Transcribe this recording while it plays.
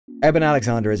Eben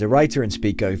Alexander is a writer and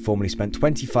speaker who formerly spent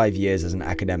 25 years as an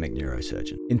academic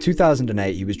neurosurgeon. In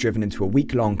 2008, he was driven into a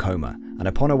week-long coma, and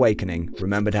upon awakening,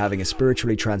 remembered having a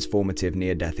spiritually transformative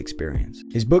near-death experience.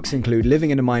 His books include Living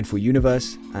in a Mindful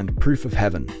Universe and Proof of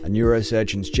Heaven, a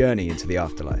neurosurgeon's journey into the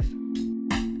afterlife.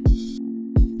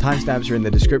 Timestamps are in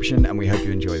the description, and we hope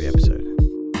you enjoy the episode.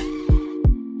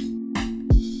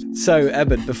 So,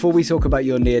 Eben, before we talk about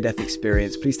your near-death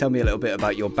experience, please tell me a little bit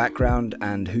about your background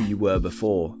and who you were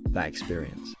before that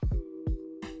experience.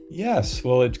 Yes,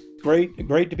 well, it's great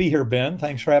to be here, Ben.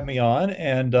 Thanks for having me on.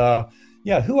 And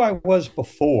who I was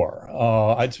before.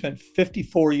 I'd spent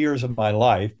 54 years of my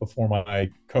life before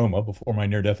my coma, before my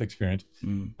near-death experience,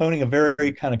 owning a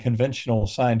very kind of conventional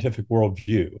scientific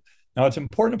worldview. Now, it's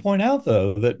important to point out,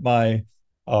 though, that my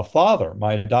father,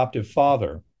 my adoptive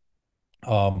father,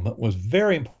 was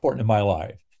very important in my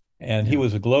life. And he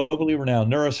was a globally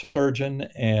renowned neurosurgeon,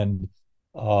 and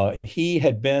he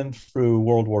had been through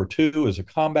World War II as a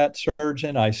combat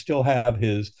surgeon. I still have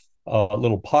his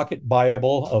little pocket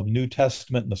Bible of New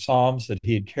Testament and the Psalms that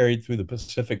he had carried through the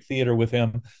Pacific Theater with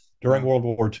him during World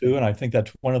War II. And I think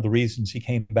that's one of the reasons he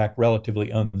came back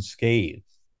relatively unscathed,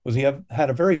 was he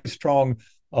had a very strong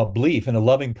belief in a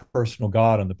loving personal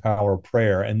God and the power of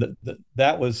prayer. And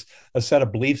that was a set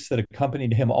of beliefs that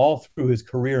accompanied him all through his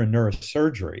career in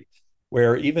neurosurgery,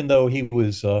 where even though he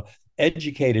was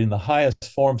educated in the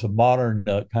highest forms of modern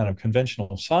kind of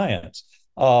conventional science,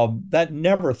 that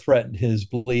never threatened his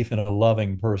belief in a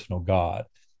loving personal God.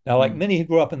 Now, like many who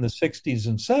grew up in the 60s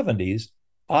and 70s,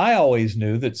 I always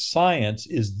knew that science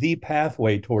is the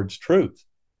pathway towards truth.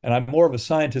 And I'm more of a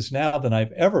scientist now than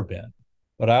I've ever been.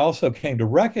 But I also came to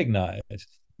recognize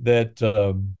that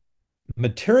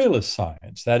materialist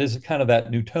science, that is kind of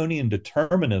that Newtonian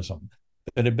determinism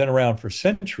that had been around for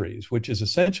centuries, which is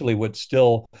essentially what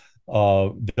still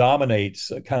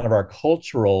dominates kind of our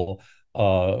cultural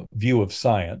view of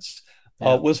science,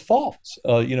 was false.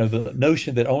 The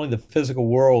notion that only the physical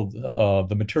world,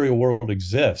 the material world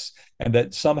exists, and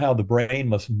that somehow the brain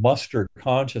must muster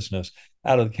consciousness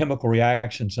out of the chemical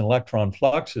reactions and electron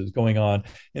fluxes going on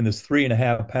in this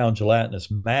 3.5-pound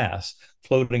gelatinous mass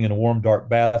floating in a warm, dark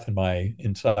bath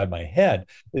inside my head,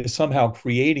 is somehow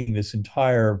creating this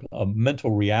entire mental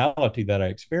reality that I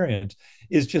experience,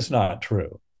 is just not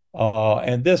true.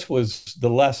 And this was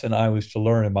the lesson I was to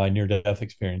learn in my near-death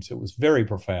experience. It was very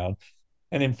profound.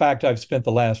 And in fact, I've spent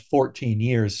the last 14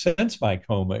 years since my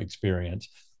coma experience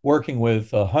working with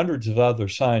hundreds of other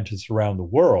scientists around the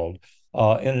world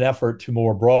in an effort to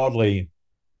more broadly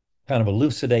kind of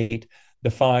elucidate,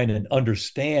 define, and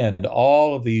understand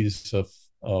all of these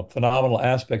phenomenal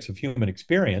aspects of human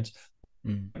experience,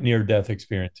 near-death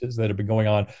experiences that have been going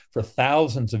on for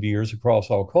thousands of years across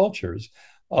all cultures.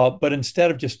 But instead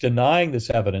of just denying this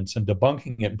evidence and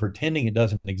debunking it and pretending it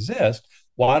doesn't exist,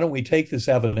 why don't we take this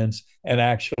evidence and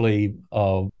actually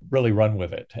really run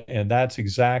with it? And that's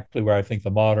exactly where I think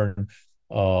the modern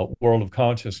world of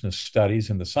consciousness studies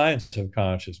and the science of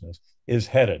consciousness is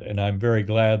headed. And I'm very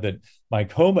glad that my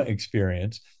coma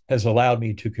experience has allowed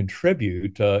me to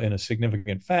contribute in a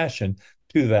significant fashion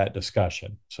to that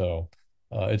discussion. So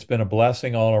it's been a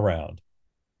blessing all around.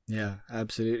 Yeah,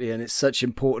 absolutely. And it's such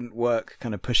important work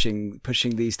kind of pushing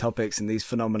these topics and these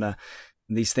phenomena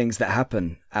and these things that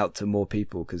happen out to more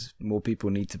people, because more people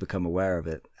need to become aware of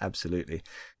it. Absolutely.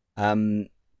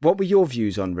 What were your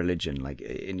views on religion, like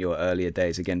in your earlier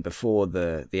days, again, before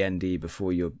the NDE,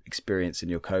 before your experience in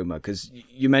your coma? Because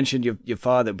you mentioned your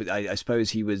father, but I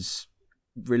suppose he was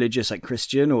religious, like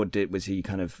Christian, or was he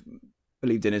kind of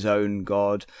believed in his own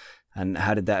God? And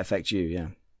how did that affect you? Yeah.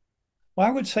 Well,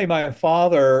 I would say my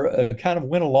father kind of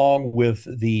went along with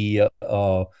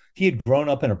he had grown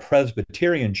up in a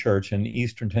Presbyterian church in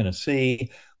Eastern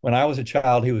Tennessee. When I was a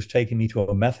child, he was taking me to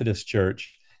a Methodist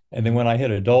church. And then when I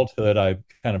hit adulthood, I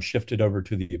kind of shifted over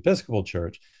to the Episcopal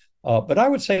Church. But I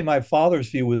would say my father's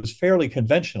view was fairly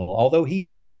conventional, although he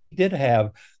did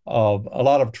have a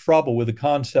lot of trouble with the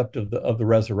concept of the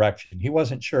resurrection. He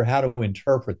wasn't sure how to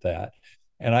interpret that.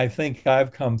 And I think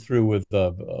I've come through with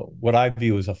what I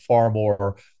view as a far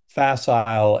more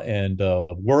facile and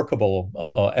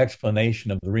workable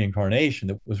explanation of the reincarnation.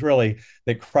 That was really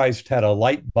that Christ had a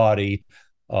light body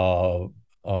coming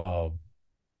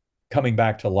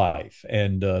back to life.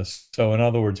 And so in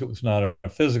other words, it was not a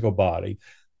physical body.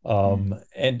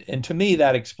 And to me,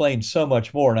 that explains so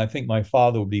much more. And I think my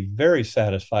father would be very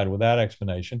satisfied with that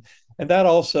explanation. And that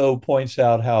also points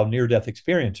out how near-death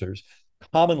experiencers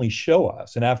commonly show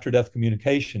us, and after-death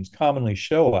communications commonly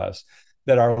show us,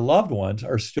 that our loved ones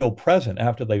are still present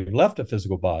after they've left a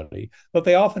physical body, but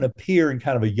they often appear in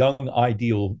kind of a young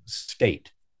ideal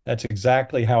state. That's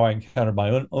exactly how I encountered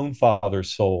my own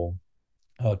father's soul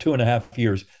 2.5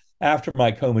 years after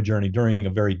my coma journey during a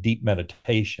very deep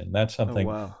meditation. That's Oh, something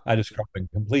wow. I describe in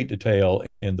complete detail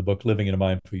in the book Living in a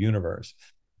Mindful Universe.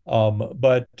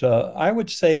 But I would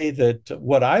say that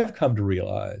what I've come to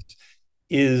realize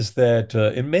is that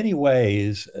in many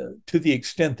ways, to the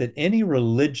extent that any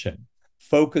religion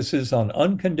focuses on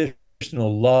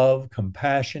unconditional love,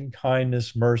 compassion,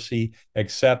 kindness, mercy,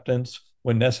 acceptance,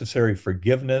 when necessary,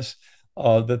 forgiveness,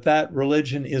 that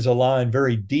religion is aligned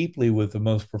very deeply with the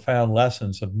most profound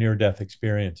lessons of near-death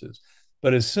experiences.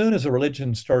 But as soon as a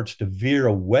religion starts to veer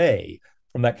away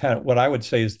from that kind of what I would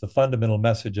say is the fundamental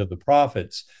message of the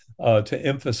prophets, to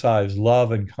emphasize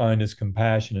love and kindness,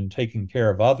 compassion, and taking care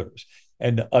of others,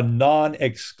 and a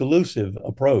non-exclusive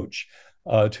approach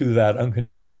to that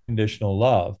unconditional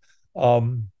love.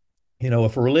 Um,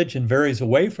 if a religion varies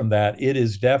away from that, it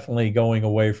is definitely going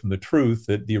away from the truth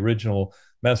that the original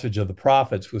message of the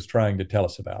prophets was trying to tell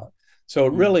us about. So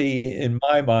it Mm. really, in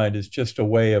my mind, is just a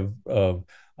way of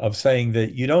saying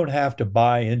that you don't have to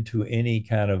buy into any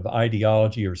kind of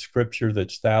ideology or scripture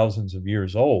that's thousands of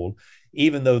years old,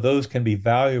 even though those can be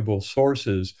valuable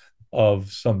sources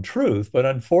of some truth. But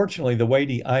unfortunately, the way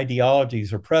the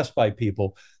ideologies are pressed by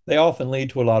people, they often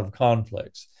lead to a lot of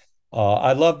conflicts.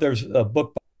 I love there's a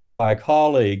book by a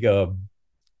colleague,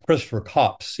 Christopher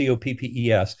Koppes,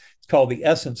 Coppes. It's called The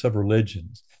Essence of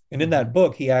Religions. And in Mm-hmm. that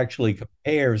book, he actually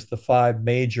compares the five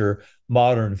major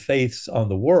modern faiths on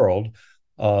the world,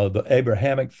 the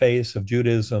Abrahamic faiths of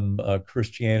Judaism,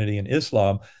 Christianity, and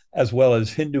Islam, as well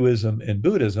as Hinduism and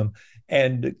Buddhism,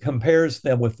 and compares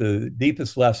them with the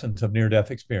deepest lessons of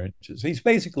near-death experiences. He's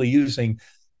basically using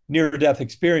near-death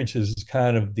experiences as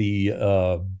kind of the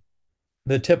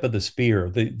tip of the spear,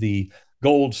 the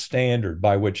gold standard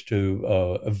by which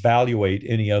to evaluate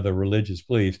any other religious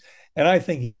beliefs. And I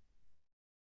think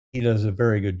he does a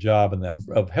very good job in that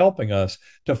of helping us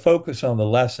to focus on the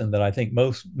lesson that I think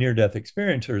most near-death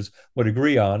experiencers would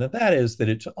agree on, and that is that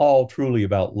it's all truly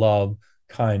about love,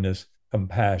 kindness,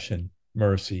 compassion,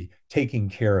 mercy, taking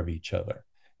care of each other.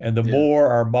 And the Yeah.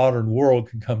 more our modern world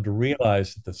can come to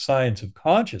realize that the science of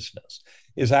consciousness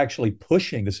is actually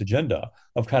pushing this agenda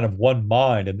of kind of one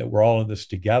mind and that we're all in this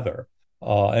together.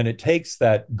 And it takes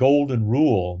that golden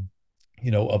rule,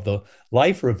 of the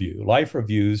life review. Life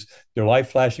reviews, their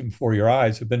life flashing before your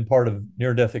eyes, have been part of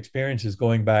near-death experiences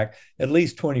going back at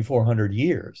least 2,400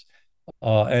 years.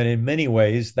 And in many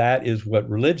ways, that is what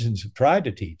religions have tried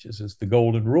to teach us, is the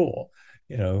golden rule.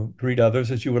 Treat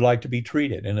others as you would like to be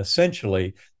treated. And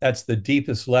essentially, that's the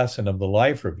deepest lesson of the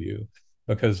life review,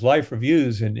 because life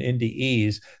reviews and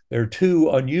NDEs, there are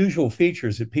two unusual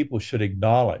features that people should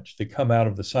acknowledge that come out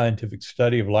of the scientific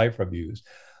study of life reviews.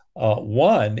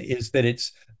 One is that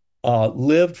it's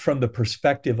lived from the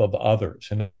perspective of others.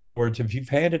 In other words, if you've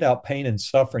handed out pain and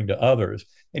suffering to others,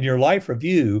 in your life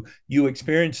review, you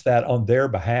experience that on their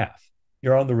behalf.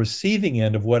 You're on the receiving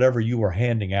end of whatever you were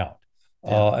handing out.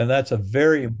 Yeah. And that's a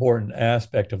very important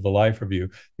aspect of the life review.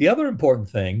 The other important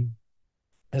thing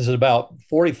is that about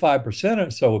 45%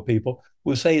 or so of people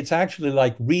will say it's actually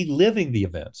like reliving the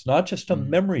events, not just a Mm.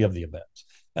 memory of the events.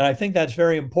 And I think that's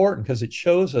very important because it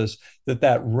shows us that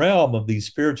that realm of these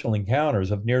spiritual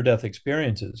encounters, of near-death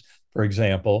experiences, for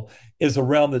example, is a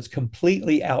realm that's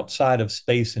completely outside of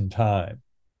space and time.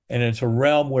 And it's a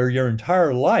realm where your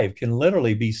entire life can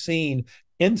literally be seen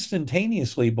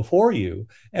instantaneously before you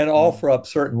and Mm. offer up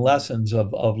certain lessons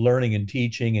of learning and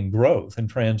teaching and growth and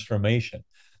transformation.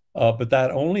 But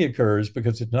that only occurs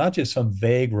because it's not just some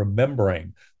vague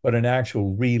remembering, but an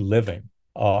actual reliving,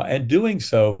 and doing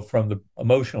so from the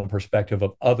emotional perspective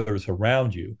of others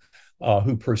around you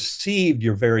who perceived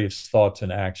your various thoughts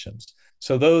and actions.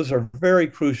 So those are very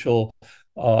crucial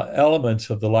elements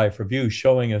of the life review,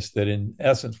 showing us that in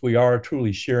essence, we are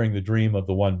truly sharing the dream of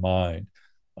the one mind,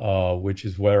 which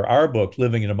is where our book,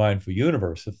 Living in a Mindful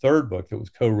Universe, the third book that was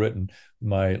co-written with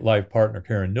my life partner,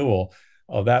 Karen Newell,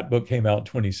 that book came out in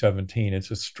 2017.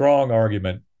 It's a strong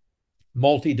argument,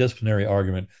 multidisciplinary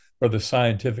argument for the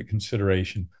scientific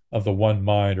consideration of the one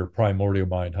mind or primordial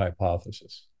mind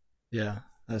hypothesis. Yeah,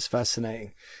 that's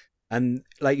fascinating. And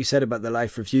like you said about the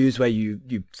life reviews, where you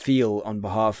feel on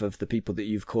behalf of the people that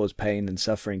you've caused pain and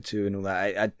suffering to, and all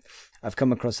that. I've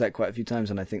come across that quite a few times,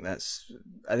 and I think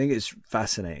it's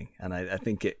fascinating, and I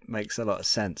think it makes a lot of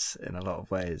sense in a lot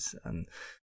of ways. And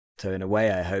so, in a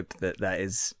way, I hope that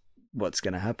is what's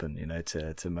going to happen,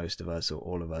 to most of us or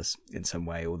all of us in some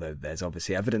way. Although there's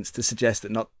obviously evidence to suggest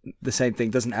that not the same thing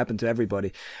doesn't happen to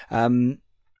everybody.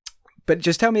 But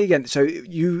just tell me again. So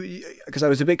because I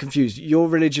was a bit confused, your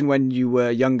religion when you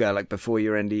were younger, like before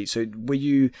your NDE. So were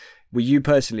you Were you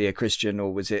personally a Christian,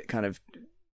 or was it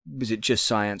just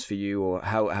science for you, or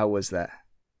how was that?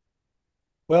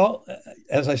 Well,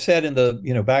 as I said in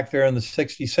the, back there in the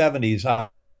 60s, 70s, I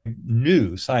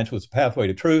knew science was the pathway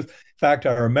to truth. In fact,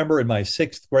 I remember in my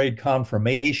sixth grade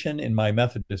confirmation in my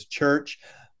Methodist church,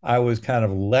 I was kind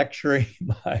of lecturing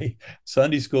my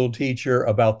Sunday school teacher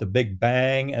about the Big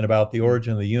Bang and about the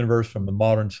origin of the universe from the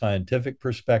modern scientific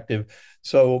perspective.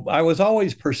 So I was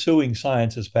always pursuing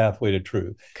science as pathway to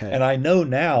truth. Okay. And I know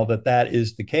now that that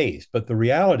is the case. But the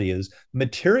reality is,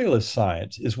 materialist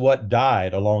science is what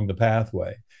died along the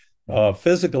pathway.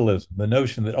 Physicalism, the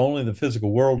notion that only the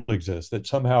physical world exists, that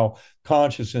somehow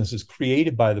consciousness is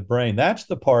created by the brain, that's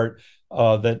the part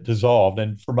that dissolved.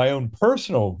 And for my own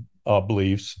personal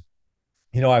beliefs,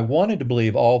 I wanted to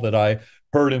believe all that I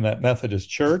heard in that Methodist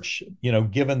church,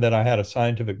 given that I had a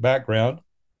scientific background.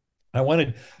 I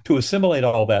wanted to assimilate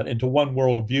all that into one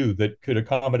worldview that could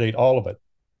accommodate all of it.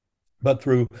 But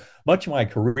through much of my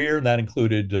career, that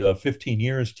included 15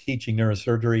 years teaching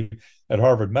neurosurgery at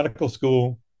Harvard Medical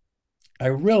School, I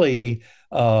really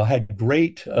had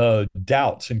great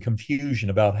doubts and confusion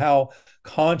about how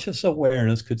conscious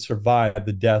awareness could survive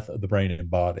the death of the brain and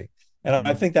body. And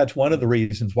I think that's one of the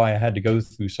reasons why I had to go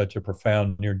through such a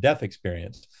profound near-death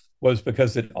experience, was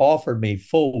because it offered me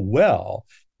full well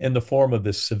in the form of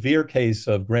this severe case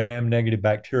of gram-negative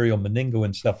bacterial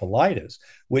meningoencephalitis,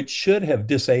 which should have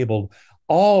disabled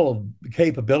all of the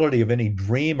capability of any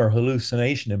dream or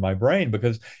hallucination in my brain,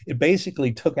 because it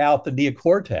basically took out the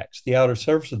neocortex, the outer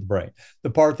surface of the brain, the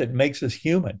part that makes us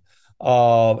human.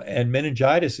 And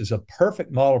meningitis is a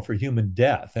perfect model for human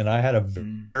death. And I had a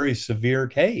very severe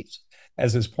case,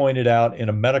 as is pointed out in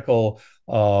a medical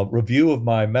review of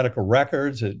my medical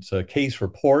records. It's a case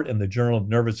report in the Journal of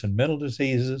Nervous and Mental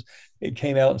Diseases. It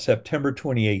came out in September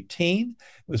 2018.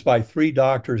 It was by 3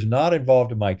 doctors not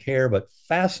involved in my care, but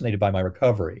fascinated by my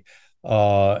recovery.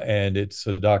 And it's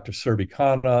Dr. Serbi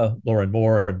Khanna, Lauren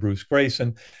Moore, and Bruce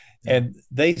Grayson. And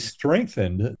they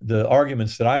strengthened the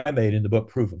arguments that I made in the book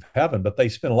Proof of Heaven, but they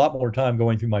spent a lot more time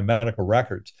going through my medical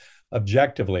records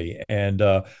objectively. And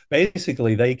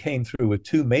basically, they came through with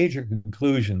 2 major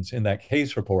conclusions in that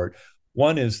case report.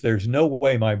 One is there's no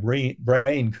way my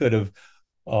brain could have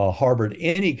harbored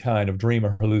any kind of dream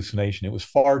or hallucination. It was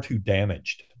far too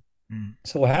damaged.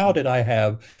 So how did I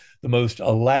have the most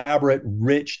elaborate,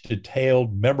 rich,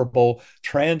 detailed, memorable,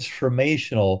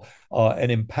 transformational, and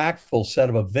impactful set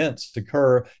of events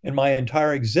occur in my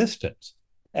entire existence,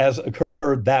 as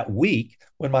occurred that week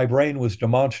when my brain was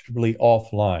demonstrably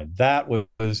offline? That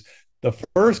was the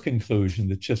first conclusion.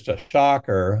 That's just a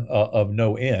shocker of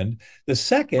no end. The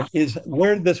second is,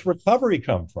 where did this recovery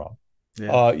come from?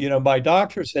 Yeah. My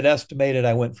doctors had estimated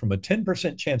I went from a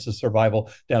 10% chance of survival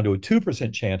down to a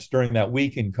 2% chance during that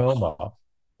week in coma.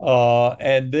 But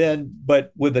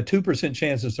with a 2%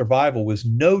 chance of survival was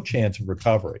no chance of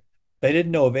recovery. They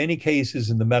didn't know of any cases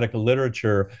in the medical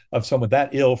literature of someone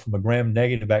that ill from a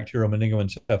gram-negative bacterial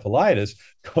meningoencephalitis,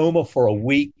 coma for a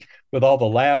week with all the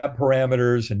lab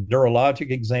parameters and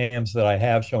neurologic exams that I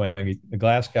have showing the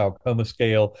Glasgow coma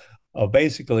scale of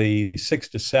basically 6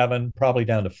 to 7, probably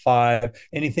down to 5.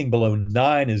 Anything below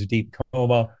 9 is deep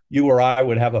coma. You or I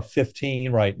would have a 15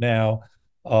 right now.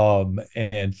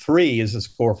 And 3 is the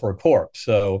score for a corpse.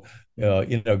 So,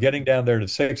 getting down there to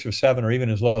 6 or 7, or even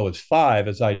as low as 5,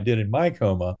 as I did in my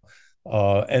coma,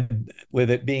 and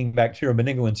with it being bacterial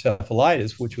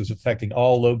meningoencephalitis, which was affecting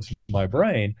all lobes of my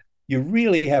brain, you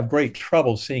really have great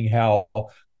trouble seeing how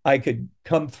I could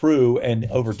come through and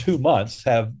over 2 months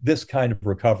have this kind of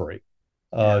recovery,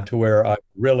 to where I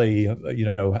really,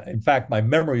 in fact, my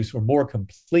memories were more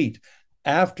complete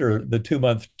after the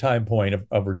 2-month time point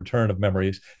of return of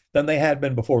memories than they had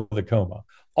been before the coma.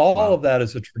 All of that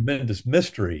is a tremendous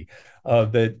mystery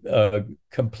that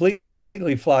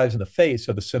completely flies in the face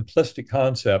of the simplistic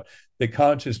concept that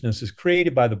consciousness is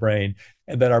created by the brain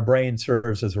and that our brain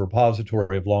serves as a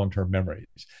repository of long-term memories.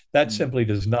 That simply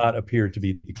does not appear to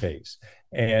be the case.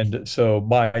 And so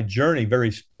my journey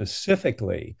very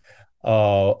specifically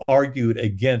argued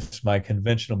against my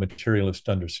conventional materialist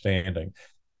understanding.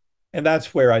 And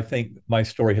that's where I think my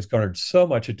story has garnered so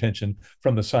much attention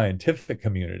from the scientific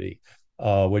community,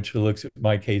 which looks at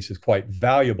my case as quite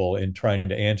valuable in trying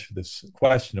to answer this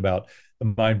question about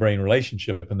the mind-brain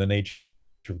relationship and the nature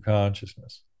of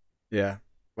consciousness. Yeah.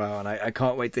 Wow. And I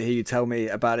can't wait to hear you tell me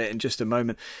about it in just a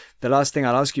moment. The last thing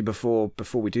I'll ask you before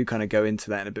we do kind of go into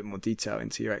that in a bit more detail,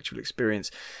 into your actual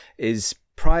experience, is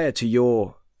prior to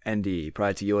your NDE,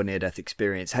 prior to your near-death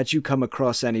experience, had you come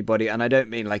across anybody, and I don't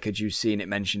mean like had you seen it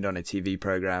mentioned on a TV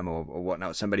program or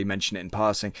whatnot, somebody mentioned it in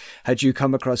passing, had you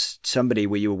come across somebody,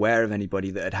 were you aware of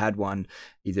anybody that had one,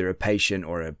 either a patient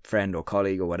or a friend or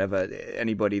colleague or whatever,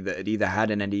 anybody that had either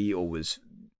had an NDE or was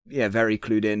very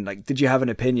clued in? Like, did you have an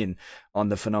opinion on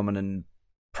the phenomenon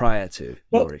prior to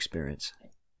your experience?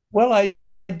 Well, I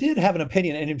did have an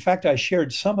opinion, and in fact, I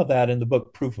shared some of that in the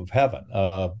book Proof of Heaven.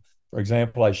 For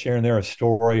example, I share in there a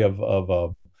story of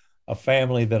a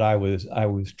family that I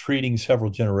was treating several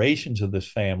generations of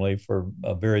this family for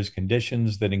various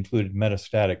conditions that included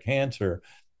metastatic cancer.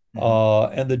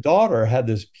 And the daughter had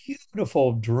this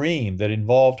beautiful dream that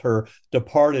involved her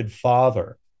departed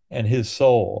father and his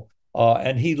soul.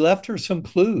 And he left her some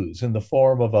clues in the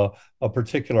form of a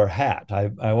particular hat.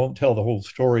 I won't tell the whole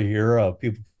story here.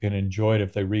 People can enjoy it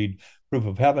if they read Proof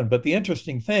of Heaven. But the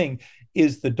interesting thing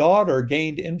is the daughter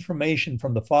gained information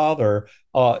from the father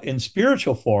in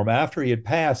spiritual form after he had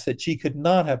passed that she could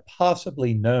not have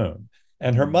possibly known.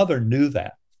 And her mother knew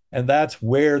that. And that's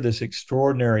where this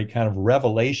extraordinary kind of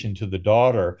revelation to the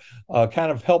daughter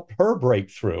kind of helped her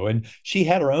break through. And she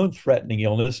had her own threatening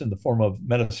illness in the form of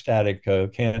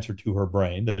metastatic cancer to her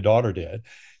brain, the daughter did.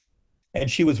 And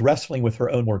she was wrestling with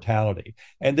her own mortality.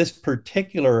 And this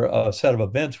particular set of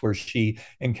events where she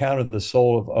encountered the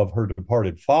soul of her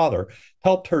departed father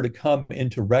helped her to come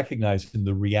into recognizing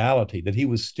the reality that he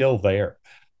was still there,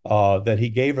 that he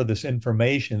gave her this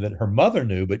information that her mother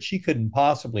knew, but she couldn't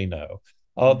possibly know.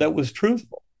 That was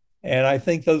truthful. And I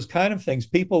think those kind of things,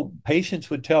 patients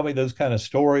would tell me those kind of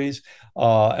stories,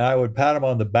 and I would pat them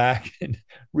on the back and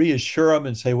reassure them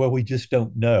and say, well, we just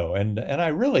don't know. And I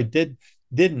really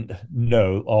didn't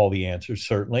know all the answers,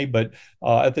 certainly. But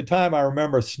at the time, I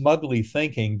remember smugly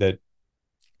thinking that,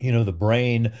 the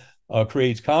brain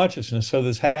creates consciousness. So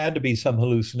this had to be some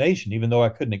hallucination, even though I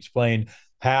couldn't explain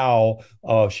how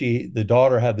the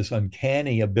daughter had this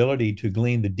uncanny ability to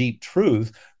glean the deep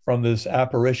truth from this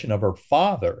apparition of her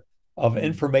father, of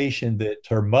information that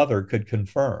her mother could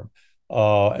confirm.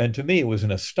 And to me, it was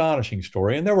an astonishing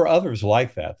story. And there were others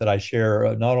like that I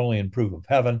share not only in Proof of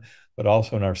Heaven, but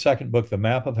also in our second book, The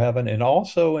Map of Heaven, and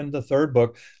also in the third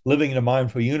book, Living in a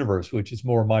Mindful Universe, which is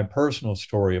more my personal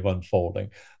story of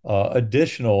unfolding,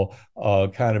 additional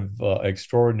kind of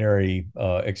extraordinary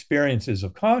experiences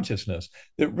of consciousness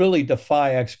that really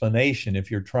defy explanation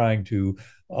if you're trying to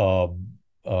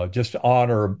just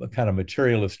honor kind of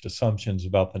materialist assumptions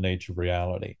about the nature of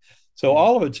reality. So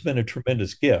all of it's been a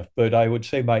tremendous gift, but I would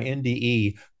say my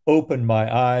NDE opened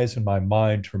my eyes and my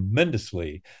mind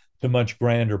tremendously to much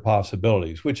grander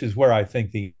possibilities, which is where I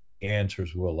think the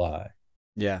answers will lie.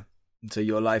 Yeah. So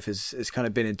your life has kind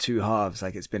of been in two halves,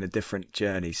 like it's been a different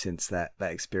journey since that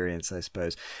experience, I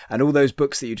suppose. And all those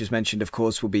books that you just mentioned, of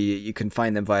course, you can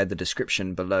find them via the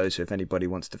description below. So if anybody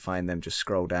wants to find them, just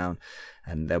scroll down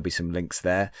and there'll be some links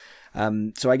there.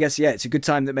 So I guess, it's a good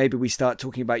time that maybe we start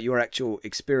talking about your actual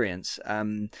experience.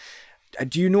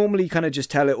 Do you normally kind of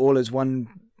just tell it all as one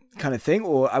kind of thing?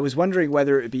 Or I was wondering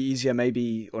whether it would be easier,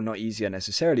 maybe, or not easier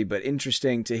necessarily, but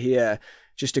interesting to hear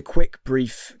just a quick,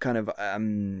 brief kind of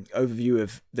overview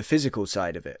of the physical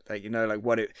side of it, like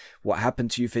what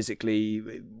happened to you physically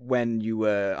when you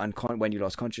were when you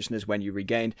lost consciousness, when you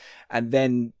regained, and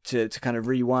then to kind of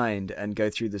rewind and go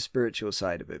through the spiritual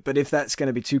side of it. But if that's going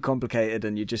to be too complicated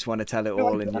and you just want to tell it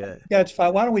all in your it's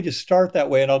fine. Why don't we just start that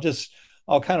way, and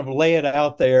I'll kind of lay it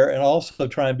out there and also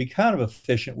try and be kind of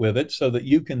efficient with it so that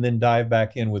you can then dive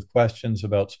back in with questions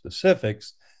about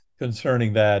specifics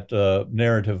concerning that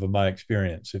narrative of my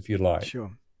experience, if you'd like.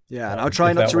 Sure. Yeah, and I'll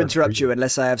try not to interrupt you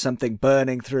unless I have something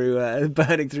burning through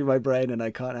my brain and I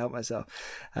can't help myself.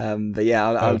 But yeah,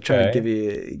 I'll try and give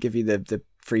you the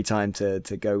free time to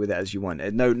go with it as you want.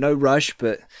 No rush,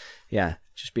 but yeah,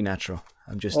 just be natural.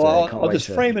 I'll just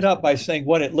frame it up by saying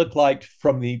what it looked like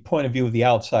from the point of view of the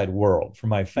outside world, from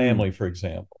my family, for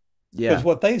example. Yeah. Because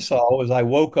what they saw was I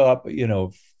woke up,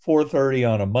 4:30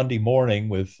 on a Monday morning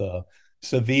with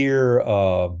severe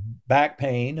back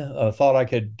pain. Thought I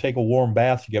could take a warm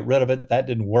bath to get rid of it. That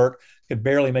didn't work. Could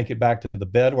barely make it back to the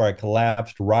bed, where I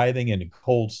collapsed, writhing in a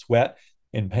cold sweat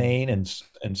in pain,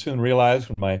 and soon realized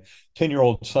when my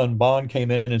 10-year-old son Bond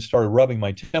came in and started rubbing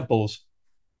my temples,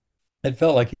 it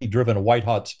felt like he'd driven a white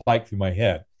hot spike through my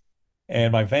head.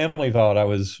 And my family thought I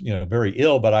was, very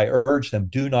ill, but I urged them,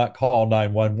 do not call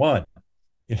 911.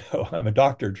 I'm a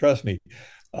doctor, trust me.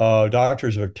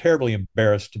 Doctors are terribly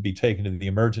embarrassed to be taken to the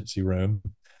emergency room.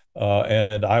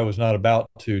 And I was not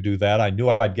about to do that. I knew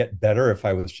I'd get better if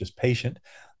I was just patient.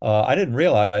 I didn't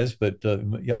realize, but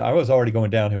I was already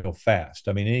going downhill fast.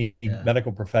 I mean, any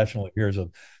medical professional hears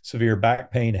of severe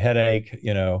back pain, headache,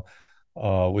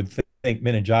 would think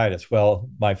meningitis. Well,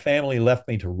 my family left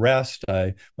me to rest.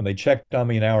 When they checked on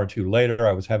me an hour or two later,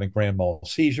 I was having grand mal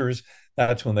seizures.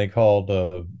 That's when they called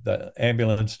the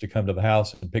ambulance to come to the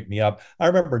house and pick me up. I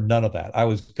remember none of that. I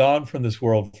was gone from this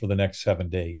world for the next 7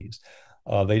 days.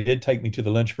 They did take me to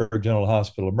the Lynchburg General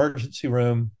Hospital emergency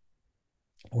room,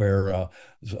 where I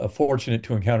was fortunate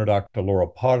to encounter Dr. Laura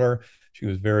Potter. She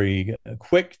was very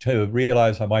quick to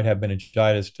realize I might have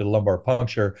meningitis, to lumbar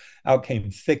puncture. Out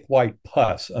came thick white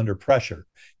pus under pressure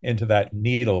into that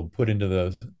needle put into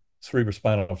the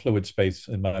cerebrospinal fluid space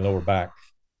in my lower back.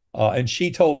 And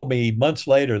she told me months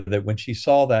later that when she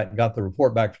saw that and got the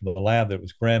report back from the lab that it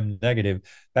was gram negative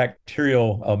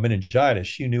bacterial meningitis,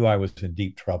 she knew I was in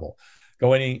deep trouble.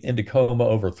 Going into coma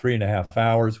over 3.5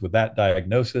 hours with that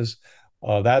diagnosis,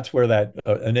 that's where that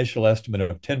initial estimate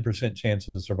of 10% chance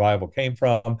of survival came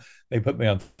from. They put me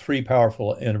on 3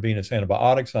 powerful intravenous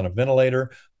antibiotics on a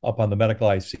ventilator up on the medical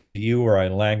ICU, where I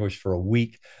languished for a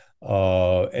week.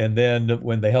 And then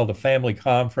when they held a family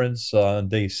conference on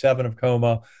day 7 of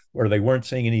coma, where they weren't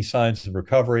seeing any signs of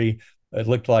recovery, it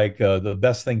looked like the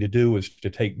best thing to do was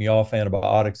to take me off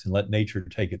antibiotics and let nature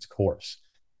take its course.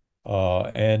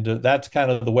 And that's kind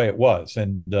of the way it was.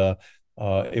 And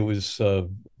it was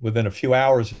within a few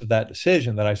hours of that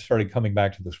decision that I started coming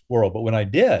back to this world. But when I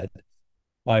did,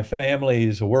 my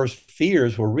family's worst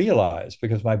fears were realized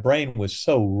because my brain was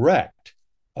so wrecked.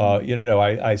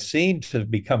 I seemed to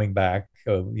be coming back,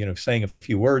 saying a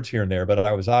few words here and there, but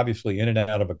I was obviously in and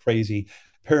out of a crazy,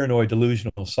 paranoid,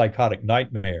 delusional, psychotic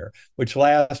nightmare, which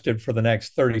lasted for the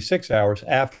next 36 hours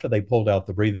after they pulled out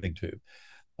the breathing tube.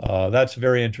 That's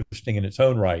very interesting in its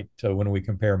own right when we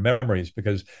compare memories,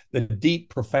 because the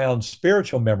deep, profound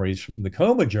spiritual memories from the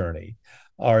coma journey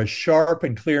are as sharp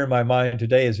and clear in my mind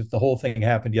today as if the whole thing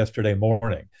happened yesterday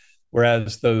morning.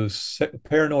 Whereas those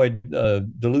paranoid,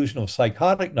 delusional,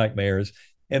 psychotic nightmares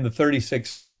in the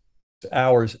 36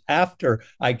 hours after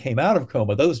I came out of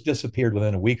coma, those disappeared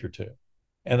within a week or two.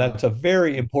 And that's a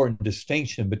very important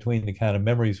distinction between the kind of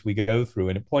memories we go through.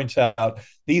 And it points out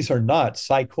these are not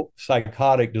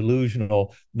psychotic,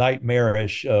 delusional,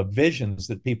 nightmarish visions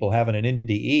that people have in an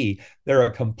NDE. They're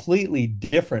a completely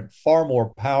different, far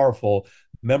more powerful,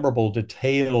 memorable,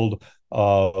 detailed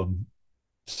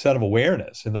set of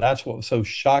awareness. And that's what was so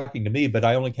shocking to me. But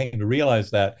I only came to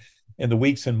realize that in the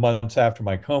weeks and months after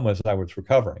my coma as I was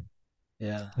recovering.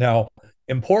 Yeah. Now,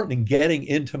 important in getting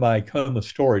into my coma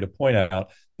story to point out,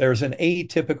 there's an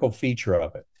atypical feature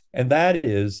of it. And that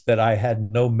is that I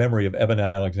had no memory of Eben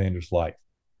Alexander's life.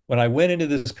 When I went into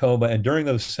this coma, and during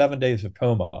those 7 days of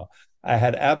coma, I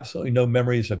had absolutely no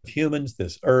memories of humans,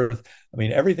 this earth. I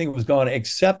mean, everything was gone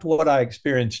except what I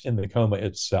experienced in the coma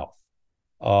itself.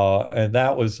 And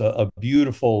that was a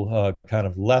beautiful kind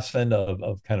of lesson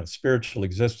of kind of spiritual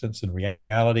existence and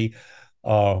reality.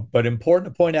 But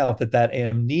important to point out that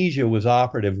amnesia was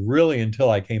operative really until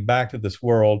I came back to this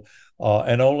world.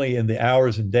 And only in the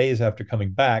hours and days after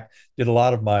coming back did a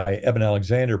lot of my Eben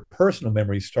Alexander personal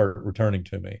memories start returning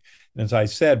to me. And as I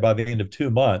said, by the end of 2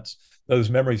 months,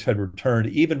 those memories had returned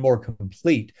even more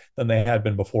complete than they had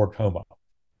been before coma.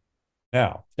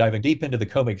 Now, diving deep into the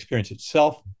coma experience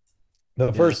itself,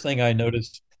 the first thing I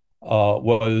noticed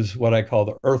was what I call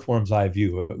the earthworm's eye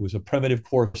view. It was a primitive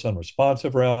coarse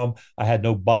unresponsive realm. I had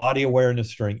no body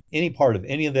awareness during any part of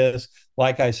any of this.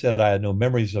 Like I said, I had no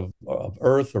memories of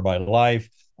Earth or my life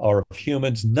or of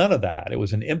humans, none of that. It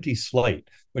was an empty slate,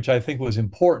 which I think was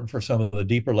important for some of the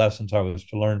deeper lessons I was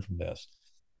to learn from this.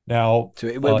 Now, so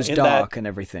it was dark and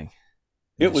everything.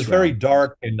 It was very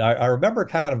dark, and I remember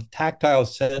kind of tactile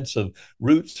sense of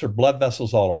roots or blood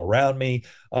vessels all around me.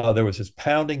 There was this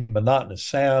pounding, monotonous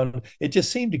sound. It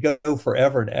just seemed to go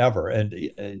forever and ever. And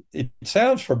it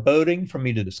sounds foreboding for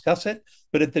me to discuss it,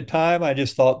 but at the time I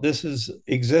just thought this is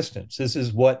existence. This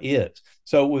is what is.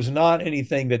 So it was not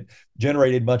anything that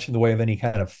generated much in the way of any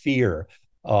kind of fear.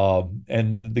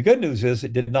 And the good news is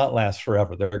it did not last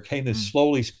forever. There came this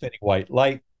slowly spinning white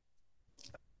light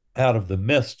out of the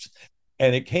mists,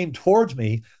 and it came towards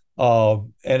me,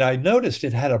 and I noticed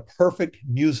it had a perfect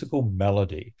musical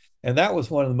melody. And that was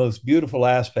one of the most beautiful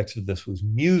aspects of this, was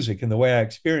music, and the way I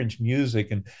experienced music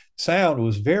and sound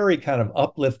was very kind of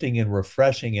uplifting and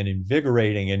refreshing and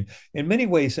invigorating and in many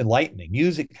ways enlightening.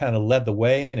 Music kind of led the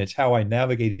way, and it's how I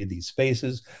navigated these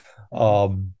spaces.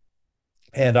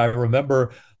 And I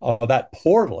remember that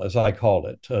portal, as I called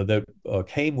it, that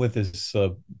came with this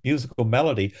musical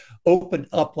melody, opened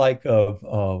up like a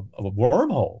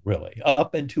wormhole, really,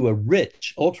 up into a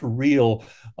rich, ultra real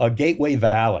gateway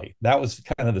valley. That was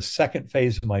kind of the second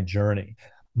phase of my journey.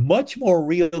 Much more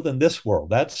real than this world.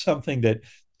 That's something that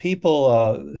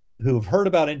people who have heard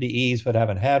about NDEs but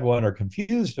haven't had one are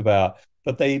confused about,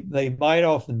 but they might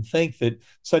often think that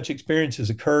such experiences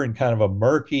occur in kind of a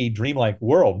murky, dreamlike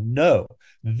world. No,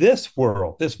 this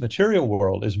world, this material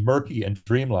world, is murky and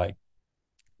dreamlike.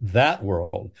 That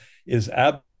world is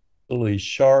absolutely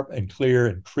sharp and clear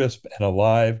and crisp and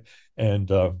alive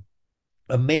and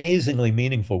amazingly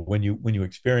meaningful when you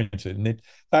experience it. And in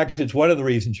fact, it's one of the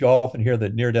reasons you often hear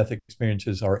that near-death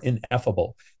experiences are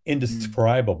ineffable, Mm.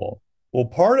 indescribable. Well,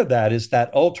 part of that is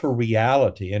that ultra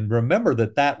reality. And remember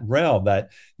that that realm, that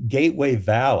gateway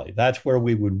valley, that's where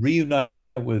we would reunite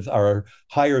with our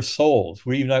higher souls,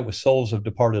 reunite with souls of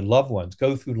departed loved ones,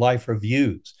 go through life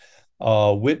reviews,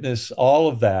 witness all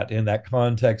of that in that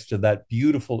context of that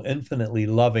beautiful, infinitely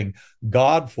loving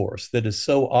God force that is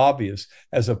so obvious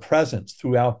as a presence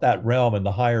throughout that realm and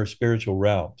the higher spiritual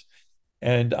realms.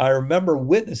 And I remember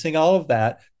witnessing all of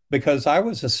that because I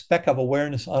was a speck of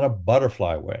awareness on a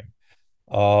butterfly wing.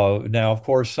 Now, of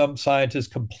course, some scientists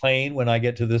complain when I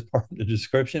get to this part of the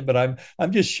description, but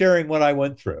I'm just sharing what I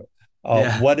went through,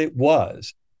 Yeah. what it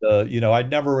was.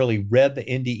 I'd never really read the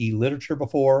NDE literature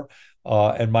before,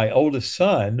 and my oldest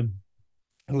son,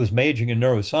 who was majoring in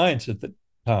neuroscience at the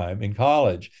time in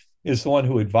college, is the one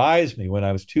who advised me when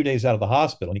I was 2 days out of the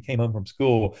hospital. And he came home from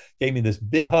school, gave me this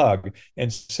big hug,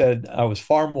 and said I was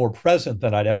far more present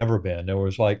than I'd ever been. There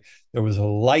was a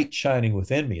light shining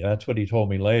within me. That's what he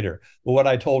told me later. But what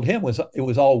I told him was it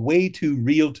was all way too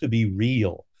real to be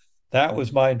real. That was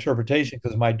Mm. my interpretation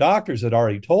because my doctors had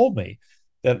already told me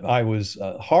that I was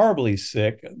horribly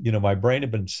sick. My brain had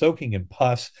been soaking in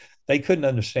pus. They couldn't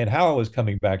understand how I was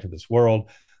coming back to this world.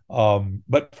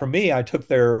 But for me, I took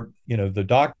the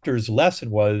doctor's lesson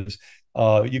was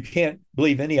you can't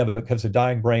believe any of it because the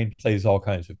dying brain plays all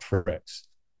kinds of tricks.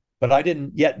 But I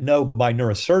didn't yet know my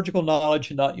neurosurgical knowledge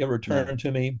had not yet No. returned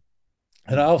to me.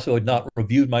 And I also had not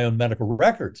reviewed my own medical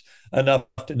records enough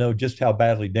to know just how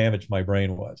badly damaged my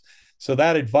brain was. So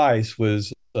that advice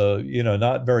was,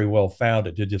 not very well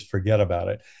founded to just forget about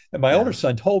it. And my older Yeah.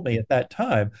 son told me at that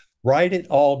time, write it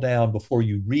all down before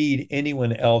you read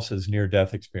anyone else's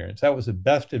near-death experience. That was the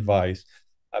best Mm. advice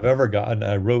I've ever gotten.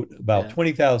 I wrote about Yeah.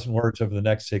 20,000 words over the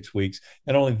next 6 weeks.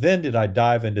 And only then did I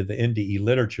dive into the NDE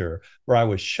literature, where I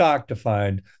was shocked to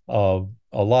find a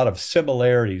lot of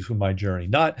similarities with my journey.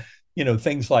 Not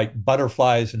things like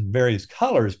butterflies and various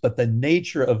colors, but the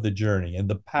nature of the journey and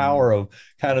the power Mm. of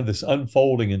kind of this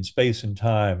unfolding in space and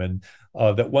time, and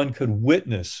that one could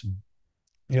witness,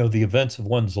 the events of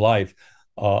one's life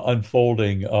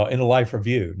unfolding in a life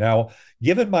review. Now,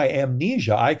 given my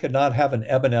amnesia, I could not have an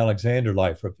Eben Alexander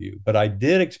life review, but I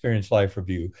did experience life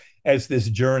review as this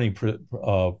journey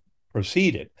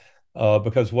proceeded,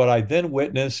 because what I then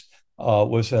witnessed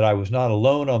was that I was not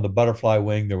alone on the butterfly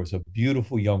wing. There was a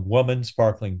beautiful young woman,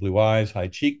 sparkling blue eyes, high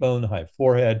cheekbone, high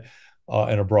forehead,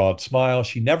 and a broad smile.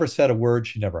 She never said a word.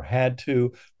 She never had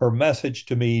to. Her message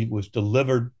to me was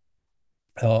delivered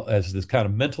as this kind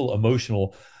of mental,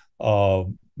 emotional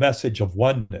message of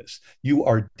oneness. You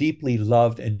are deeply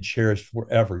loved and cherished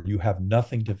forever. You have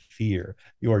nothing to fear.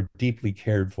 You are deeply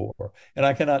cared for. And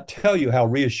I cannot tell you how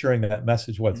reassuring that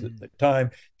message was at Mm. the time.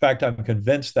 In fact, I'm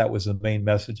convinced that was the main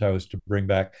message I was to bring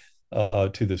back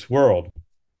to this world.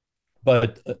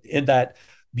 But in that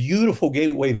beautiful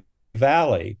Gateway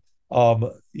Valley,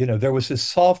 there was this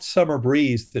soft summer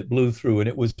breeze that blew through, and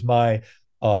it was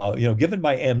given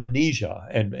my amnesia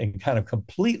and kind of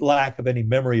complete lack of any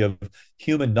memory of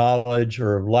human knowledge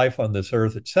or of life on this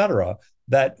earth, et cetera,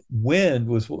 that wind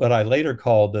was what I later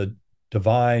called the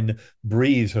divine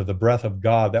breeze or the breath of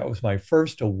God. That was my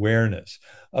first awareness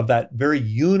of that very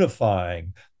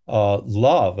unifying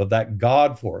love of that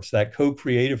God force, that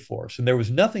co-creative force. And there was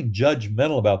nothing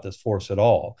judgmental about this force at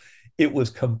all. It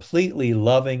was completely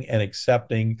loving and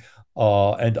accepting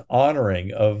and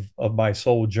honoring of my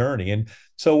soul journey. And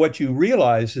so what you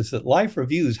realize is that life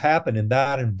reviews happen in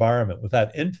that environment with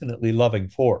that infinitely loving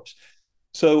force.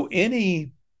 So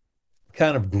any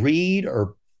kind of greed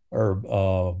or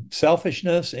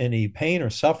selfishness, any pain or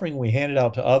suffering we handed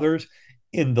out to others,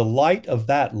 in the light of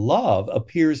that love,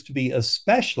 appears to be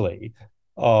especially,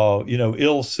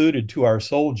 ill suited to our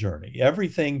soul journey.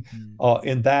 Everything Mm.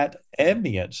 in that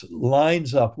ambience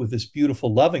lines up with this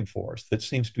beautiful loving force that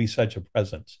seems to be such a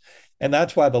presence, and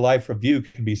that's why the life review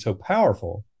can be so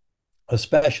powerful,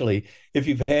 especially if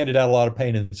you've handed out a lot of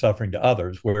pain and suffering to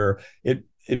others, where it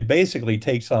basically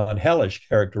takes on hellish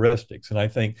characteristics. And I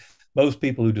think most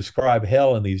people who describe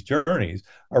hell in these journeys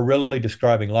are really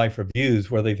describing life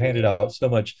reviews where they've handed out so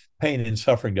much pain and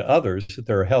suffering to others that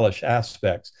there are hellish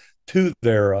aspects to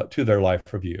their life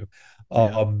review. Yeah.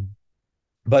 Um,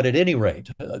 But at any rate,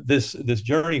 this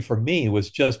journey for me was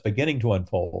just beginning to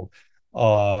unfold.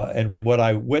 And what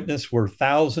I witnessed were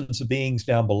thousands of beings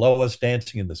down below us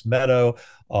dancing in this meadow.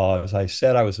 As I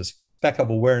said, I was a speck of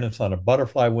awareness on a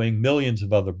butterfly wing, millions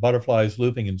of other butterflies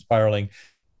looping and spiraling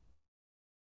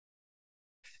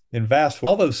in vast,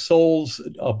 all those souls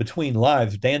between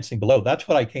lives dancing below. That's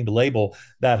what I came to label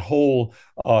that whole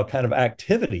kind of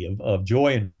activity of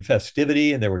joy and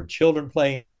festivity. And there were children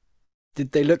playing.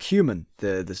 Did they look human,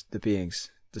 the beings,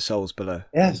 the souls below?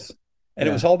 Yes. And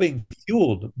it was Yeah. all being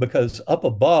fueled because up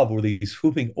above were these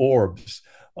swooping orbs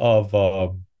of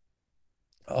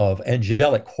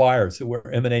angelic choirs that were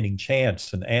emanating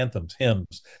chants and anthems,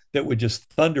 hymns that would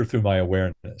just thunder through my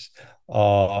awareness.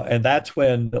 And that's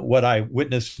when what I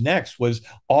witnessed next was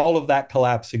all of that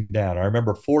collapsing down. I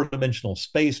remember four-dimensional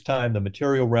space-time, the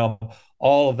material realm,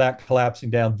 all of that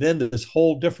collapsing down. Then this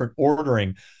whole different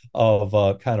ordering of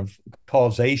kind of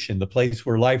causation, the place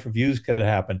where life reviews could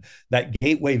happen, that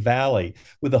gateway valley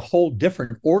with a whole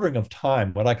different ordering of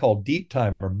time, what I call deep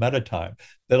time or meta time,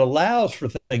 that allows for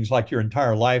things like your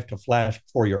entire life to flash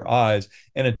before your eyes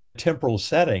in a temporal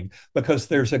setting, because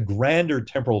there's a grander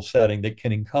temporal setting that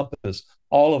can encompass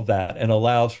all of that and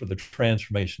allows for the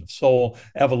transformation of soul,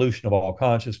 evolution of all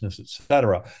consciousness,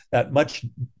 etc. That much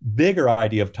bigger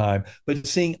idea of time, but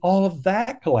seeing all of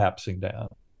that collapsing down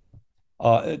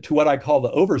to what I call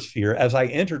the oversphere as I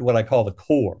entered what I call the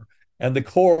core. And the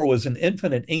core was an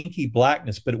infinite inky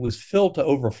blackness, but it was filled to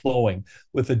overflowing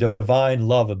with the divine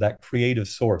love of that creative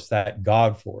source, that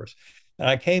God force. And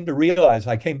I came to realize,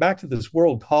 I came back to this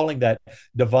world calling that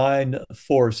divine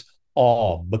force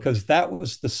Om, because that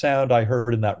was the sound I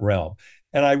heard in that realm.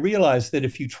 And I realized that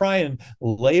if you try and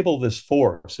label this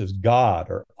force as God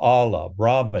or Allah,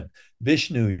 Brahman,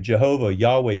 Vishnu, Jehovah,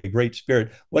 Yahweh, Great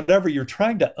Spirit, whatever, you're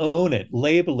trying to own it,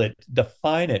 label it,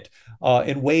 define it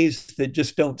in ways that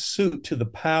just don't suit to the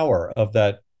power of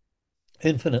that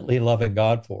infinitely loving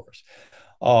God force.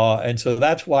 And so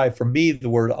that's why, for me, the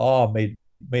word awe made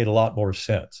a lot more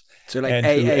sense. So like And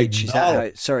to AH, is that how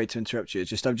acknowledge, sorry to interrupt you. It's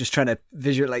just I'm just trying to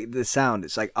visual like the sound.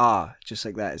 It's like ah, just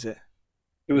like that, is it?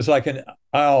 it was like an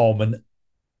alm,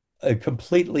 a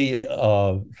completely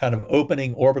kind of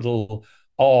opening orbital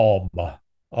alm. Wow.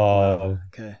 Uh,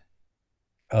 Okay.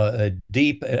 a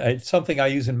deep, it's something I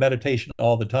use in meditation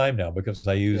all the time now, because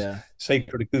I use Yeah.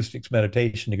 sacred acoustics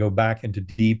meditation to go back into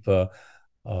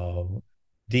uh,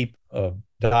 deep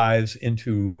dives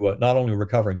into not only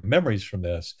recovering memories from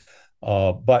this,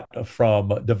 but from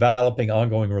developing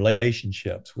ongoing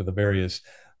relationships with the various,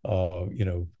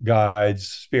 guides,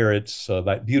 spirits,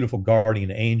 that beautiful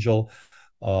guardian angel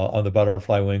on the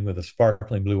butterfly wing with the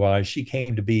sparkling blue eyes. She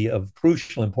came to be of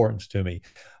crucial importance to me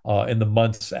in the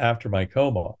months after my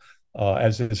coma,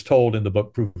 as is told in the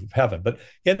book Proof of Heaven. But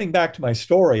getting back to my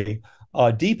story,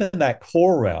 deep in that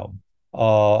core realm,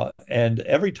 and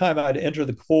every time I'd enter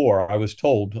the core, I was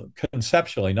told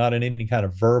conceptually, not in any kind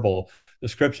of verbal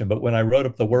description, but when I wrote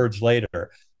up the words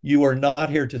later, you are not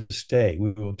here to stay.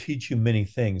 We will teach you many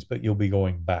things, but you'll be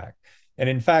going back. And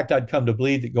in fact, I'd come to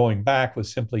believe that going back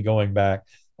was simply going back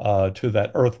to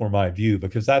that earthworm eye view,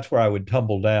 because that's where I would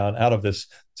tumble down out of this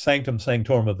sanctum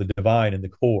sanctorum of the divine in the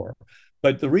core.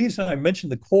 But the reason I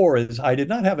mentioned the core is I did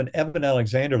not have an Eben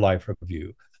Alexander life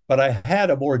review, but I had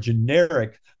a more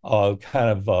generic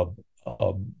kind of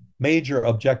major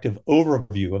objective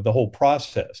overview of the whole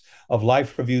process of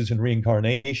life reviews and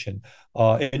reincarnation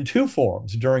in two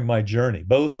forms during my journey,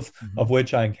 both Mm-hmm. of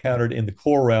which I encountered in the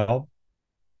core realm.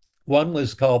 One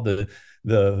was called the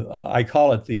I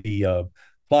call it the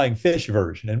flying fish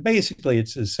version, and basically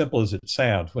it's as simple as it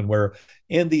sounds. When we're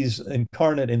in these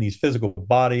incarnate in these physical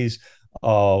bodies,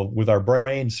 with our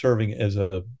brain serving as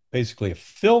a basically a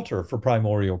filter for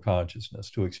primordial consciousness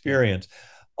to Yeah. experience,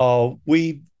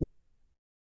 we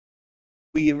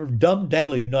are dumbed down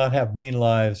to not have brain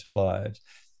lives.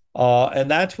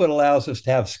 And that's what allows us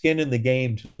to have skin in the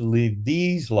game to live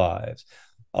these lives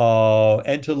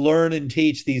and to learn and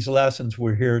teach these lessons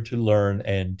we're here to learn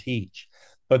and teach.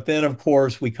 But then, of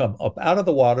course, we come up out of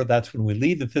the water. That's when we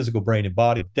leave the physical brain and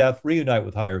body of death, reunite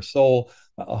with higher soul,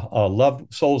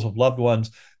 loved souls of loved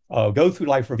ones, go through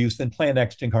life reviews, then plan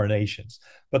next incarnations.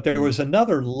 But there Mm. was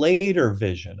another later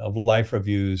vision of life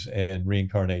reviews and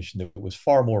reincarnation that was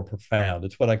far more profound.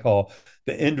 It's what I call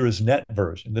the Indra's Net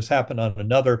version. This happened on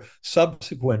another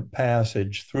subsequent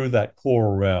passage through that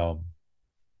core realm.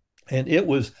 And it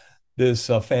was this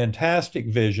fantastic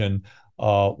vision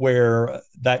where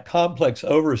that complex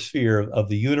oversphere of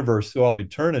the universe through all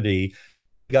eternity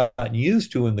gotten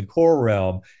used to in the core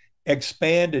realm.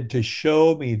 expanded to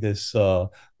show me this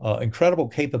incredible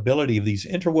capability of these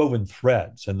interwoven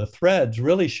threads. And the threads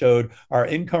really showed our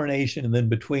incarnation and then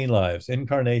between lives,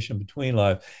 incarnation between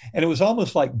lives. And it was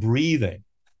almost like breathing,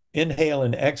 inhale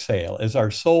and exhale, as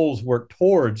our souls work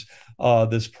towards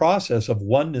this process of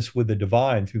oneness with the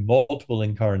divine through multiple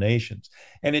incarnations.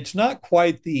 And it's not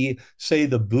quite the, say,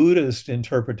 the Buddhist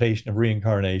interpretation of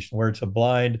reincarnation, where it's a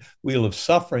blind wheel of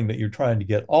suffering that you're trying to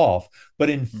get off.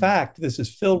 But in fact, this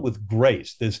is filled with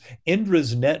grace, this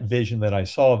Indra's net vision that I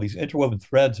saw of these interwoven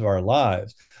threads of our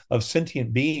lives, of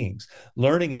sentient beings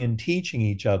learning and teaching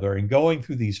each other and going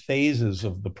through these phases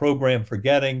of the program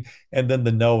forgetting and then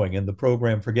the knowing and the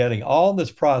program forgetting, all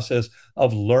this process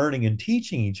of learning and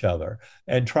teaching each other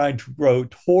and trying to grow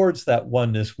towards that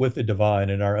oneness with the divine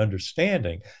and our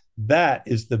understanding. That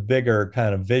is the bigger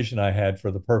kind of vision I had for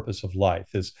the purpose of life,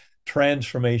 is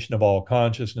transformation of all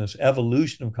consciousness,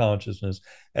 evolution of consciousness,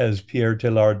 as Pierre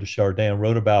Teilhard de Chardin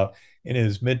wrote about in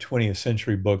his mid-20th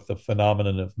century book, The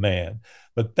Phenomenon of Man.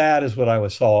 But that is what I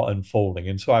saw unfolding.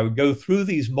 And so I would go through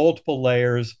these multiple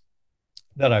layers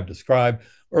that I've described: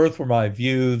 Earth were my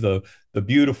view, the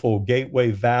beautiful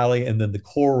Gateway Valley, and then the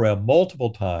core realm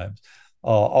multiple times,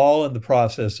 all in the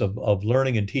process of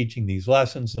learning and teaching these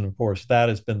lessons. And of course, that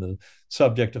has been the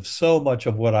subject of so much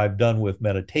of what I've done with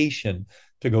meditation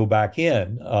to go back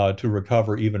in to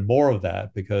recover even more of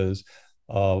that, because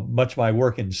much of my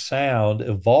work in sound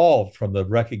evolved from the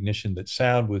recognition that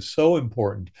sound was so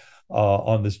important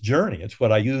on this journey. It's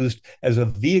what I used as a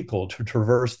vehicle to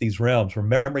traverse these realms.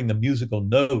 Remembering the musical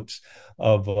notes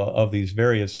of these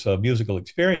various musical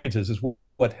experiences is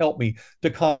what helped me to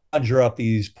conjure up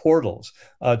these portals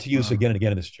to use Wow. again and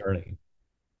again in this journey.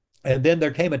 And then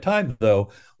there came a time,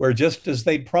 though, where just as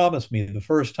they'd promised me the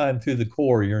first time through the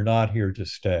core, you're not here to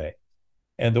stay.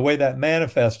 And the way that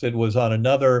manifested was on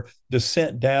another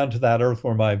descent down to that earth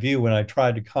where my view, when I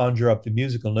tried to conjure up the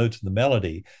musical notes and the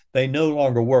melody, they no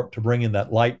longer worked to bring in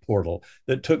that light portal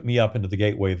that took me up into the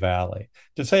Gateway Valley.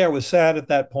 To say I was sad at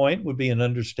that point would be an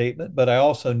understatement, but I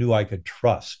also knew I could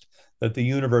trust that the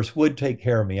universe would take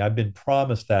care of me. I've been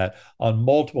promised that on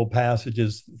multiple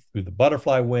passages through the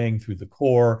butterfly wing, through the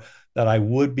core, that I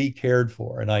would be cared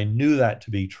for. And I knew that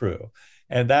to be true.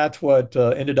 And that's what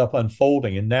ended up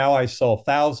unfolding. And now I saw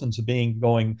thousands of beings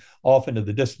going off into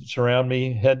the distance around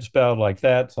me, heads bowed like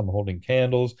that, some holding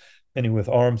candles, many with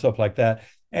arms up like that.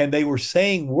 And they were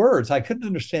saying words. I couldn't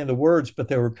understand the words, but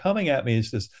they were coming at me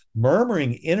as this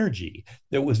murmuring energy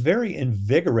that was very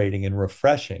invigorating and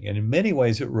refreshing. And in many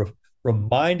ways, it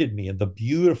reminded me of the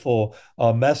beautiful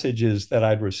messages that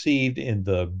I'd received in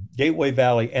the Gateway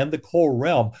Valley and the core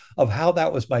realm, of how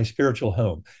that was my spiritual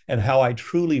home and how I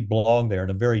truly belonged there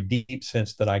in a very deep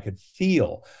sense that I could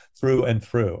feel through and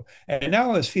through. And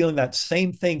now I was feeling that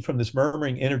same thing from this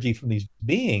murmuring energy from these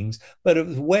beings, but it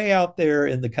was way out there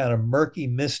in the kind of murky,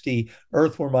 misty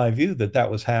earth where my view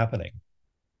that was happening.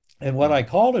 And what I Wow.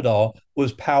 called it all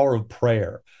was power of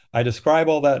prayer. I describe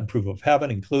all that in Proof of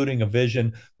Heaven, including a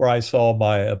vision where I saw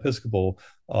my Episcopal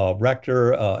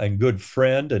rector and good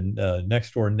friend and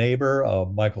next door neighbor,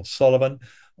 Michael Sullivan,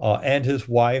 and his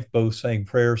wife, both saying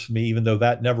prayers for me, even though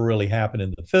that never really happened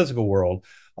in the physical world.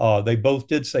 They both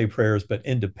did say prayers, but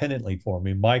independently for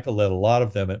me. Michael led a lot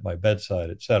of them at my bedside,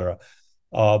 etc.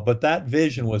 But that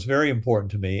vision was very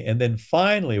important to me. And then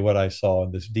finally, what I saw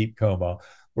in this deep coma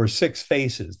were six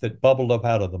faces that bubbled up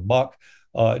out of the muck.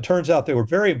 It turns out they were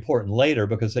very important later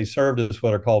because they served as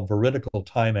what are called veridical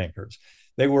time anchors.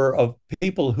 They were of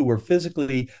people who were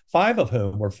physically, five of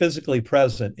whom were physically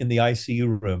present in the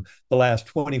ICU room the last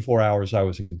 24 hours I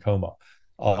was in coma.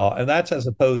 Wow. And that's as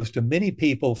opposed to many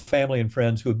people, family and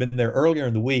friends who had been there earlier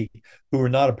in the week who were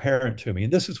not apparent to me.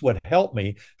 And this is what helped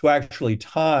me to actually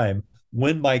time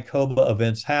when my coma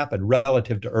events happened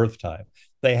relative to Earth time.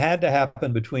 They had to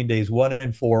happen between days 1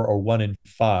 and 4 or 1 and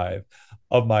 5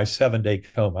 of my 7 day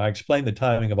coma. I explained the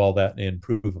timing of all that in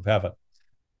Proof of Heaven.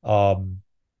 Um,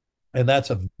 and that's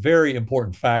a very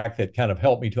important fact that kind of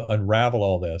helped me to unravel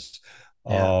all this.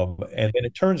 Yeah. And then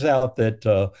it turns out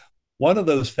that one of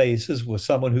those faces was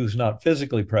someone who's not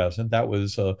physically present. That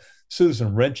was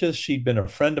Susan Renches. She'd been a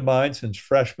friend of mine since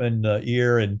freshman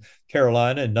year in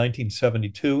Carolina in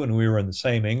 1972, and we were in the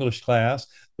same English class.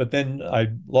 But then I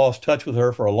lost touch with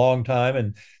her for a long time,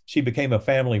 and she became a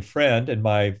family friend. And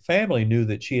my family knew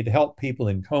that she had helped people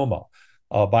in coma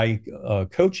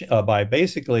by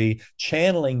basically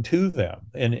channeling to them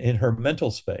in her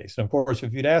mental space. And of course,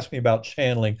 if you'd asked me about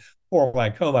channeling for my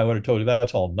coma, I would have told you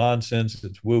that's all nonsense.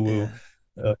 It's woo woo.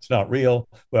 Yeah. It's not real.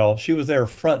 Well, she was there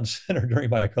front and center during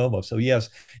my coma. So, yes,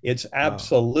 it's Wow.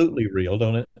 absolutely real.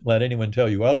 Don't let anyone tell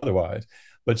you otherwise.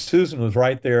 but Susan was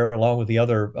right there along with the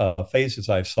other faces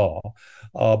I saw.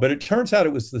 But it turns out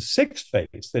it was the sixth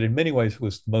face that in many ways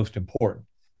was the most important.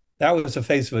 That was the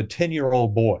face of a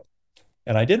 10-year-old boy.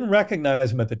 And I didn't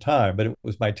recognize him at the time, but it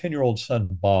was my 10-year-old son,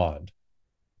 Bond.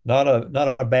 Not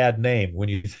a bad name when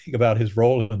you think about his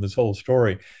role in this whole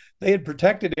story. They had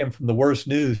protected him from the worst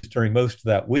news during most of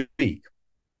that week.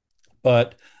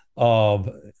 But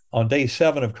on day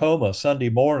 7 of coma, Sunday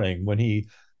morning, when he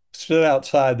stood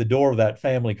outside the door of that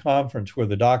family conference where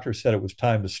the doctor said it was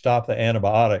time to stop the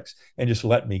antibiotics and just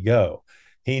let me go,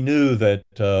 he knew that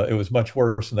it was much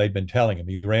worse than they'd been telling him.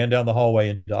 He ran down the hallway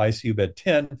into ICU bed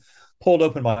 10, pulled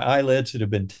open my eyelids that had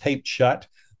been taped shut.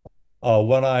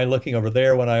 One eye looking over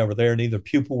there, one eye over there, neither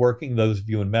pupil working. Those of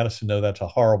you in medicine know that's a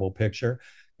horrible picture.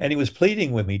 And he was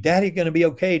pleading with me, Daddy, going to be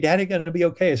okay? Daddy, going to be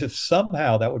okay? As if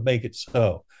somehow that would make it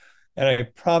so. And I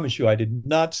promise you, I did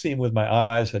not see him with my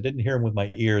eyes. I didn't hear him with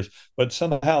my ears, but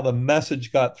somehow the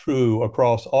message got through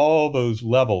across all those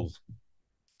levels,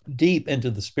 deep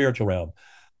into the spiritual realm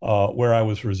where I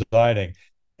was residing.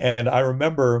 And I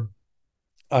remember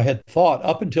I had thought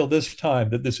up until this time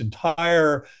that this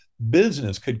entire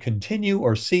business could continue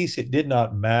or cease. It did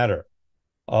not matter.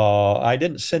 I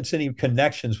didn't sense any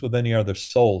connections with any other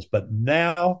souls, but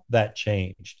now that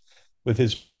changed. With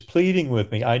his pleading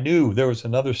with me, I knew there was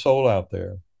another soul out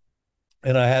there,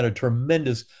 and I had a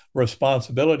tremendous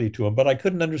responsibility to him. But I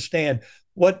couldn't understand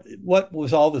what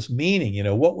was all this meaning. You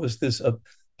know, what was this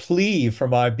plea for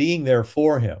my being there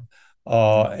for him?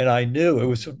 And I knew it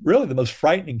was really the most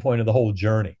frightening point of the whole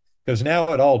journey, because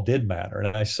now it all did matter,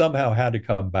 and I somehow had to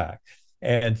come back.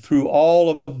 And through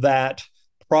all of that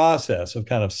process of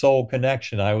kind of soul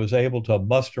connection, I was able to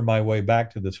muster my way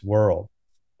back to this world.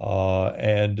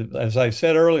 And as I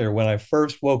said earlier, when I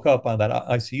first woke up on that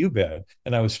ICU bed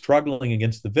and I was struggling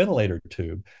against the ventilator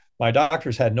tube, my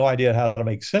doctors had no idea how to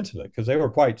make sense of it because they were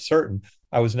quite certain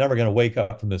I was never going to wake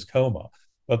up from this coma.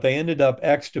 But they ended up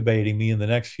extubating me in the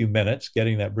next few minutes,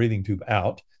 getting that breathing tube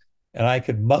out. And I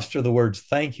could muster the words,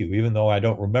 thank you, even though I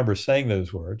don't remember saying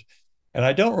those words. And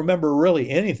I don't remember really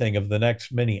anything of the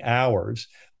next many hours.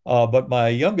 But my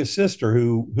youngest sister,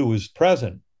 who was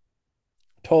present,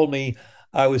 told me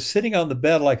I was sitting on the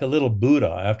bed like a little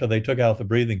Buddha after they took out the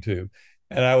breathing tube.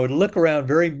 And I would look around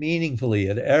very meaningfully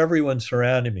at everyone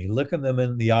surrounding me, looking them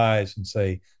in the eyes and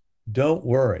say, don't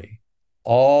worry,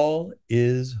 all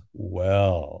is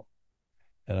well.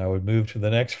 And I would move to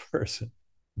the next person.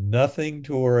 Nothing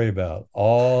to worry about.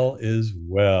 All is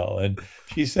well. And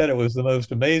she said it was the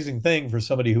most amazing thing for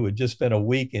somebody who had just spent a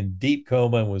week in deep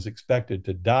coma and was expected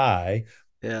to die,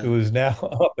 Yeah. who is now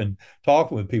up and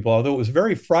talking with people. Although it was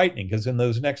very frightening because in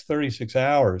those next 36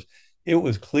 hours, it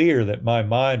was clear that my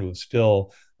mind was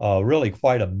still really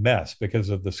quite a mess because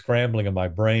of the scrambling of my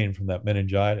brain from that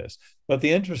meningitis. But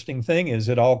the interesting thing is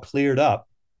it all cleared up,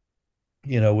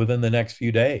 within the next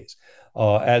few days,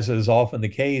 as is often the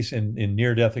case in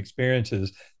near-death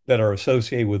experiences that are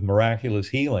associated with miraculous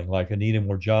healing, like Anita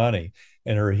Morjani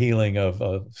and her healing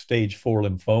of stage 4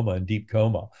 lymphoma and deep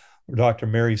coma, or Dr.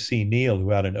 Mary C. Neal, who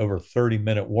had an over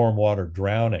 30-minute warm water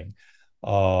drowning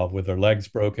with her legs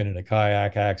broken in a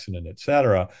kayak accident, et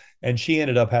cetera. And she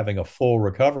ended up having a full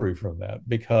recovery from that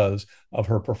because of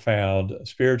her profound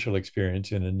spiritual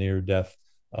experience in a near-death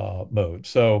mode.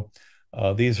 So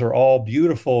these are all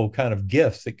beautiful kind of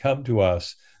gifts that come to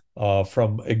us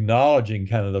from acknowledging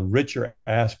kind of the richer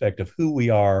aspect of who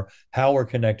we are, how we're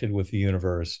connected with the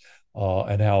universe,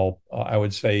 and how I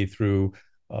would say through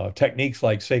techniques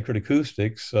like sacred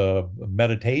acoustics,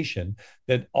 meditation,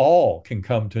 that all can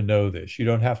come to know this. You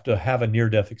don't have to have a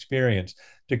near-death experience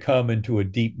to come into a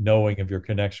deep knowing of your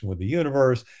connection with the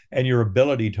universe and your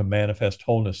ability to manifest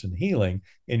wholeness and healing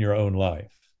in your own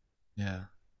life. Yeah.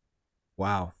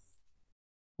 Wow.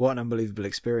 What an unbelievable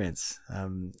experience.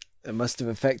 It must have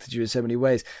affected you in so many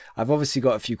ways. I've obviously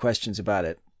got a few questions about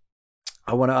it.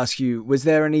 I want to ask you, was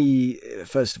there any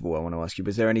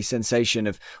sensation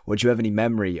of, or do you have any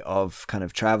memory of kind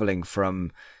of traveling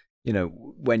from,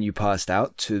 when you passed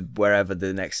out to wherever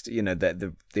the next,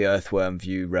 the earthworm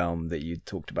view realm that you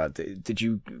talked about?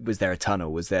 Was there a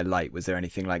tunnel? Was there light? Was there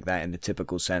anything like that in the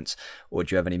typical sense? Or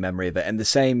do you have any memory of it? And the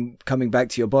same coming back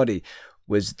to your body,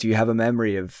 do you have a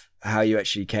memory of how you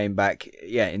actually came back,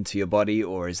 into your body,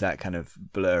 or is that kind of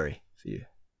blurry for you?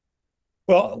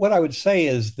 Well, what I would say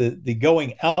is that the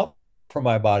going out from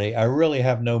my body, I really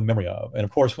have no memory of. And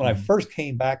of course, when I first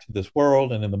came back to this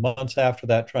world and in the months after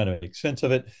that, trying to make sense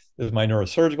of it, as my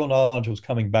neurosurgical knowledge was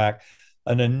coming back,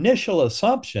 an initial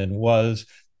assumption was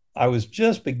I was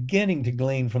just beginning to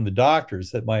glean from the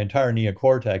doctors that my entire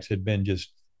neocortex had been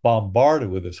just bombarded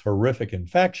with this horrific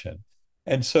infection.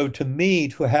 And so to me,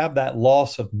 to have that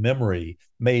loss of memory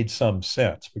made some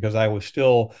sense because I was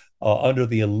still under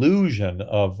the illusion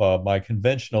of my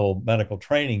conventional medical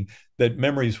training that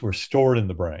memories were stored in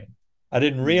the brain. I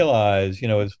didn't Mm. realize,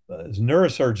 as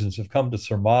neurosurgeons have come to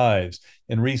surmise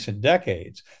in recent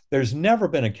decades, there's never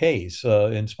been a case,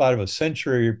 in spite of a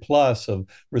century plus of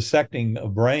resecting a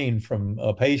brain from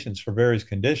patients for various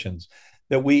conditions,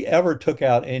 that we ever took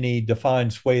out any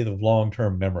defined swathe of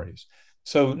long-term memories.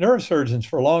 So neurosurgeons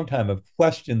for a long time have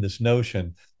questioned this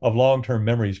notion of long-term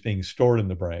memories being stored in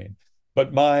the brain.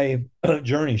 But my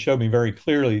journey showed me very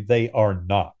clearly they are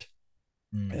not.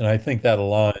 Mm. And I think that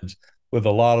aligns with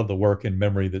a lot of the work in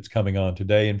memory that's coming on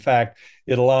today. In fact,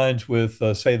 it aligns with,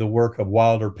 say, the work of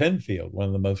Wilder Penfield, one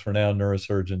of the most renowned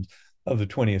neurosurgeons of the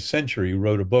 20th century, who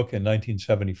wrote a book in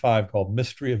 1975 called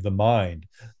Mystery of the Mind,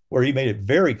 where he made it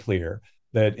very clear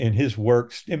that in his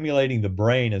work stimulating the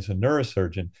brain as a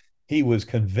neurosurgeon, he was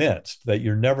convinced that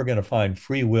you're never going to find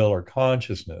free will or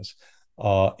consciousness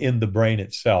in the brain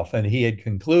itself. And he had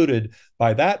concluded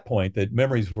by that point that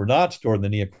memories were not stored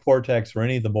in the neocortex or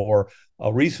any of the more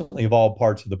recently evolved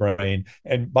parts of the brain.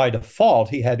 And by default,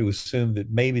 he had to assume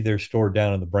that maybe they're stored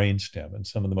down in the brainstem and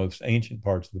some of the most ancient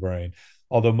parts of the brain.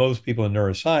 Although most people in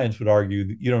neuroscience would argue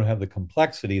that you don't have the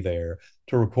complexity there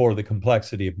to record the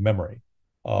complexity of memory.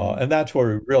 Mm. And that's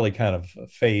where we really kind of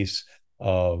face,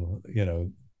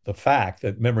 the fact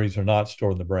that memories are not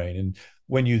stored in the brain. And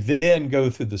when you then go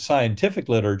through the scientific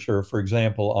literature, for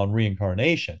example, on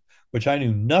reincarnation, which I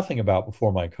knew nothing about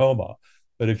before my coma,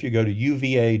 but if you go to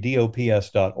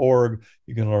uvadops.org,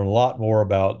 you can learn a lot more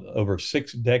about over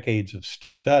 6 decades of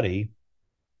study,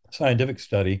 scientific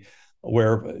study,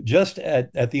 where just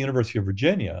at the University of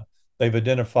Virginia, they've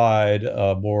identified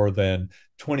more than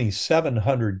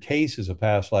 2,700 cases of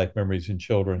past life memories in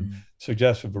children Mm.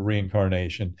 suggestive of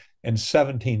reincarnation, and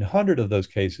 1,700 of those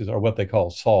cases are what they call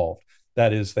solved.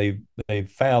 That is,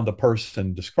 they've found the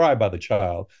person described by the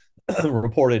child,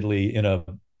 reportedly in a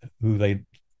who they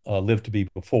lived to be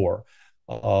before.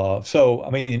 So,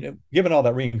 I mean, given all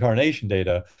that reincarnation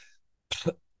data,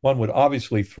 one would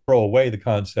obviously throw away the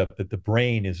concept that the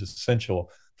brain is essential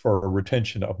for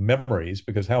retention of memories,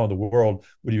 because how in the world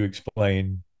would you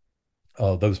explain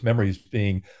those memories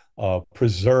being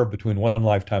preserved between one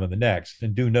lifetime and the next?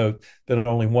 And do note that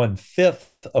only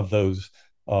 1/5 of those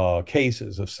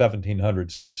cases of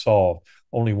 1,700 solved,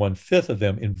 only 1/5 of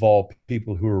them involve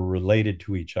people who are related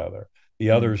to each other. The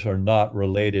Mm. others are not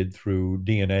related through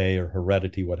DNA or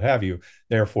heredity, what have you.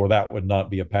 Therefore, that would not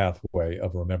be a pathway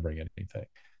of remembering anything.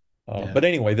 Yeah. But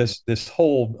anyway, this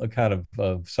whole kind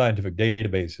of scientific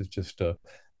database has just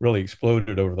really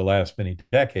exploded over the last many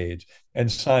decades,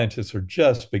 and scientists are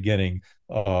just beginning,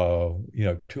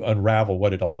 to unravel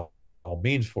what it all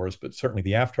means for us. But certainly,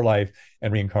 the afterlife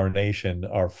and reincarnation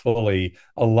are fully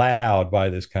allowed by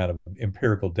this kind of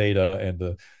empirical data and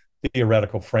the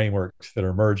theoretical frameworks that are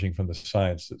emerging from the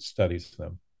science that studies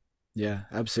them. Yeah,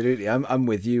 absolutely. I'm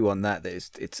with you on that. That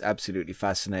it's absolutely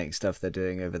fascinating stuff they're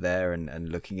doing over there, and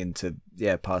looking into,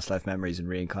 yeah, past life memories and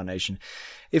reincarnation.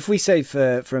 If we say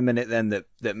for a minute then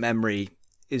that memory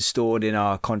is stored in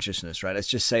our consciousness, right? Let's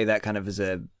just say that kind of as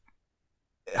a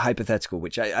hypothetical,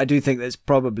 which I do think that's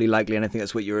probably likely, and I think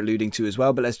that's what you're alluding to as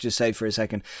well. But let's just say for a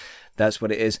second that's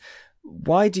what it is.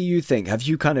 Why do you think, have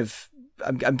you kind of,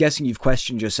 I'm guessing you've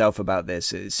questioned yourself about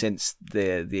this since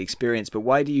the experience, but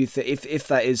why do you think, if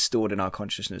that is stored in our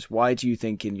consciousness, why do you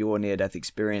think in your near-death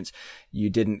experience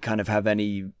you didn't kind of have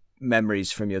any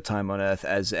memories from your time on Earth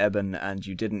as Eben, and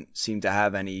you didn't seem to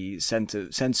have any sense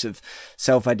of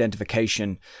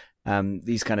self-identification,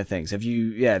 these kind of things? Have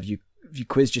you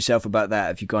quizzed yourself about that?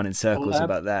 Have you gone in circles Well,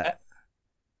 about that?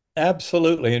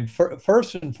 absolutely. And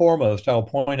first and foremost, I'll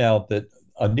point out that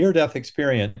a near-death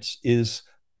experience is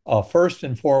first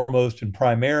and foremost and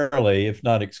primarily, if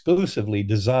not exclusively,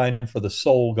 designed for the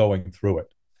soul going through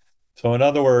it. So, in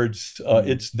other words, Mm.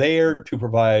 it's there to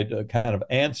provide kind of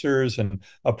answers and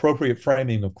appropriate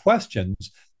framing of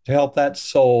questions to help that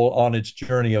soul on its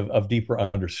journey of deeper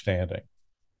understanding.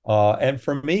 And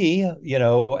for me,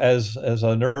 as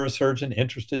a neurosurgeon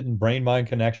interested in brain-mind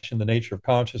connection, the nature of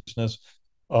consciousness,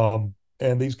 and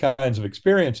these kinds of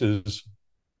experiences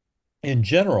in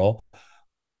general,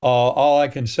 all I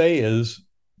can say is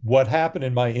what happened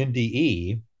in my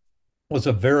NDE was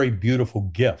a very beautiful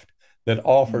gift that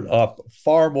offered Mm. up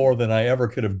far more than I ever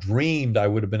could have dreamed I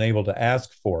would have been able to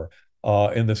ask for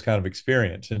in this kind of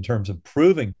experience, in terms of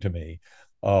proving to me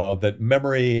that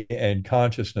memory and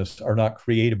consciousness are not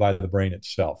created by the brain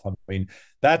itself. I mean,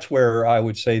 that's where I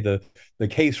would say the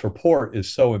case report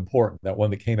is so important, that one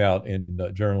that came out in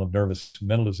the Journal of Nervous and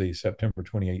Mental Disease, September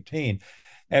 2018.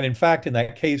 And in fact, in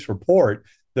that case report,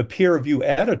 the peer review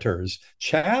editors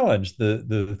challenged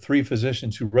the three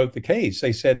physicians who wrote the case.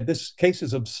 They said, this case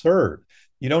is absurd.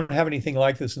 You don't have anything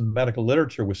like this in the medical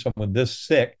literature with someone this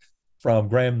sick from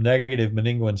gram-negative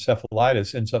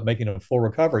meningoencephalitis ends up making a full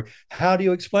recovery. How do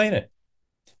you explain it?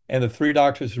 And the three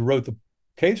doctors who wrote the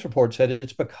case report said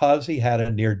it's because he had a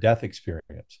near-death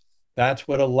experience. That's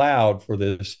what allowed for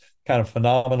this kind of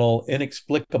phenomenal,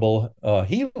 inexplicable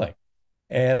healing.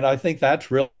 And I think that's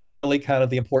really kind of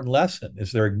the important lesson,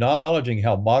 is they're acknowledging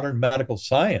how modern medical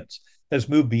science has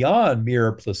moved beyond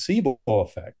mere placebo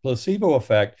effect. Placebo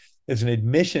effect is an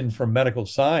admission from medical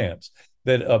science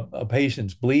that a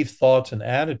patient's beliefs, thoughts, and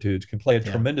attitudes can play a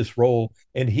tremendous role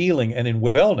in healing and in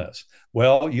wellness.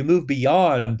 Well, you move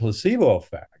beyond placebo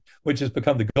effect, which has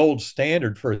become the gold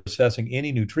standard for assessing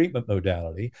any new treatment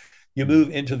modality. You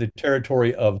move into the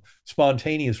territory of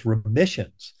spontaneous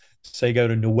remissions. Say, go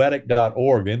to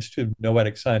noetic.org, the Institute of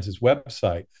Noetic Science's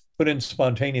website, put in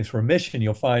spontaneous remission,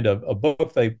 you'll find a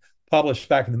book they published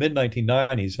back in the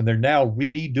mid-1990s, and they're now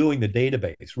redoing the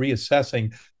database,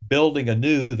 reassessing, building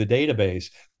anew the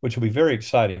database, which will be very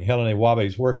exciting. Helen Ewabe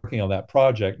is working on that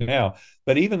project now.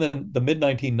 But even the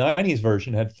mid-1990s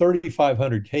version had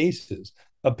 3,500 cases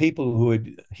of people who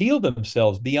had healed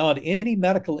themselves beyond any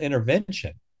medical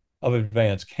intervention of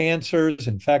advanced cancers,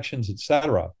 infections,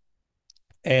 etc.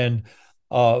 And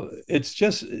it's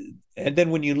just, and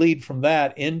then when you lead from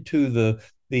that into the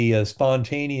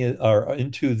spontaneous or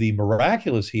into the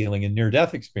miraculous healing and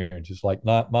near-death experiences like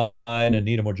not mine,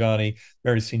 Anita Morjani,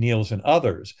 Mary C. Neals, and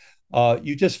others,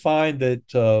 you just find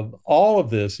that all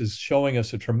of this is showing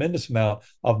us a tremendous amount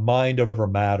of mind over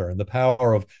matter and the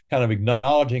power of kind of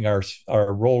acknowledging our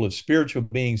role as spiritual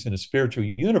beings in a spiritual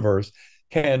universe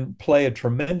can play a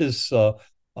tremendous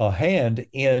hand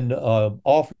in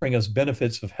offering us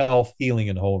benefits of health, healing,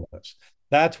 and wholeness.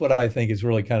 That's what I think is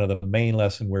really kind of the main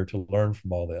lesson we're to learn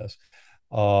from all this.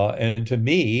 And to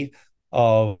me,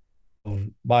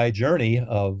 my journey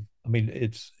I mean,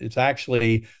 it's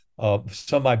actually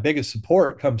some of my biggest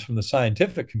support comes from the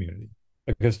scientific community,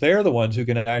 because they're the ones who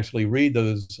can actually read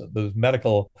those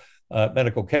medical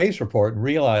case report and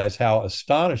realize how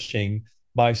astonishing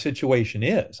my situation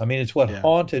is. I mean, it's what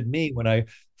haunted me when I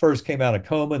first came out of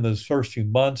coma in those first few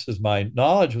months as my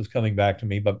knowledge was coming back to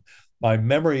me. But my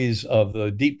memories of the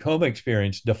deep coma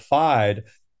experience defied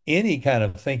any kind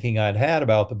of thinking I'd had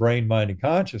about the brain, mind, and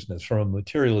consciousness from a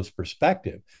materialist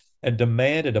perspective, and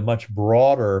demanded a much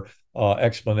broader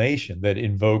explanation that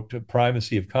invoked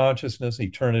primacy of consciousness,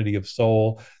 eternity of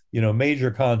soul,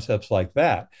 major concepts like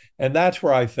that. And that's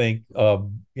where I think,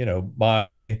 my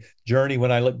journey,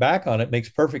 when I look back on it, makes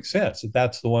perfect sense.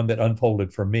 That's the one that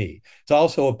unfolded for me. It's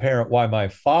also apparent why my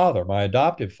father, my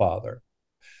adoptive father,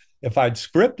 if I'd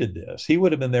scripted this, he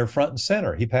would have been there front and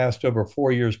center. He passed over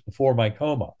 4 years before my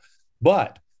coma.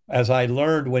 But as I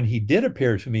learned when he did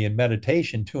appear to me in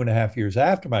meditation 2.5 years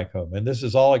after my coma, and this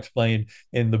is all explained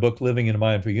in the book Living in a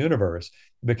Mindful Universe,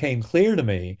 it became clear to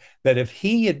me that if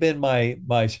he had been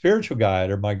my spiritual guide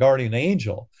or my guardian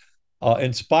angel,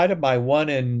 in spite of my 1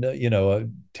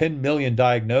 in 10 million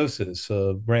diagnosis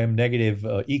of gram-negative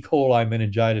E. coli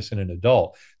meningitis in an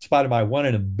adult, in spite of my 1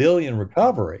 in a billion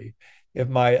recovery, if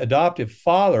my adoptive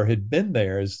father had been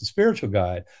there as the spiritual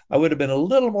guide, I would have been a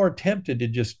little more tempted to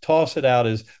just toss it out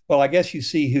as, well, I guess you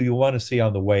see who you want to see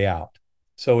on the way out.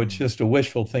 So it's just a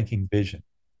wishful thinking vision.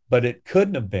 But it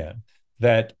couldn't have been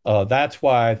that. That's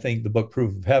why I think the book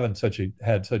Proof of Heaven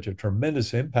had such a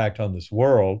tremendous impact on this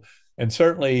world, and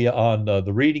certainly on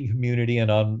the reading community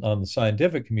and on the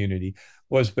scientific community,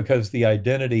 was because the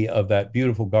identity of that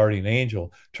beautiful guardian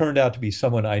angel turned out to be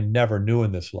someone I never knew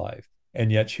in this life. And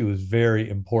yet she was very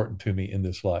important to me in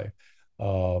this life.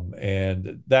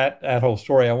 And that whole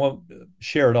story, I won't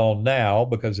share it all now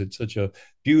because it's such a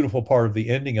beautiful part of the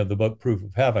ending of the book, Proof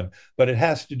of Heaven, but it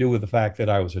has to do with the fact that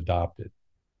I was adopted,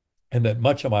 and that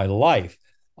much of my life,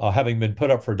 having been put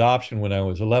up for adoption when I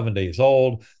was 11 days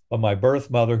old, but my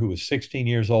birth mother, who was 16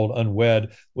 years old,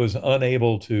 unwed, was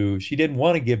unable to, she didn't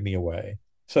want to give me away,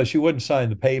 so she wouldn't sign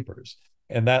the papers.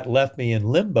 And that left me in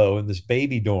limbo in this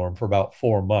baby dorm for about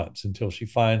 4 months until she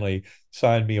finally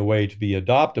signed me away to be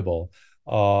adoptable.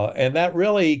 And that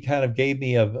really kind of gave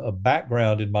me a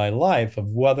background in my life of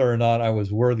whether or not I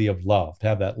was worthy of love. To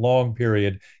have that long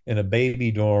period in a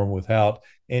baby dorm without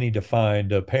any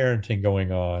defined parenting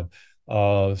going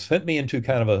on sent me into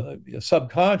kind of a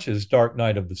subconscious dark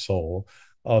night of the soul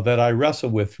that I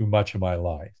wrestled with through much of my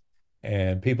life.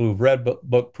 And people who've read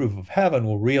book Proof of Heaven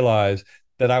will realize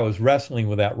that I was wrestling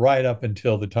with that right up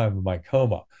until the time of my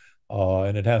coma.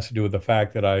 And it has to do with the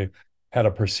fact that I had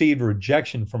a perceived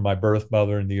rejection from my birth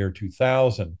mother in the year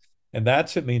 2000. And that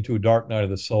sent me into a dark night of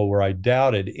the soul where I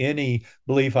doubted any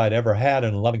belief I'd ever had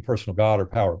in a loving personal God or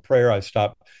power of prayer. I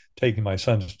stopped taking my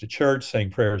sons to church,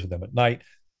 saying prayers with them at night.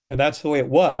 And that's the way it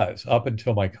was up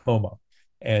until my coma.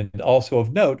 And also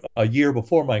of note, a year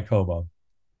before my coma,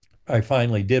 I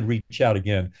finally did reach out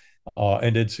again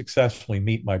and did successfully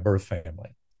meet my birth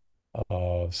family.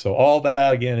 So all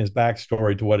that again is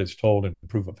backstory to what is told in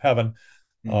Proof of Heaven.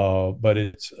 But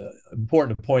it's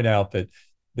important to point out that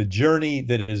the journey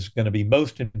that is going to be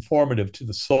most informative to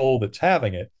the soul that's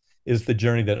having it is the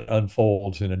journey that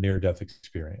unfolds in a near-death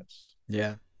experience.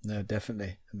 Yeah, no,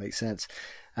 definitely. That makes sense.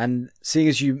 And seeing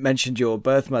as you mentioned your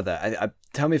birth mother,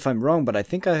 tell me if I'm wrong, but I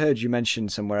think I heard you mention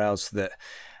somewhere else that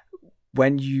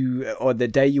when you, or the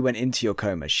day you went into your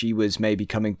coma, she was maybe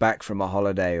coming back from a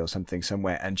holiday or something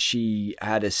somewhere, and she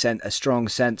had a strong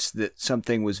sense that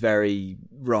something was very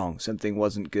wrong, something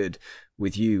wasn't good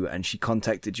with you, and she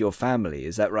contacted your family.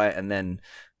 Is that right? And then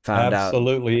found out.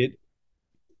 Absolutely.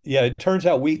 Yeah, it turns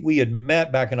out we had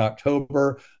met back in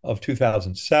October of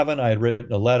 2007. I had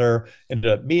written a letter, ended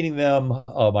up meeting them,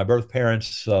 my birth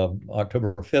parents,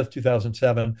 October 5th,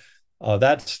 2007.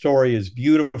 That story is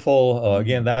beautiful.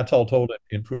 Again, that's all told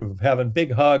in Proof of Heaven.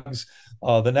 Big hugs.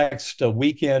 The next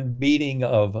weekend meeting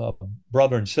of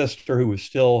brother and sister who was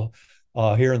still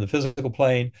here in the physical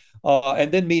plane.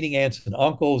 And then meeting aunts and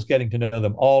uncles, getting to know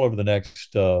them all over the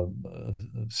next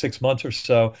 6 months or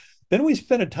so. Then we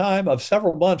spent a time of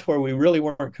several months where we really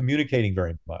weren't communicating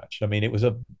very much. I mean, it was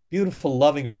a beautiful,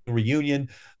 loving reunion.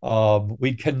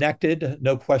 We connected,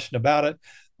 no question about it.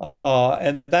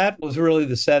 And that was really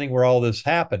the setting where all this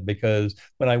happened, because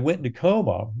when I went into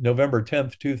coma, November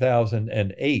 10th,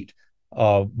 2008,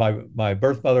 my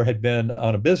birth mother had been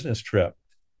on a business trip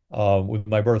with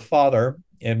my birth father.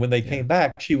 And when they came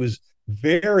back, she was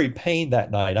very pained that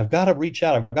night. I've got to reach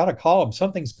out. I've got to call him.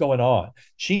 Something's going on.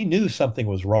 She knew something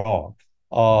was wrong.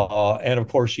 And of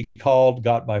course, she called,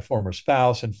 got my former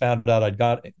spouse, and found out I'd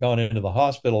gone into the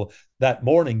hospital that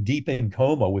morning, deep in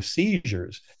coma with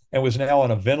seizures, and was now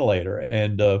on a ventilator,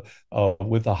 and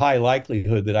with a high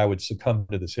likelihood that I would succumb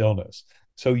to this illness.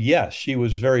 So yes, she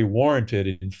was very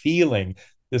warranted in feeling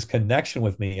this connection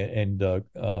with me, and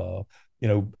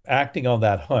acting on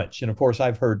that hunch. And of course,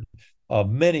 I've heard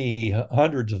many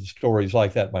hundreds of stories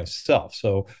like that myself.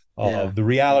 So the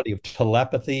reality of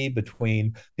telepathy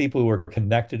between people who are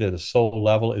connected at a soul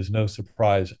level is no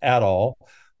surprise at all.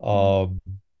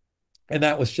 And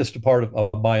that was just a part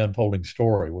of my unfolding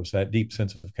story, was that deep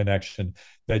sense of connection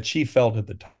that she felt at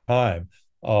the time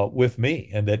with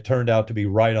me, and that turned out to be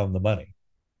right on the money.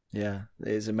 Yeah, it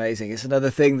is amazing. It's another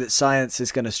thing that science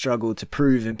is going to struggle to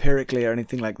prove empirically or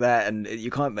anything like that, and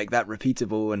you can't make that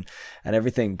repeatable and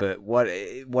everything. But what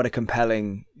a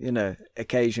compelling,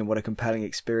 occasion, what a compelling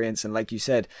experience. And like you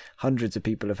said, hundreds of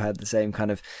people have had the same kind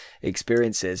of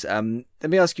experiences. Let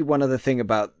me ask you one other thing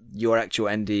about your actual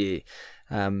NDE.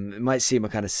 It might seem a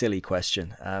kind of silly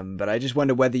question, but I just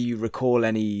wonder whether you recall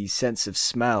any sense of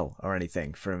smell or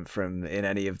anything from in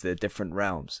any of the different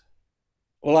realms.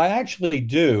 Well, I actually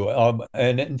do.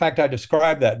 And in fact, I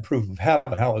described that in Proof of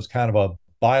Heaven, how it was kind of a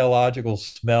biological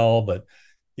smell, but,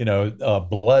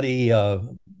 bloody,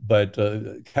 but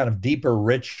kind of deeper,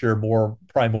 richer, more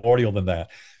primordial than that.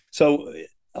 So,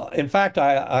 in fact,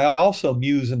 I also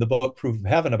muse in the book Proof of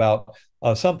Heaven about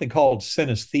something called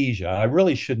synesthesia. I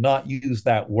really should not use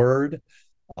that word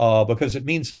because it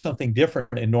means something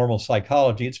different in normal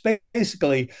psychology. It's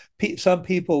basically some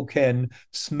people can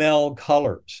smell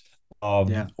colors.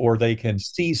 Or they can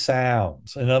see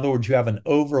sounds. In other words, you have an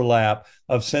overlap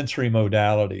of sensory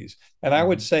modalities. And I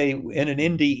would say in an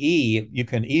NDE, you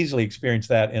can easily experience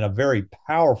that in a very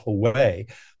powerful way.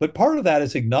 But part of that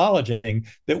is acknowledging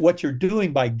that what you're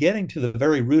doing by getting to the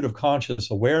very root of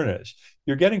conscious awareness,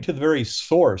 you're getting to the very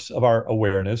source of our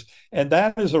awareness. And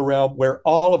that is a realm where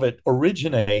all of it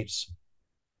originates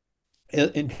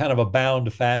in kind of a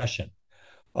bound fashion.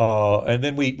 And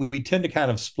then we tend to kind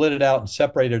of split it out and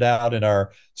separate it out in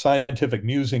our scientific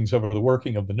musings over the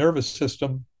working of the nervous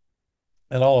system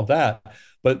and all of that.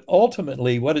 But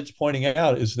ultimately, what it's pointing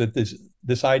out is that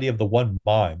this idea of the one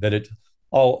mind, that it's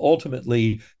all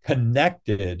ultimately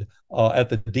connected at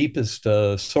the deepest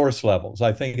source levels,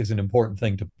 I think is an important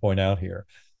thing to point out here.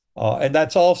 And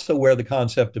that's also where the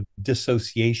concept of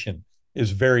dissociation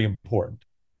is very important.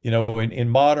 In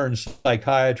modern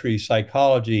psychiatry,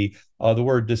 psychology, the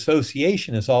word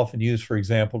dissociation is often used, for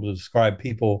example, to describe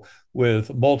people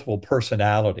with multiple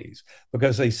personalities,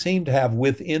 because they seem to have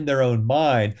within their own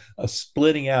mind a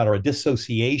splitting out or a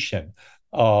dissociation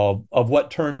of what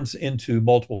turns into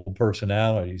multiple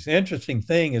personalities. The interesting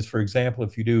thing is, for example,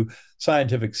 if you do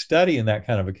scientific study in that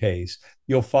kind of a case,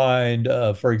 you'll find,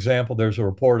 for example, there's a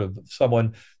report of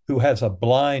someone who has a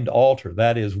blind alter.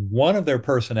 That is, one of their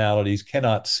personalities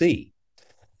cannot see.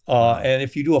 Wow. And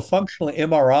if you do a functional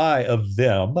MRI of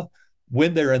them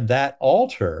when they're in that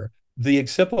alter, the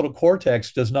occipital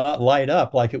cortex does not light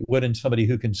up like it would in somebody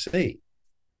who can see.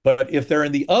 But if they're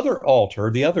in the other alter,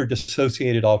 the other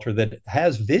dissociated alter that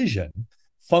has vision,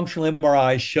 functional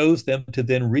MRI shows them to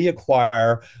then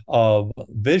reacquire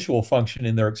visual function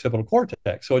in their occipital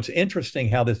cortex. So it's interesting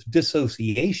how this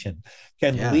dissociation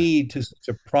can Yeah. lead to such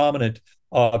a prominent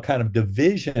kind of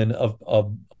division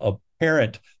of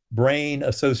parent brain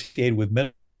associated with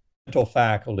mental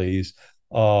faculties.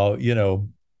 You know,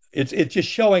 it's just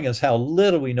showing us how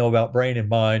little we know about brain and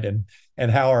mind, and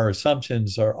how our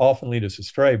assumptions are often lead us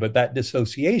astray. But that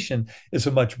dissociation is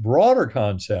a much broader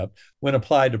concept when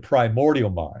applied to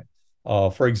primordial mind.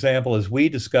 For example, as we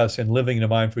discuss in Living in a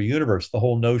Mindful Universe, the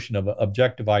whole notion of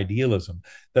objective idealism,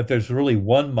 that there's really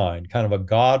one mind, kind of a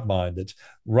God mind that's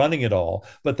running it all,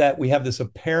 but that we have this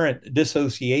apparent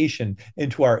dissociation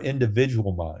into our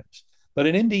individual minds. But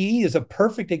an NDE is a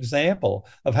perfect example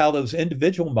of how those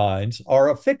individual minds are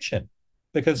a fiction.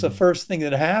 Because the first thing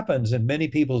that happens in many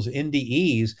people's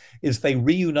NDEs is they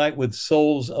reunite with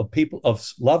souls of people, of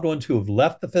loved ones who have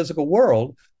left the physical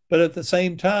world, but at the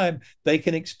same time, they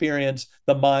can experience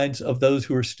the minds of those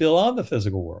who are still on the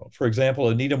physical world. For example,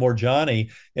 Anita Morjani,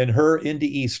 in her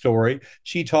NDE story,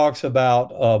 she talks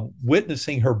about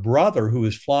witnessing her brother who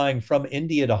is flying from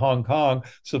India to Hong Kong,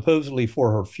 supposedly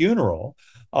for her funeral.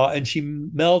 And she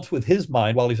melds with his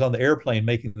mind while he's on the airplane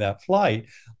making that flight.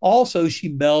 Also,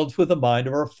 she melds with the mind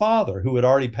of her father, who had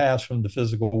already passed from the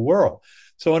physical world.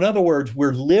 So, in other words,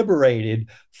 we're liberated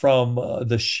from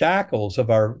the shackles of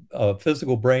our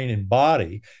physical brain and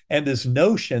body, and this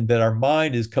notion that our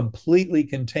mind is completely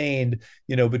contained,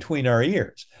 between our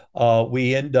ears.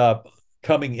 We end up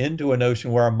coming into a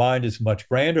notion where our mind is much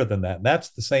grander than that. And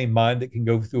that's the same mind that can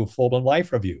go through a full-blown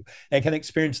life review and can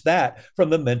experience that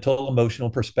from the mental, emotional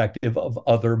perspective of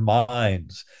other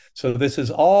minds. So this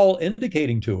is all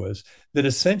indicating to us that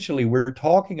essentially we're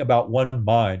talking about one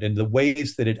mind and the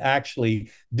ways that it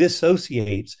actually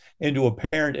dissociates into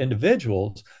apparent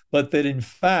individuals, but that in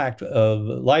fact,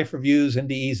 life reviews,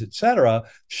 NDEs, et cetera,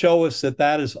 show us that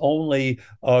that is only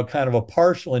kind of a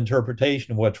partial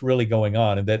interpretation of what's really going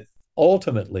on, and that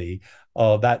ultimately,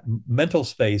 that mental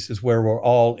space is where we're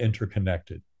all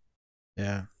interconnected.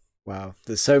 Yeah. Wow.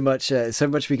 There's so much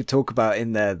we could talk about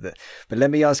in there. But let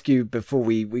me ask you before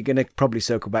we're going to probably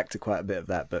circle back to quite a bit of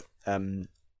that. But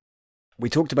we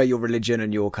talked about your religion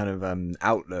and your kind of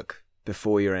outlook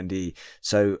before your NDE.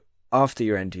 So after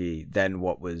your NDE, then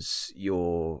what was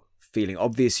your feeling?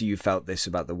 Obviously, you felt this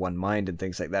about the one mind and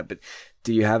things like that, but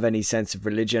do you have any sense of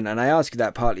religion? And I ask you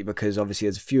that partly because obviously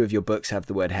as a few of your books have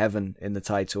the word heaven in the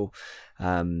title.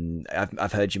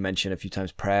 I've heard you mention a few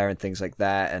times prayer and things like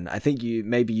that, and I think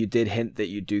maybe you did hint that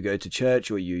you do go to church,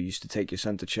 or you used to take your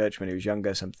son to church when he was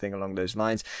younger, something along those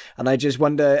lines. And I just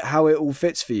wonder how it all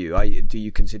fits for you. Do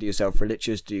you consider yourself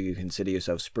religious? Do you consider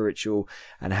yourself spiritual?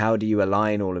 And how do you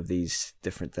align all of these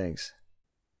different things?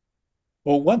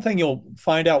 Well, one thing you'll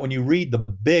find out when you read the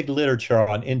big literature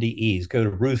on NDEs, go to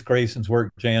Bruce Grayson's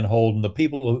work, Jan Holden, the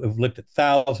people who have looked at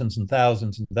thousands and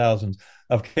thousands and thousands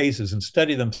of cases and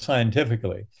study them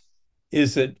scientifically,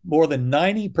 is that more than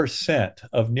 90%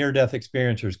 of near-death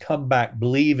experiencers come back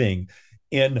believing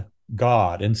in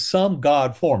God, in some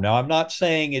God form. Now, I'm not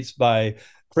saying it's by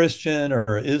Christian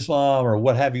or Islam or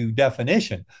what have you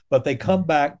definition, but they come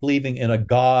back believing in a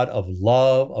God of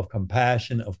love, of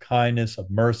compassion, of kindness, of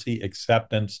mercy,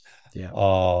 acceptance, Yeah.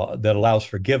 that allows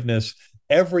forgiveness.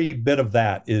 Every bit of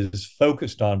that is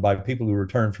focused on by people who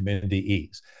return from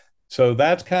NDEs. So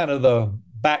that's kind of the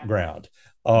background.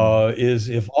 Is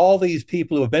if all these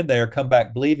people who have been there come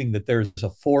back believing that there's a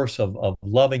force of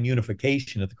loving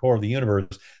unification at the core of the universe,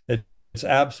 that it's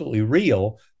absolutely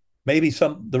real, maybe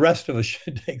the rest of us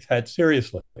should take that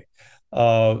seriously.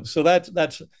 So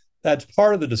that's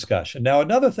part of the discussion. Now,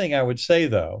 another thing I would say,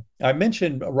 though, I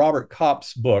mentioned Robert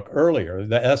Kopp's book earlier,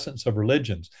 The Essence of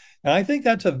Religions, and I think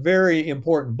that's a very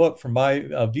important book from my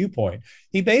viewpoint.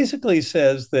 He basically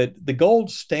says that the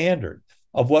gold standard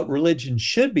of what religion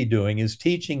should be doing is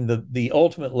teaching the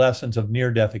ultimate lessons of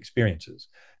near-death experiences: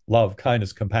 love,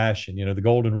 kindness, compassion, the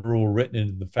golden rule written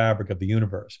into the fabric of the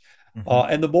universe.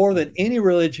 And the more that any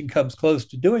religion comes close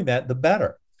to doing that, the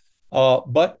better.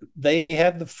 But they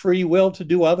have the free will to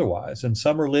do otherwise. And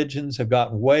some religions have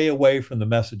gotten way away from the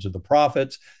message of the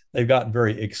prophets. They've gotten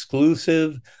very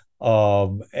exclusive.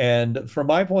 And from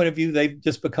my point of view, they've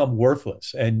just become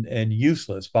worthless and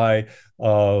useless by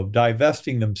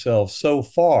divesting themselves so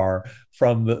far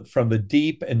from the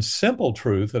deep and simple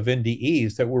truth of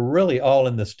NDEs that we're really all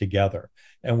in this together,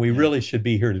 and we Yeah. really should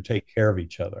be here to take care of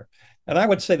each other. And I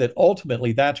would say that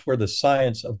ultimately that's where the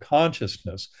science of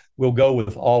consciousness will go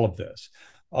with all of this.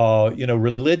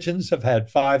 Religions have had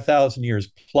 5,000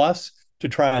 years plus to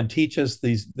try and teach us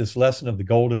this lesson of the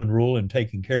golden rule and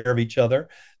taking care of each other.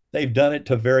 They've done it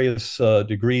to various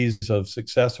degrees of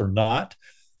success or not.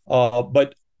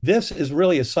 But this is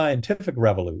really a scientific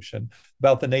revolution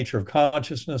about the nature of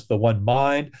consciousness, the one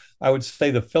mind. I would say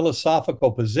the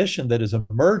philosophical position that is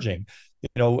emerging.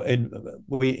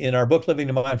 In our book, Living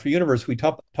the Mindful Universe, we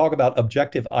talk about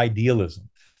objective idealism.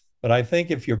 But I think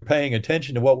if you're paying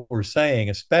attention to what we're saying,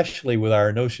 especially with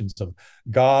our notions of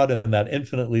God and that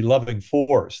infinitely loving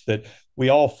force that we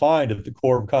all find at the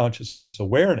core of conscious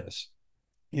awareness,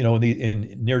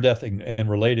 in near-death and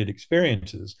related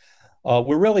experiences,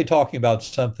 we're really talking about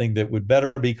something that would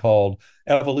better be called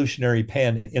evolutionary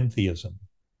panentheism.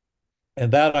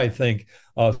 And that, I think,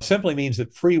 simply means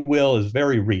that free will is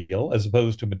very real, as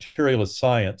opposed to materialist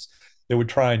science that would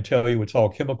try and tell you it's all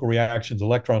chemical reactions,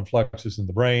 electron fluxes in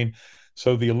the brain.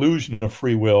 So the illusion of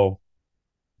free will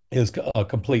is a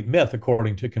complete myth,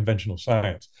 according to conventional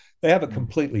science. They have it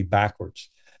completely backwards.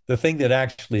 The thing that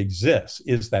actually exists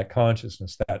is that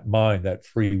consciousness, that mind, that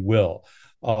free will,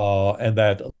 and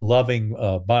that loving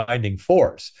binding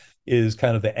force is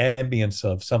kind of the ambience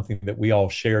of something that we all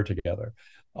share together.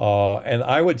 And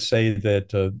I would say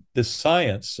that this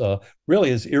science really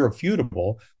is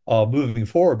irrefutable moving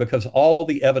forward because all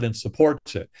the evidence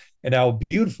supports it. And now a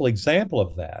beautiful example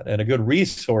of that and a good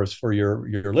resource for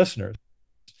your listeners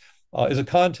is a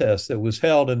contest that was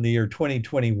held in the year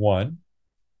 2021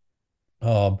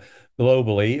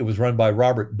 globally. It was run by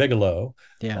Robert Bigelow.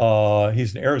 Yeah.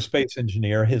 He's an aerospace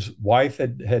engineer. His wife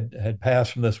had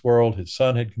passed from this world. His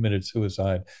son had committed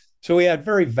suicide. So he had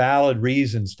very valid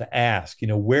reasons to ask,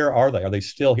 where are they? Are they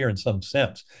still here in some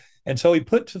sense? And so he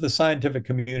put to the scientific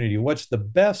community, what's the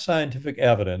best scientific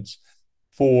evidence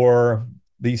for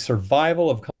the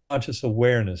survival of conscious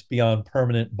awareness beyond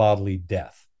permanent bodily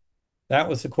death? That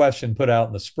was the question put out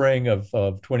in the spring of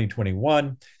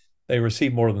 2021. They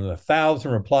received more than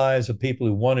 1,000 replies of people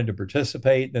who wanted to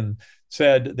participate and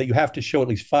said that you have to show at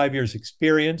least 5 years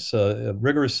experience, a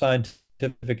rigorous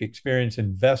scientific experience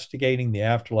investigating the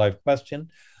afterlife question.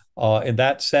 In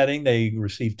that setting, they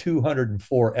received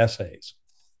 204 essays.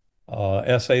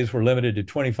 Essays were limited to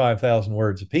 25,000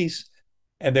 words apiece,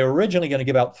 and they were originally going to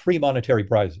give out 3 monetary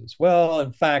prizes. Well,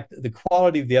 in fact, the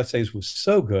quality of the essays was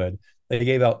so good, they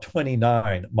gave out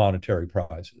 29 monetary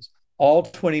prizes. All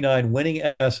 29 winning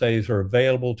essays are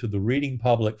available to the reading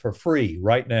public for free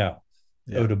right now.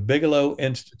 Go to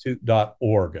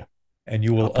bigelowinstitute.org and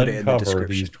you will uncover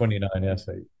these 29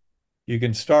 essays. You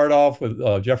can start off with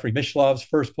Jeffrey Mishlov's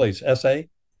first place essay,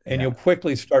 and you'll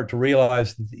quickly start to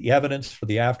realize that the evidence for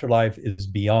the afterlife is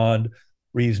beyond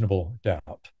reasonable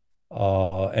doubt.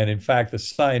 And in fact, the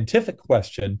scientific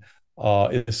question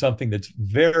is something that's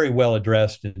very well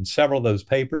addressed in several of those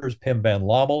papers. Pim van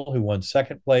Lommel, who won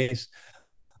second place,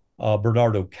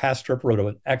 Bernardo Kastrup wrote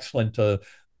an excellent,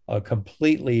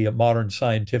 completely modern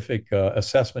scientific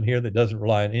assessment here that doesn't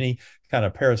rely on any kind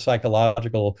of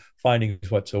parapsychological findings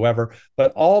whatsoever.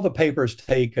 But all the papers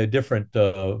take different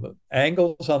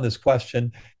angles on this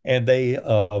question, and they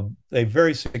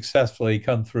very successfully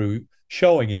come through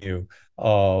showing you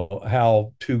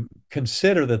how to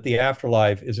consider that the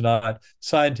afterlife is not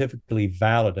scientifically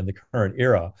valid in the current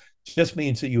era. It just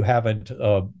means that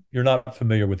you're not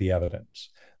familiar with the evidence.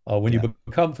 When you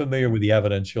become familiar with the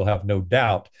evidence, you'll have no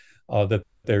doubt that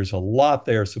there's a lot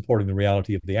there supporting the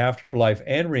reality of the afterlife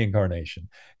and reincarnation,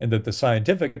 and that the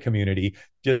scientific community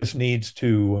just needs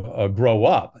to grow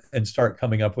up and start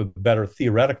coming up with better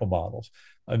theoretical models.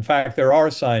 In fact, there are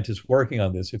scientists working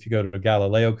on this. If you go to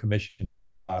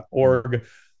GalileoCommission.org,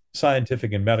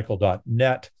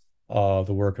 scientificandmedical.net,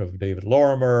 the work of David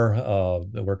Lorimer,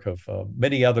 the work of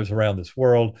many others around this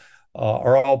world,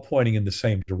 are all pointing in the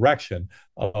same direction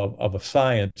of a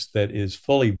science that is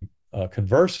fully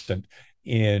conversant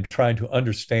in trying to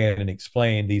understand and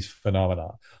explain these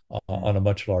phenomena on a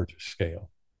much larger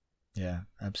scale. Yeah,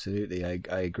 absolutely.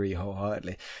 I agree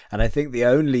wholeheartedly. And I think the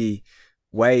only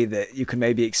way that you can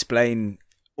maybe explain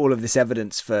all of this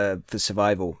evidence for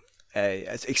survival,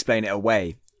 explain it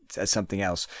away as something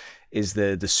else, is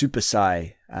the super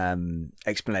psi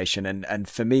explanation. And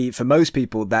for me, for most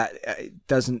people, that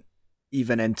doesn't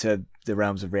even enter the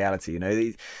realms of reality,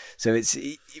 so it's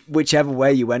whichever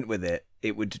way you went with it,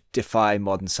 it would defy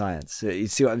modern science. So you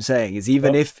see what I'm saying? Is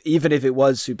even Well, if it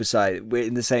was superside, we're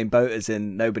in the same boat as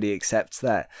in nobody accepts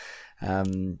that.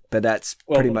 But that's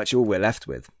pretty well, much all we're left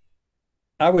with.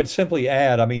 I would simply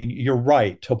add, I mean, you're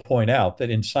right to point out that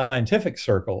in scientific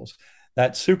circles,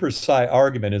 that super psi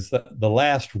argument is the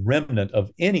last remnant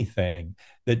of anything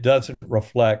that doesn't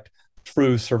reflect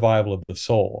true survival of the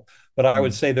soul. But I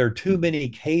would Mm. say there are too many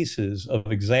cases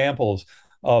of examples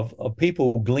of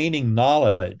people gleaning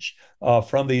knowledge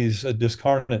from these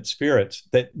discarnate spirits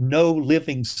that no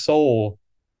living soul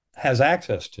has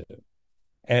access to.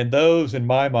 And those, in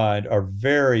my mind, are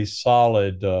very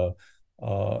solid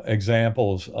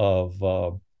examples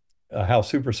of how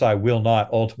super psi will not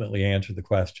ultimately answer the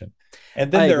question. And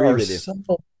I then there agree are with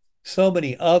you. so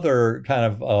many other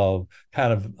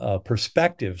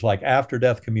perspectives like after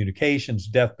death communications,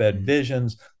 deathbed Mm.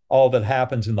 visions, all that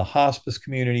happens in the hospice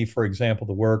community. For example,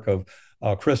 the work of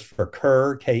Christopher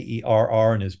Kerr,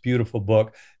 Kerr, in his beautiful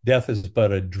book "Death Is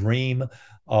But a Dream."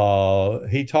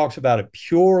 He talks about it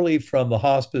purely from the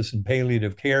hospice and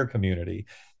palliative care community,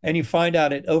 and you find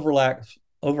out it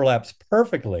overlaps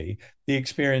perfectly the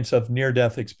experience of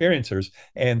near-death experiencers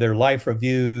and their life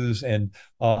reviews. And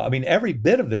I mean, every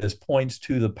bit of this points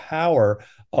to the power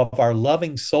of our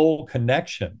loving soul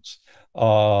connections.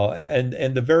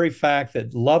 And the very fact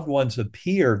that loved ones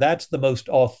appear, that's the most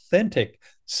authentic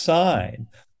sign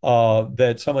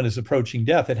that someone is approaching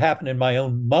death. It happened in my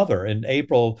own mother in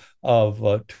April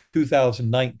of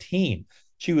 2019.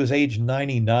 She was age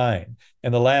 99.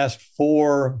 And the last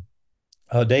 4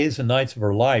 days and nights of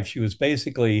her life, she was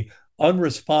basically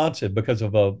unresponsive because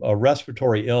of a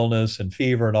respiratory illness and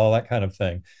fever and all that kind of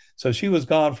thing. So she was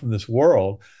gone from this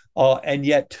world. And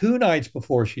yet, 2 nights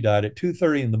before she died, at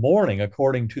 2:30 in the morning,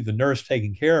 according to the nurse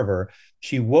taking care of her,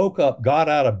 she woke up, got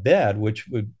out of bed, which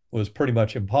was pretty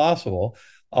much impossible,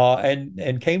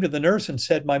 and came to the nurse and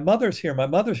said, "My mother's here. My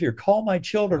mother's here. Call my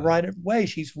children Wow. right away.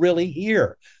 She's really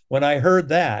here." When I heard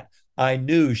that, I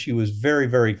knew she was very,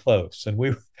 very close.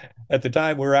 And at the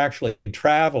time, we were actually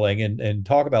traveling and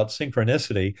talk about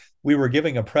synchronicity. We were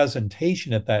giving a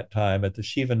presentation at that time at the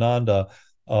Shivananda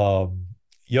um,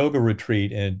 yoga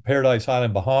retreat in Paradise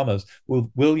Island, Bahamas,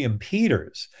 with William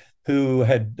Peters, who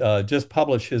had just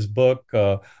published his book.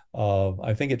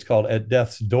 I think it's called At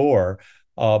Death's Door,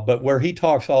 but where he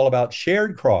talks all about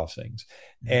shared crossings.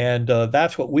 Mm. And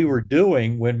that's what we were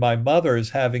doing when my mother is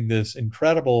having this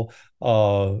incredible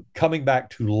coming back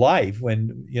to life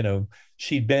when,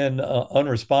 she'd been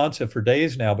unresponsive for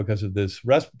days now because of this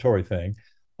respiratory thing,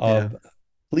 Yeah.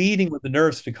 pleading with the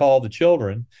nurse to call the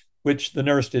children, which the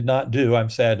nurse did not do,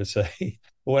 I'm sad to say.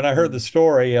 But when I heard the Mm.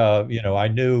 story, I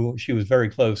knew she was very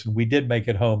close, and we did make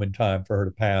it home in time for her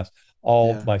to pass.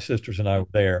 All Yeah. my sisters and I were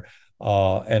there,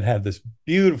 and had this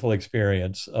beautiful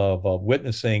experience of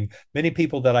witnessing many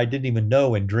people that I didn't even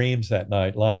know in dreams that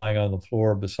night, lying on the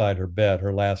floor beside her bed,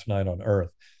 her last night on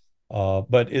Earth.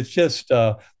 But it's just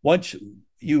once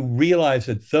you realize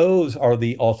that those are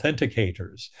the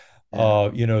authenticators, Yeah.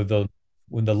 the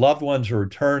when the loved ones are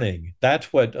returning,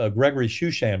 that's what Gregory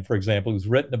Shushan, for example, who's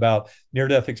written about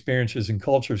near-death experiences in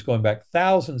cultures going back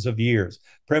thousands of years,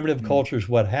 primitive Mm. cultures,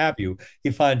 what have you.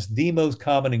 He finds the most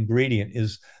common ingredient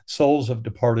is souls of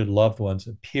departed loved ones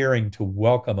appearing to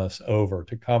welcome us over,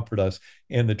 to comfort us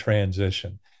in the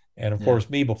transition. And of Yeah. course,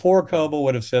 me before coma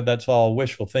would have said that's all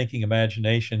wishful thinking,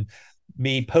 imagination.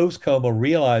 Me post coma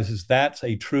realizes that's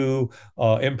a true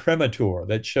imprimatur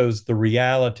that shows the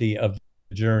reality of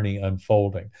the journey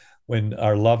unfolding when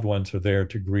our loved ones are there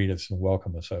to greet us and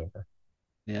welcome us over.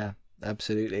 Yeah,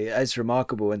 absolutely. It's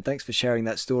remarkable. And thanks for sharing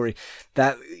that story.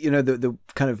 That, the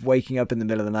kind of waking up in the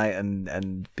middle of the night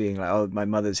and being like, oh, my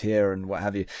mother's here and what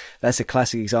have you. That's a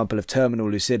classic example of terminal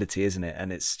lucidity, isn't it?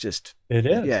 And it's just, It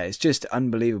yeah, is. it's just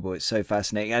unbelievable. It's so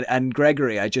fascinating. And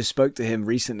Gregory, I just spoke to him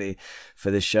recently for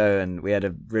this show, and we had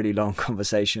a really long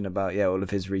conversation about, yeah, all of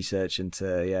his research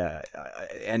into, yeah,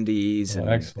 NDEs Oh, and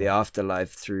the excellent.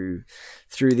 afterlife through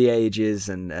the ages.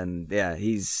 And yeah,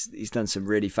 he's done some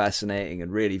really fascinating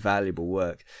and really valuable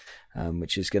work,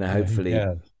 which is going to Yeah, he hopefully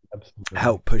has. Absolutely.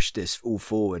 help push this all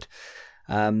forward.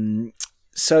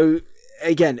 So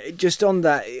again, just on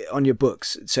that, on your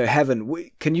books, so heaven,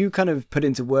 can you kind of put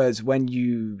into words when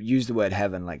you use the word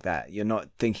heaven like that? You're not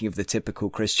thinking of the typical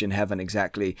Christian heaven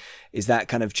exactly. Is that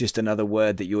kind of just another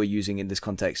word that you're using in this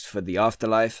context for the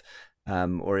afterlife?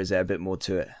 Or is there a bit more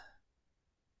to it?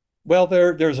 Well,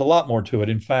 there's a lot more to it.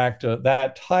 In fact,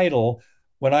 that title,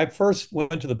 when I first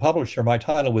went to the publisher, my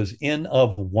title was In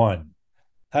of One.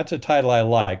 That's a title I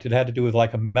liked. It had to do with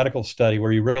like a medical study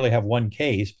where you really have one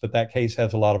case, but that case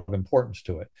has a lot of importance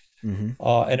to it. Hmm.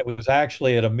 And it was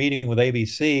actually at a meeting with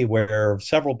ABC where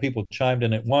several people chimed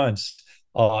in at once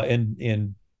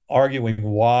in arguing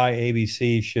why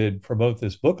ABC should promote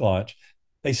this book launch.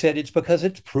 They said it's because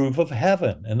it's proof of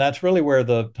heaven, and that's really where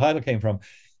the title came from.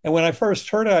 And when I first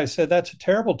heard it, I said that's a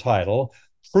terrible title.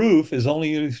 Proof is only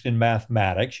used in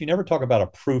mathematics. You never talk about a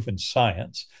proof in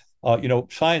science.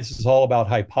 Science is all about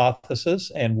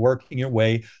hypothesis and working your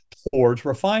way towards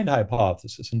refined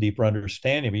hypothesis and deeper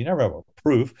understanding, but you never have a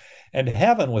proof. And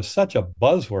heaven was such a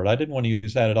buzzword. I didn't want to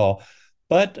use that at all.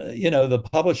 But the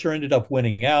publisher ended up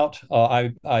winning out.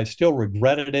 I still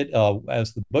regretted it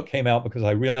as the book came out because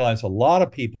I realized a lot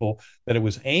of people that it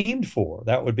was aimed for,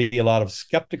 that would be a lot of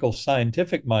skeptical,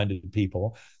 scientific-minded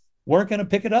people, weren't going to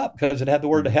pick it up because it had the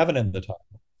word heaven in the title.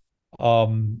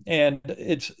 And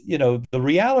it's, the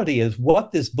reality is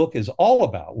what this book is all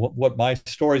about, what my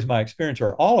stories, my experience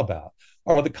are all about,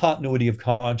 are the continuity of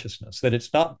consciousness, that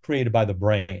it's not created by the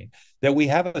brain, that we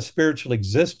have a spiritual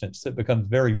existence that becomes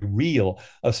very real,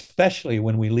 especially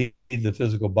when we leave the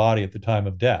physical body at the time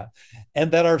of death,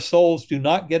 and that our souls do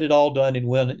not get it all done in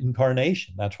one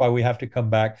incarnation. That's why we have to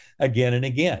come back again and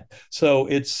again. So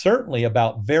it's certainly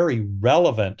about very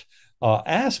relevant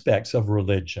aspects of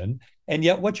religion. And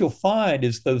yet, what you'll find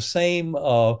is those same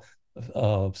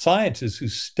scientists who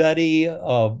study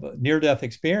near-death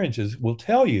experiences will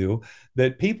tell you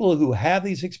that people who have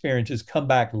these experiences come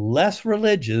back less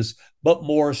religious, but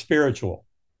more spiritual.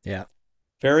 Yeah.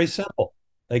 Very simple.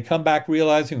 They come back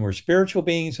realizing we're spiritual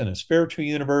beings in a spiritual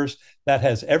universe that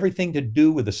has everything to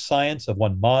do with the science of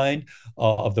one mind,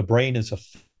 of the brain as a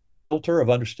filter of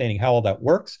understanding how all that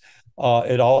works.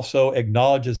 It also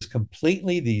acknowledges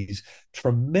completely these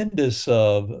tremendous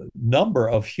number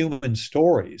of human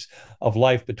stories of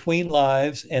life between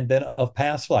lives and then of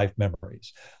past life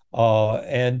memories.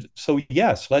 And so,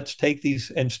 yes, let's take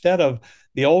these instead of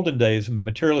the olden days of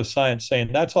materialist science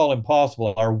saying that's all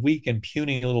impossible. Our weak and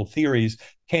puny little theories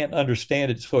can't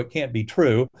understand it, so it can't be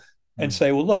true. And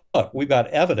say, well, look, we've got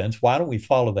evidence. Why don't we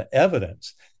follow the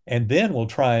evidence? And then we'll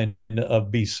try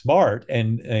and be smart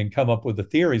and come up with the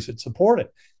theories that support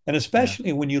it. And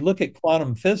especially when you look at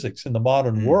quantum physics in the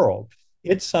modern world,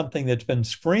 it's something that's been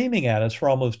screaming at us for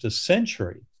almost a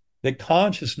century, that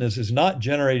consciousness is not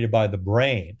generated by the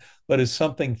brain, but is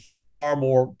something far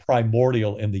more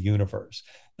primordial in the universe.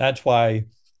 That's why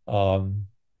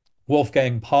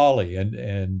Wolfgang Pauli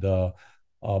and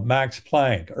Max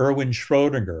Planck, Erwin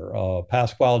Schrödinger,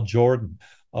 Pascual Jordan,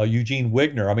 Eugene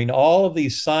Wigner. I mean, all of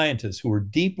these scientists who were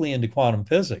deeply into quantum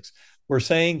physics were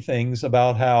saying things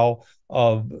about how,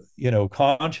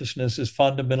 consciousness is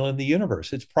fundamental in the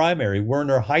universe. It's primary.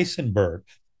 Werner Heisenberg,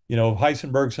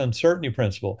 Heisenberg's uncertainty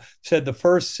principle, said the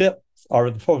first sip or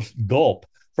the first gulp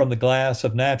from the glass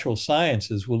of natural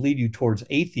sciences will lead you towards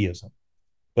atheism.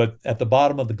 But at the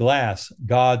bottom of the glass,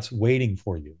 God's waiting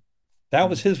for you. That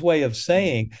was his way of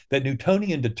saying that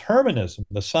Newtonian determinism,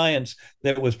 the science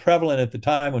that was prevalent at the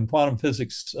time when quantum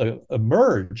physics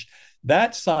emerged,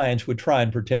 that science would try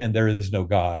and pretend there is no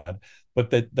God. But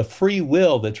that the free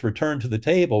will that's returned to the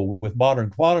table with modern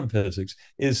quantum physics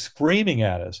is screaming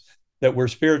at us that we're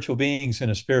spiritual beings in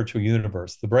a spiritual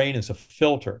universe. The brain is a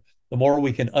filter. The more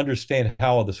we can understand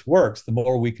how this works, the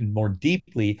more we can more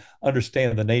deeply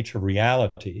understand the nature of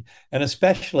reality, and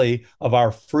especially of our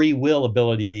free will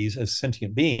abilities as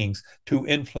sentient beings to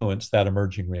influence that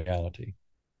emerging reality.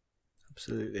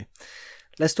 Absolutely.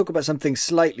 Let's talk about something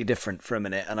slightly different for a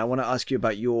minute. And I want to ask you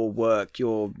about your work,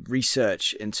 your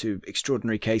research into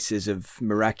extraordinary cases of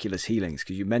miraculous healings,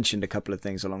 because you mentioned a couple of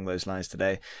things along those lines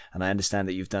today. And I understand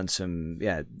that you've done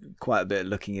quite a bit of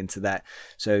looking into that.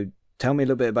 So tell me a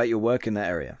little bit about your work in that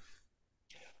area.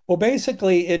 Well,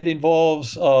 basically, it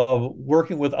involves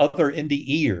working with other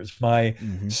NDEers. My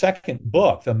second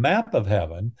book, The Map of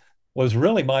Heaven, was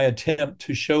really my attempt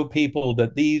to show people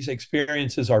that these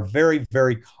experiences are very,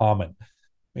 very common.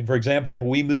 I mean, for example,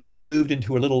 we moved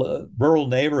into a little rural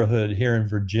neighborhood here in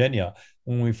Virginia.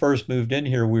 When we first moved in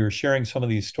here, we were sharing some of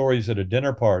these stories at a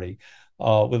dinner party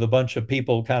with a bunch of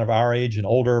people kind of our age and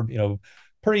older,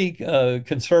 pretty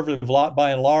conservative lot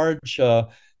by and large.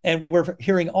 And we're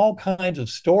hearing all kinds of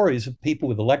stories of people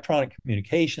with electronic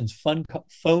communications,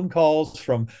 phone calls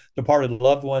from departed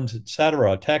loved ones, et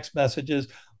cetera, text messages,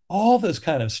 all this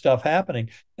kind of stuff happening.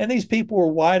 And these people were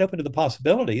wide open to the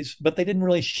possibilities, but they didn't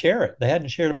really share it. They hadn't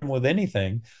shared them with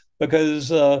anything because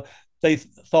they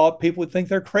thought people would think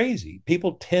they're crazy.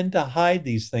 People tend to hide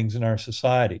these things in our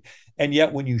society. And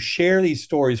yet when you share these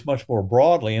stories much more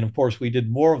broadly, and of course we did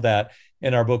more of that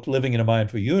in our book, Living in a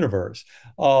Mindful Universe.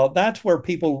 That's where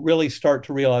people really start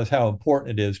to realize how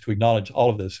important it is to acknowledge all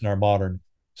of this in our modern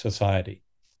society.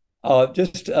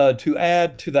 Just to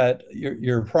add to that,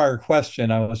 your prior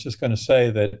question, I was just going to say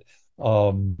that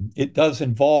it does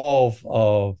involve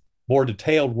more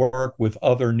detailed work with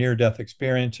other near-death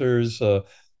experiencers.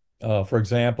 For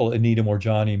example, Anita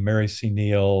Morjani, Mary C.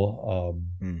 Neal,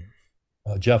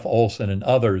 Jeff Olson, and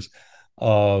others,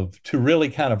 to really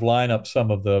kind of line up some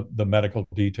of the medical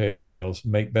details,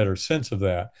 make better sense of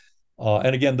that.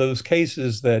 And again, those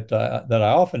cases that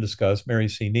I often discuss, Mary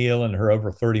C. Neal and her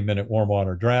over 30-minute warm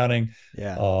water drowning,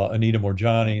 Yeah. Anita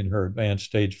Morjani and her advanced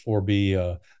stage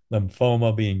 4B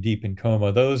lymphoma, being deep in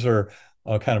coma, those are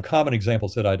kind of common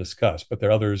examples that I discuss. But there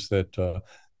are others that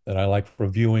I like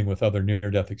reviewing with other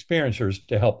near-death experiencers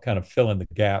to help kind of fill in the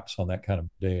gaps on that kind of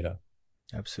data.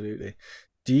 Absolutely.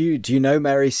 Do you know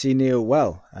Mary C. Neal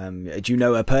well? Do you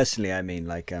know her personally? I mean,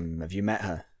 like, have you met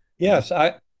her? Yes,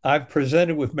 I've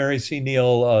presented with Mary C.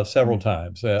 Neal several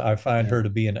times. I find her to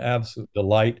be an absolute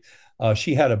delight.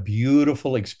 She had a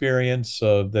beautiful experience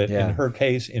that, in her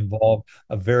case, involved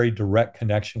a very direct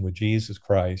connection with Jesus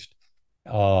Christ.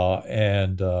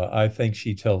 And I think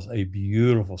she tells a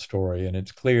beautiful story, and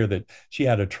it's clear that she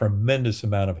had a tremendous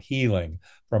amount of healing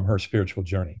from her spiritual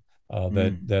journey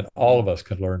that all of us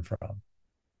could learn from.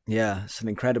 Yeah, it's an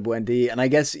incredible NDE. And I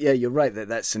guess, yeah, you're right that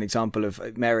that's an example of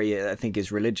Mary, I think,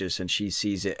 is religious and she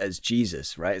sees it as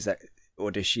Jesus, right? Is that, or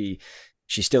does she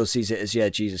still sees it as, yeah,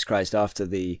 Jesus Christ after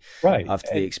the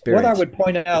experience? What I would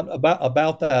point out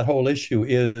about that whole issue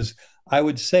is I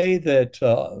would say that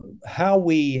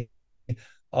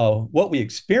what we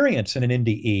experience in an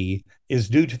NDE is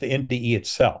due to the NDE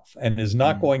itself and is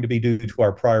not going to be due to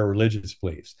our prior religious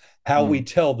beliefs. How we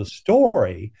tell the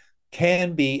story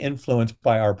can be influenced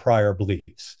by our prior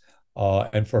beliefs.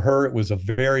 And for her, it was a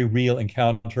very real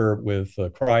encounter with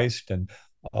Christ. And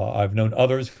I've known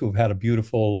others who've had a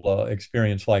beautiful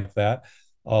experience like that.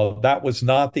 That was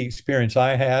not the experience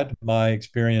I had. My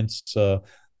experience,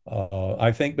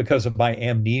 I think because of my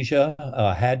amnesia,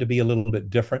 had to be a little bit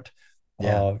different.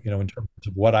 In terms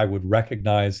of what I would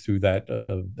recognize through that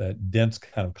dense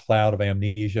kind of cloud of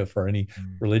amnesia for any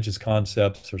religious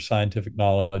concepts or scientific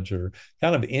knowledge or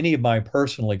kind of any of my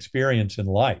personal experience in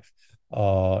life.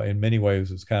 In many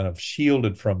ways, was kind of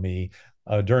shielded from me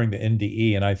during the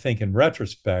NDE, and I think in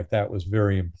retrospect that was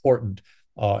very important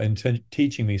in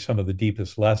teaching me some of the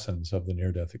deepest lessons of the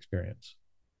near-death experience.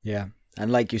 Yeah,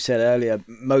 and like you said earlier,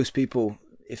 most people,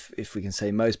 if we can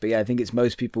say most, but yeah, I think it's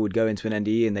most people would go into an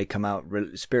NDE and they come out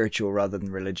spiritual rather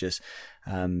than religious.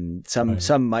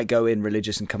 Some might go in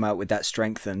religious and come out with that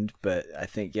strengthened, but I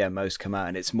think, yeah, most come out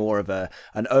and it's more of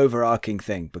an overarching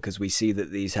thing because we see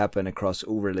that these happen across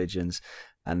all religions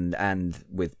and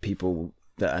with people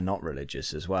that are not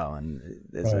religious as well. And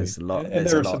there's a lot. And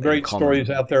there are some great stories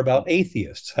out there about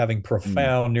atheists having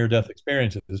profound near-death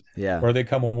experiences where they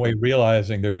come away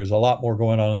realizing there's a lot more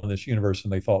going on in this universe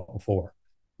than they thought before.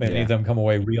 Many of them come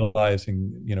away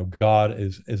realizing, God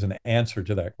is an answer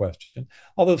to that question.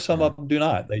 Although some of them do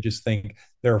not. They just think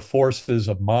there are forces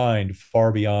of mind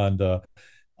far beyond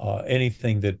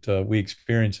anything that we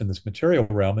experience in this material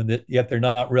realm, and that yet they're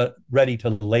not ready to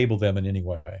label them in any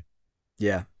way.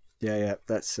 Yeah.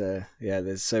 That's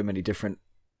there's so many different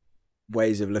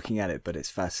ways of looking at it, but it's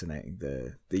fascinating,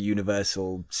 the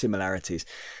universal similarities.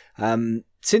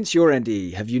 Since your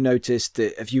NDE, have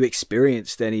you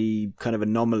experienced any kind of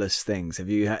anomalous things? Have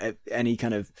you had any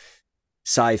kind of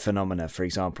psi phenomena, for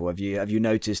example? Have you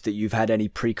noticed that you've had any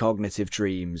precognitive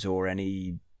dreams or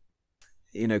any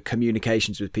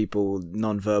communications with people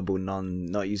non-verbal,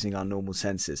 not using our normal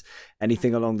senses,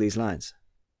 anything along these lines?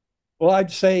 Well,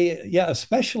 I'd say, yeah,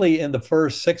 especially in the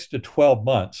first 6 to 12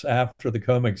 months after the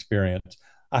coma experience,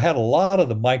 I had a lot of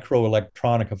the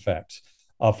microelectronic effects.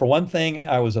 For one thing,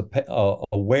 I was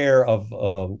aware of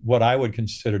what I would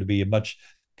consider to be a much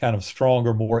kind of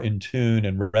stronger, more in tune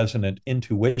and resonant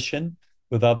intuition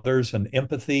with others and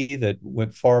empathy that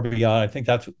went far beyond. I think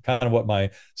that's kind of what my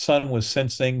son was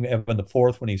sensing, Eben the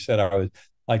Fourth, when he said I was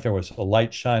like there was a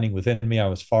light shining within me. I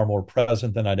was far more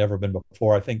present than I'd ever been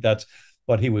before. I think that's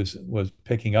what he was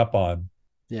picking up on.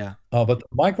 Yeah. But the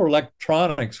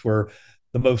microelectronics were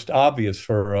the most obvious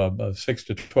for 6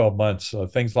 to 12 months.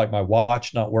 Things like my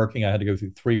watch not working. I had to go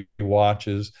through 3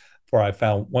 watches before I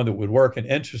found one that would work. And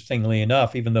interestingly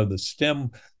enough, even though the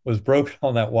stem was broken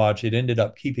on that watch, it ended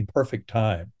up keeping perfect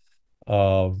time.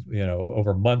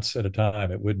 Over months at a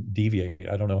time, it wouldn't deviate.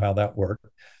 I don't know how that worked.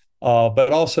 But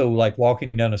also, like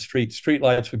walking down a street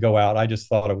lights would go out. I just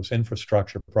thought it was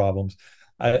infrastructure problems.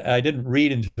 I didn't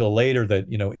read until later that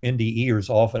NDEers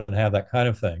often have that kind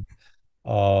of thing.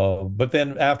 But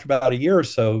then after about a year or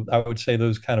so, I would say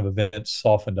those kind of events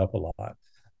softened up a lot.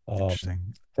 Interesting.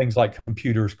 Things like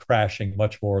computers crashing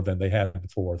much more than they had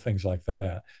before, things like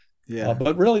that. Yeah.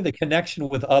 But really, the connection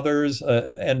with others,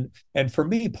 and for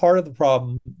me, part of the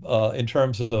problem in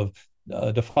terms of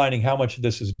defining how much of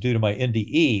this is due to my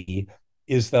NDE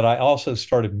is that I also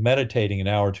started meditating an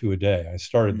hour or two a day. I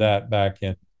started Mm. that back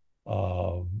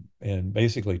in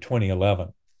basically 2011.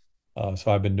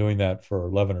 So I've been doing that for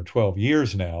 11 or 12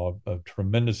 years now, a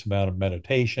tremendous amount of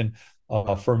meditation.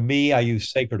 Wow. For me, I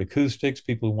use sacred acoustics.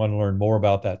 People who want to learn more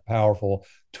about that powerful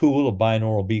tool of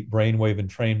binaural beat brainwave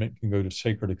entrainment can go to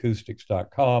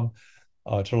sacredacoustics.com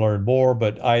to learn more.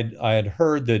 But I had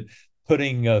heard that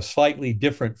putting slightly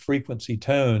different frequency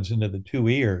tones into the two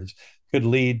ears could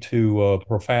lead to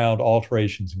profound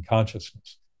alterations in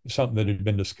consciousness. Something that had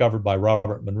been discovered by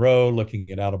Robert Monroe, looking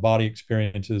at out of body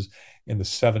experiences in the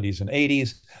 70s and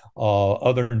 80s.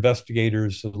 Other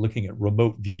investigators looking at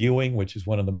remote viewing, which is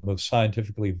one of the most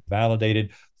scientifically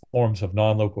validated forms of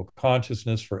non local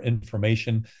consciousness for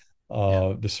information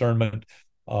Yeah. discernment.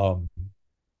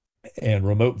 And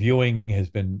remote viewing has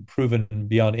been proven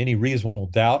beyond any reasonable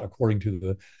doubt, according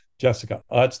to Jessica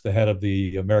Utz, the head of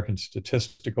the American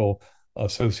Statistical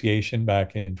Association,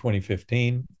 back in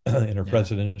 2015 in her Yeah.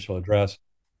 presidential address.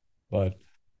 But,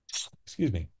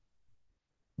 excuse me,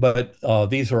 but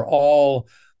these are all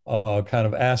kind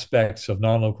of aspects of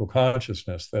non-local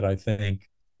consciousness that I think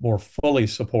more fully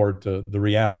support the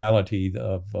reality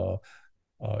of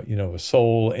a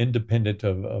soul independent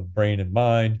of brain and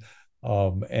mind,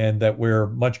 and that we're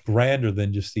much grander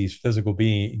than just these physical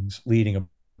beings leading a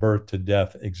birth to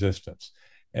death existence.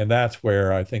 And that's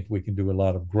where I think we can do a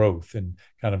lot of growth in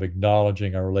kind of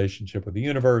acknowledging our relationship with the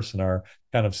universe and our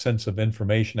kind of sense of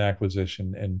information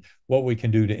acquisition and what we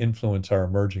can do to influence our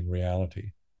emerging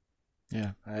reality.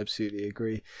 Yeah, I absolutely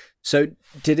agree. So,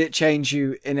 did it change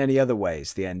you in any other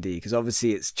ways, the ND? Because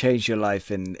obviously, it's changed your life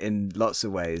in lots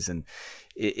of ways, and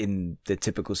in the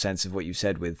typical sense of what you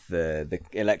said with the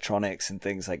electronics and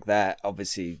things like that.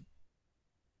 Obviously,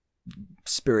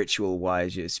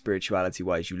 spirituality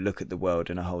wise, you look at the world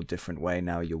in a whole different way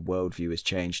now. Your worldview has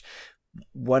changed.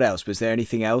 What else? Was there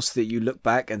anything else that you look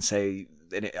back and say?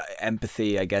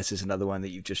 Empathy, I guess, is another one that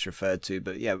you've just referred to.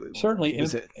 But yeah, Certainly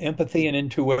was it? empathy and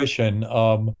intuition.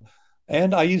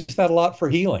 And I use that a lot for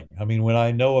healing. I mean, when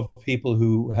I know of people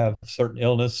who have certain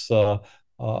illness,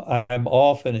 I'm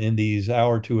often in these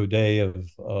hour or two a day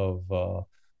of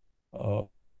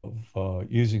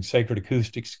using sacred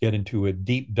acoustics to get into a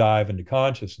deep dive into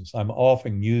consciousness. I'm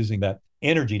often using that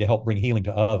energy to help bring healing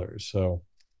to others. So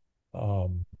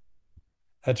um,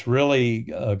 that's really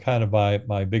kind of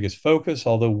my biggest focus,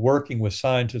 although working with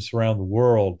scientists around the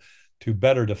world to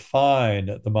better define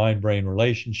the mind brain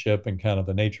relationship and kind of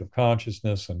the nature of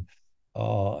consciousness and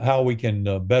how we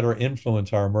can better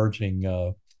influence our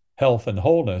emerging health and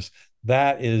wholeness.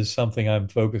 That is something I'm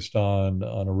focused on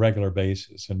a regular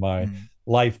basis. And my Mm.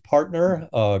 life partner,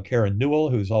 Karen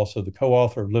Newell, who's also the co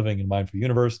author of Living in Mindful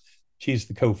Universe, she's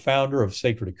the co founder of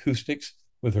Sacred Acoustics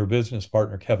with her business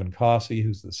partner, Kevin Cossey,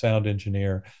 who's the sound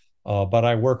engineer. But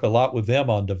I work a lot with them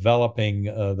on developing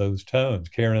those tones.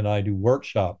 Karen and I do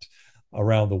workshops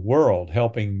around the world,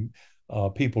 helping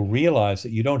people realize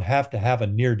that you don't have to have a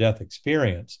near death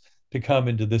experience to come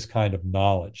into this kind of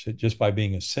knowledge, that just by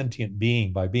being a sentient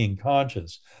being, by being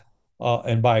conscious,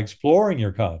 and by exploring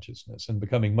your consciousness and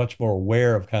becoming much more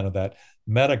aware of kind of that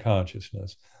meta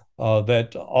consciousness,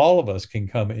 that all of us can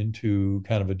come into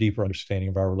kind of a deeper understanding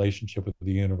of our relationship with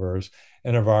the universe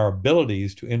and of our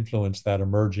abilities to influence that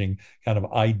emerging kind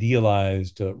of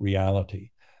idealized reality.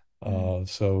 Mm.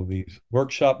 So these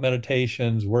workshop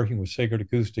meditations, working with sacred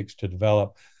acoustics to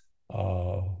develop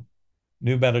uh,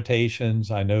 new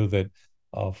meditations. I know that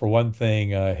for one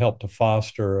thing, helped to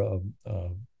foster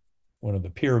one of the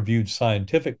peer-reviewed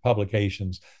scientific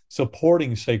publications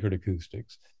supporting sacred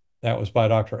acoustics. That was by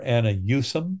Dr. Anna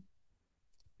Newsom,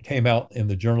 came out in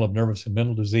the Journal of Nervous and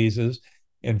Mental Diseases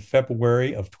in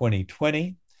February of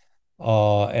 2020.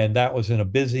 And that was in a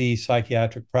busy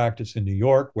psychiatric practice in New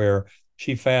York, where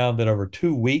she found that over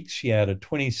 2 weeks, she had a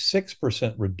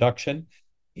 26% reduction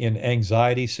in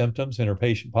anxiety symptoms in her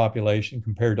patient population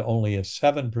compared to only a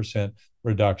 7%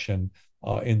 reduction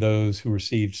in those who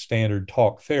received standard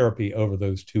talk therapy over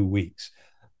those 2 weeks.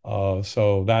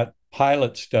 So that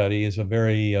pilot study is a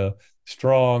very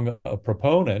strong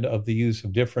proponent of the use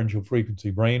of differential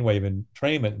frequency brainwave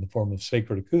entrainment in the form of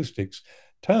sacred acoustics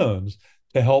tones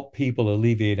to help people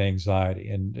alleviate anxiety.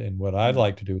 And what I'd Mm.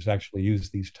 like to do is actually use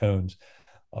these tones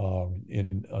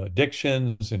in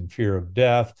addictions, in fear of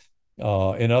death,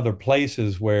 in other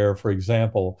places where, for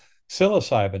example,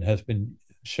 psilocybin has been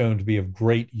shown to be of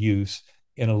great use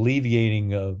in alleviating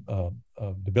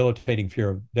debilitating fear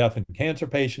of death in cancer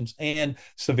patients and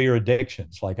severe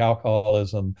addictions like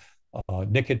alcoholism,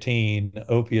 nicotine,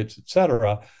 opiates,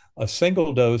 etc. A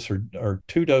single dose or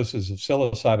two doses of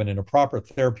psilocybin in a proper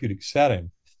therapeutic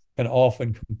setting can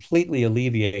often completely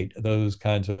alleviate those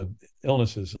kinds of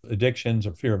illnesses, addictions,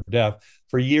 or fear of death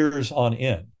for years on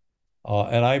end.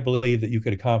 And I believe that you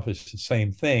could accomplish the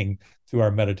same thing through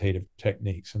our meditative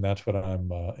techniques. And that's what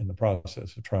I'm in the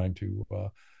process of trying to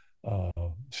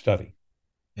study.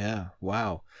 Yeah.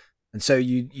 Wow. And so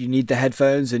you need the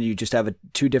headphones, and you just have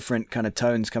two different kind of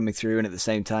tones coming through, and at the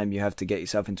same time you have to get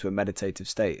yourself into a meditative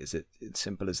state. Is it as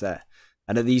simple as that?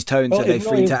 And are these tones, Well, are they it really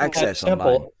free to isn't that access online?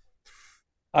 simple.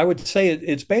 I would say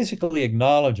it's basically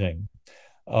acknowledging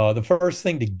the first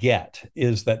thing to get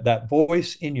is that that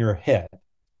voice in your head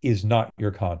is not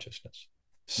your consciousness.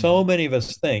 So Mhm. many of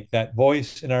us think that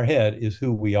voice in our head is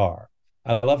who we are.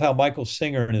 I love how Michael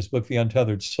Singer, in his book, The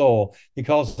Untethered Soul, he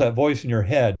calls that voice in your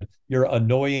head your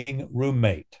annoying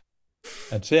roommate.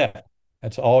 That's it.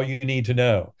 That's all you need to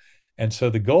know. And so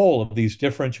the goal of these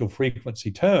differential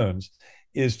frequency tones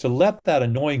is to let that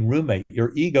annoying roommate,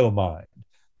 your ego mind,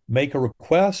 make a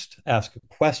request, ask a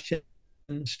question,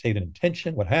 state an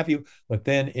intention, what have you, but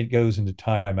then it goes into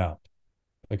timeout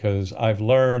because I've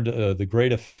learned the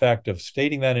great effect of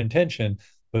stating that intention,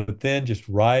 but then just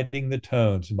riding the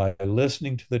tones and by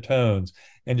listening to the tones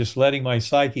and just letting my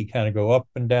psyche kind of go up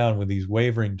and down with these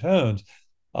wavering tones.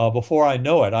 Before I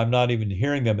know it, I'm not even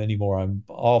hearing them anymore. I'm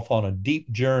off on a deep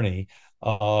journey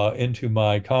into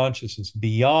my consciousness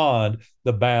beyond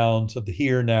the bounds of the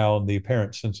here, now, and the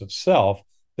apparent sense of self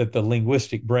that the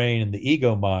linguistic brain and the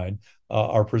ego mind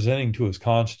are presenting to us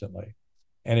constantly.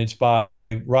 And it's by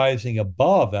rising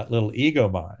above that little ego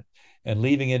mind and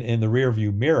leaving it in the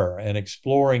rearview mirror and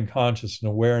exploring conscious and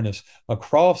awareness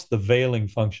across the veiling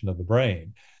function of the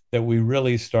brain that we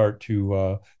really start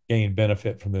to gain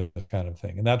benefit from this kind of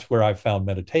thing. And that's where I found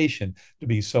meditation to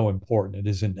be so important.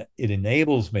 It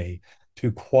enables me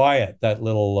to quiet that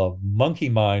little monkey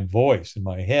mind voice in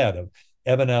my head of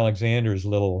Eben Alexander's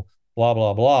little blah,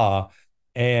 blah, blah,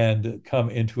 and come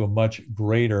into a much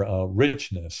greater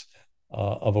richness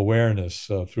of awareness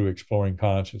through exploring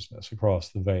consciousness across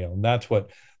the veil. And that's what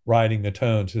riding the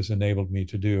tones has enabled me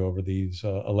to do over these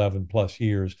 11 plus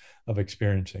years of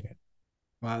experiencing it.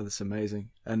 Wow, that's amazing.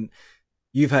 And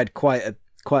you've had quite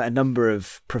a number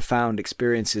of profound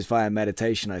experiences via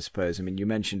meditation, I suppose. I mean, you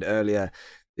mentioned earlier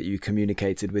that you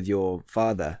communicated with your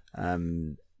father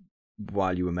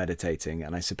while you were meditating,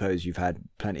 and I suppose you've had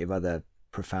plenty of other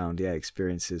profound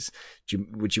experiences.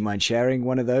 Would you mind sharing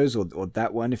one of those, or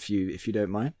that one, if you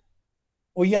don't mind?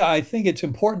 Well, yeah, I think it's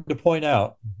important to point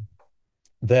out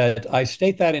that I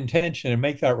state that intention and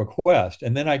make that request,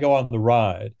 and then I go on the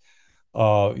ride,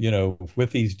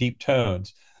 with these deep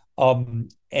tones.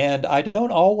 And I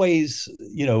don't always,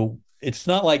 it's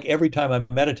not like every time I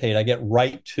meditate, I get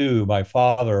right to my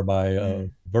father or my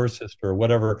birth sister or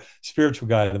whatever spiritual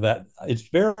guide. That it's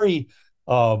very,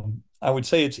 I would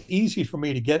say it's easy for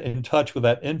me to get in touch with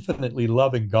that infinitely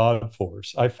loving God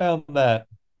force. I found that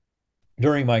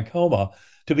during my coma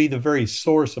to be the very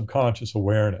source of conscious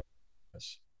awareness.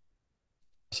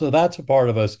 So that's a part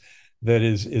of us that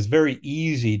is very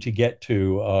easy to get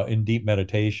to in deep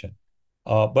meditation.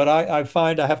 But I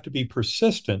find I have to be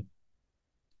persistent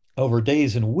over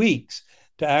days and weeks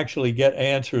to actually get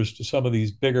answers to some of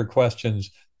these bigger questions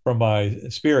from my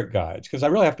spirit guides, because I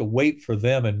really have to wait for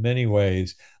them in many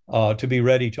ways to be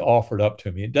ready to offer it up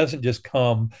to me. It doesn't just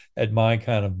come at my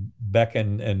kind of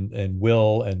beckon and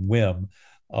will and whim.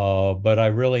 But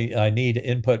I need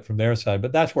input from their side.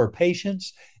 But that's where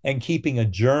patience and keeping a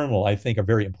journal, I think, are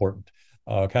very important.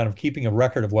 Kind of keeping a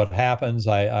record of what happens.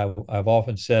 I've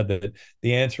often said that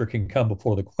the answer can come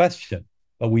before the question,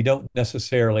 but we don't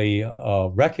necessarily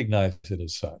recognize it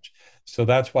as such. So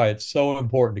that's why it's so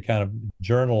important to kind of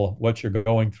journal what you're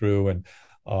going through, and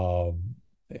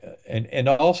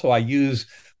also I use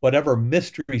whatever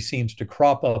mystery seems to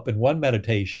crop up in one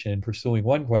meditation, pursuing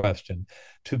one question,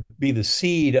 to be the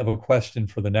seed of a question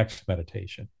for the next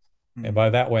meditation. And by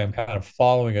that way, I'm kind of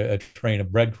following a train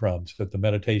of breadcrumbs that the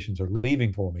meditations are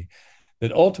leaving for me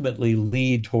that ultimately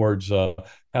lead towards kind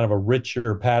of a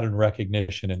richer pattern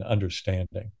recognition and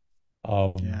understanding.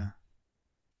 Yeah.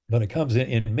 But it comes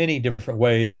in many different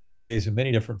ways, in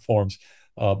many different forms.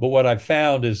 But what I've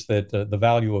found is that the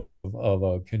value of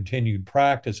a continued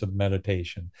practice of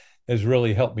meditation has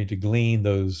really helped me to glean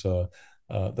those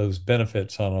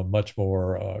benefits on a much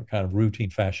more kind of routine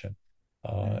fashion.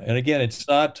 And again, it's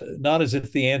not as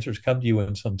if the answers come to you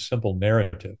in some simple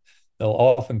narrative. They'll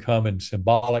often come in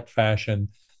symbolic fashion.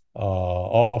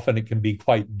 Often it can be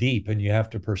quite deep, and you have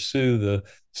to pursue the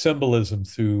symbolism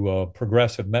through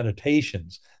progressive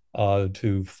meditations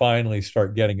to finally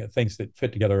start getting at things that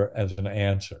fit together as an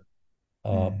answer.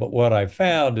 But what I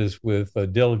found is with a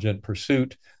diligent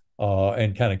pursuit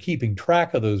and kind of keeping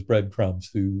track of those breadcrumbs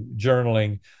through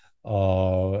journaling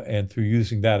and through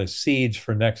using that as seeds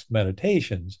for next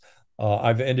meditations,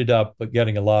 I've ended up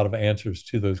getting a lot of answers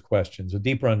to those questions, a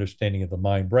deeper understanding of the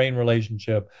mind-brain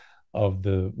relationship, of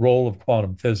the role of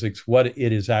quantum physics, what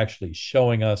it is actually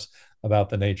showing us about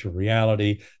the nature of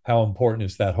reality, how important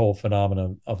is that whole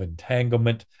phenomenon of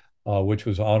entanglement, which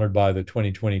was honored by the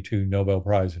 2022 Nobel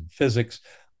Prize in Physics.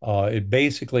 It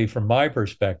basically, from my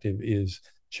perspective, is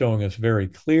showing us very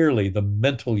clearly the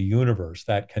mental universe,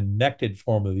 that connected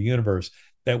form of the universe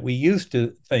that we used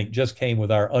to think just came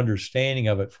with our understanding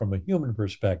of it from a human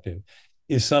perspective,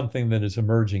 is something that is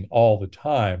emerging all the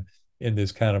time in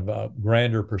this kind of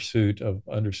grander pursuit of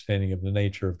understanding of the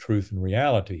nature of truth and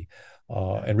reality,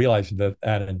 and realizing that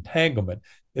that entanglement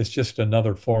is just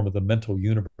another form of the mental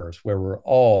universe where we're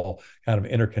all kind of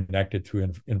interconnected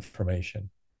through information.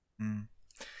 Mm.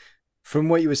 From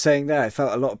what you were saying there, I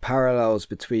felt a lot of parallels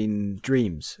between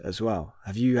dreams as well.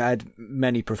 Have you had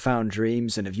many profound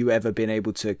dreams, and have you ever been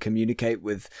able to communicate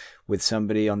with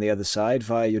somebody on the other side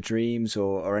via your dreams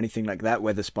or anything like that,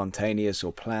 whether spontaneous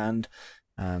or planned?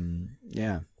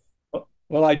 Yeah.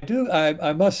 Well, I do.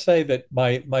 I must say that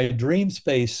my dream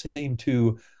space seemed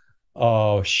to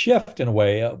shift in a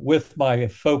way with my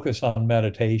focus on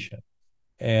meditation.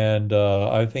 And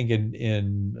I think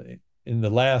in the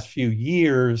last few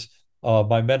years,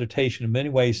 my meditation in many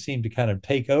ways seemed to kind of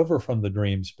take over from the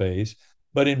dream space.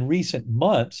 But in recent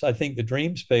months, I think the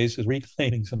dream space is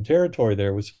reclaiming some territory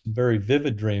there with some very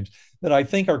vivid dreams that I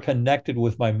think are connected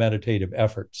with my meditative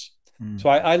efforts. So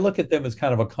I look at them as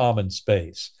kind of a common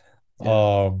space.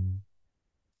 Yeah.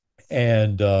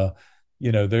 And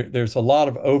there's a lot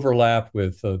of overlap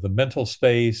with the mental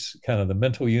space, kind of the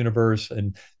mental universe,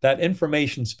 and that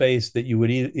information space that you would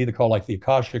either call like the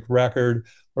Akashic record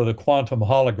or the quantum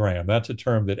hologram. That's a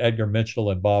term that Edgar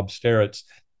Mitchell and Bob Starretts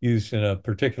used in a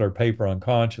particular paper on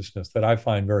consciousness that I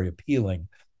find very appealing.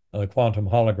 The quantum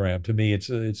hologram, to me, it's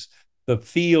the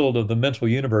field of the mental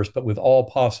universe, but with all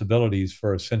possibilities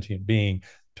for a sentient being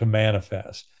to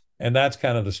manifest. And that's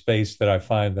kind of the space that I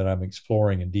find that I'm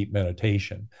exploring in deep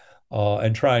meditation,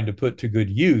 and trying to put to good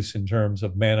use in terms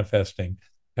of manifesting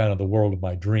kind of the world of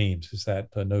my dreams, is that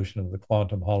notion of the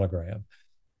quantum hologram.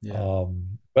 Yeah.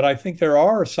 But I think there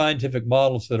are scientific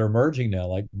models that are emerging now,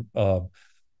 like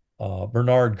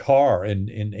Bernard Carr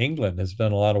in England has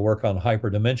done a lot of work on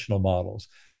hyperdimensional models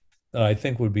that I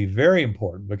think would be very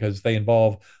important because they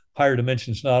involve higher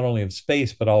dimensions not only of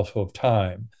space, but also of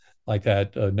time, like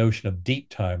that notion of deep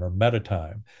time or meta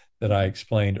time that I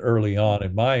explained early on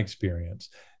in my experience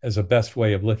as a best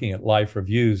way of looking at life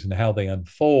reviews and how they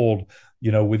unfold,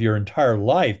 with your entire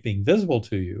life being visible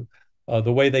to you.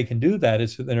 The way they can do that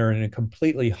is that they're in a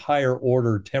completely higher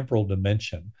order temporal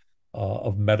dimension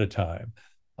of meta time.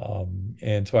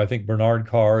 And so I think Bernard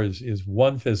Carr is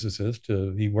one physicist.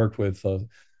 He worked with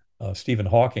Stephen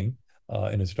Hawking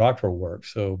in his doctoral work.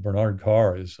 So Bernard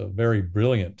Carr is a very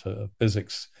brilliant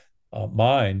physics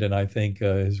mind, and I think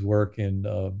his work in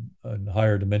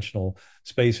higher dimensional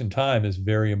space and time is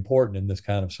very important in this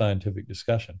kind of scientific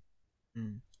discussion.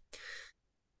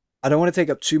 I don't want to take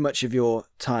up too much of your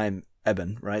time,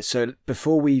 Eben, right? So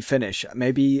before we finish,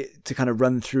 maybe to kind of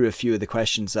run through a few of the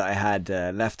questions that I had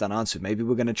left unanswered, maybe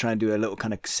we're going to try and do a little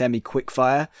kind of semi-quick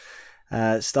fire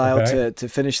style to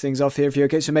finish things off here, if you're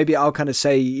okay. So maybe I'll kind of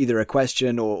say either a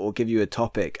question or give you a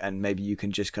topic, and maybe you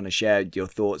can just kind of share your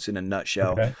thoughts in a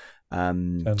nutshell. Okay.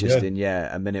 Just good. in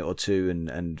a minute or two,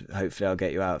 and hopefully I'll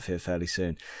get you out of here fairly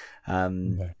soon.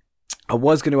 Okay. I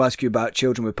was going to ask you about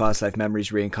children with past life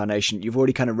memories, reincarnation. You've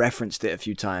already kind of referenced it a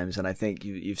few times, and I think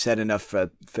you've said enough for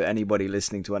anybody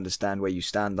listening to understand where you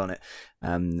stand on it,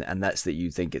 and that's that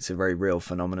you think it's a very real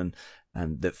phenomenon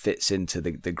that fits into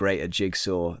the greater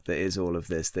jigsaw that is all of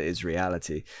this, that is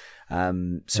reality.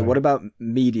 So what about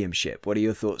mediumship? What are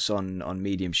your thoughts on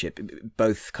mediumship,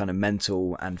 both kind of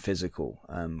mental and physical?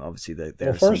 Obviously,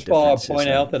 well, first of all, I'll point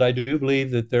out that I do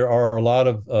believe that there are a lot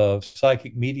of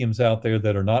psychic mediums out there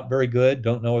that are not very good,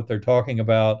 don't know what they're talking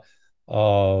about,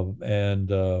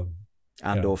 and or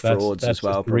frauds as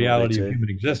well, just the reality of human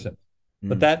existence.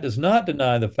 But that does not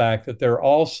deny the fact that there are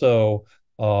also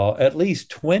at least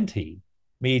 20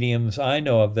 mediums I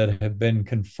know of that have been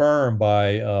confirmed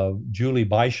by Julie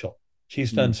Beischel.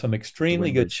 She's done some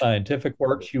extremely good scientific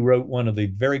work. She wrote one of the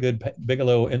very good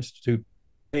Bigelow Institute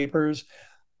papers.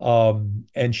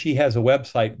 And she has a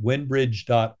website,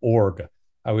 winbridge.org.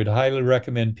 I would highly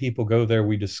recommend people go there.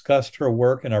 We discussed her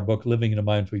work in our book, Living in a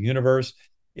Mindful Universe.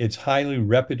 It's highly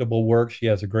reputable work. She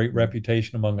has a great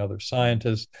reputation among other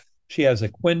scientists. She has a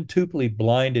quintuply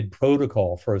blinded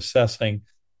protocol for assessing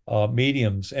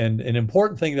mediums. And an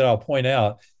important thing that I'll point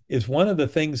out is one of the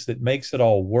things that makes it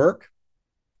all work,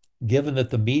 given that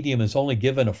the medium is only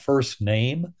given a first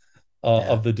name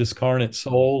of the discarnate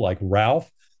soul, like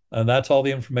Ralph, and that's all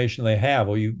the information they have.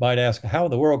 Well, you might ask, how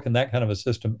in the world can that kind of a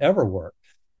system ever work?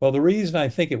 Well, the reason I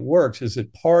think it works is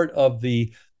that part of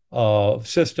the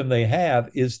system they have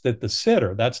is that the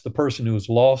sitter, that's the person who has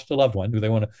lost a loved one who they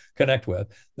want to connect with,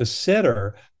 the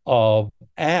sitter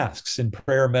asks in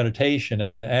prayer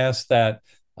meditation, asks that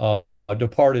a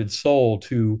departed soul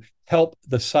to help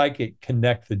the psychic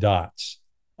connect the dots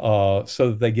so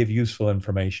that they give useful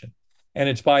information. And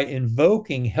it's by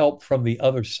invoking help from the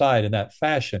other side in that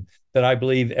fashion that I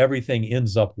believe everything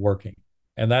ends up working.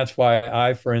 And that's why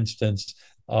I, for instance,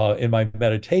 in my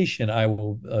meditation, I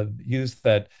will use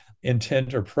that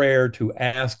intent or prayer to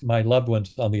ask my loved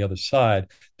ones on the other side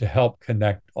to help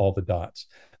connect all the dots.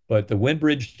 But the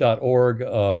winbridge.org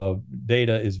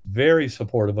data is very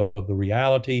supportive of the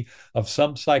reality of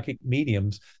some psychic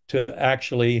mediums to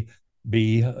actually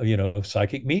be,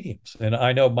 psychic mediums. And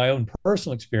I know my own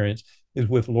personal experience is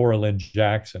with Laura Lynn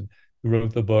Jackson, who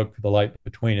wrote the book, The Light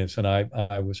Between Us. And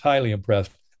I was highly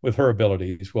impressed with her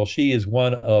abilities. Well, she is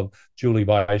one of Julie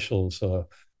Beishel's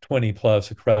 20 plus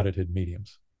accredited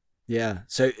mediums. Yeah.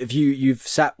 So if you've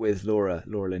sat with Laura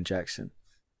Lynn Jackson?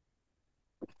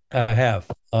 I have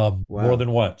more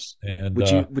than once. And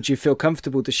would you feel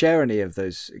comfortable to share any of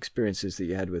those experiences that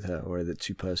you had with her, or are they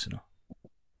too personal?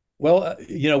 Well,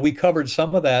 we covered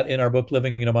some of that in our book,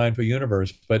 Living in a Mindful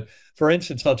Universe. But for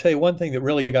instance, I'll tell you one thing that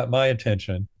really got my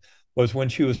attention was when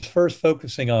she was first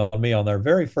focusing on me on our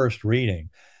very first reading,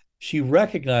 she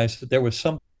recognized that there was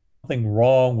something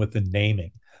wrong with the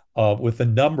naming, with the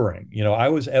numbering. I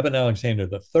was Eben Alexander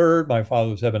III, my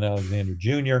father was Eben Alexander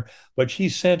Jr., but she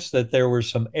sensed that there were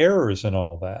some errors in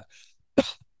all that.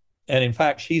 And in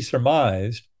fact, she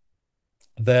surmised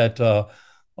that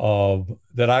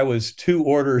that I was 2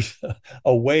 orders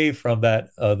away from that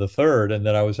the third, and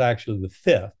that I was actually the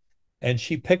fifth. And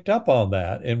she picked up on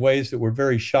that in ways that were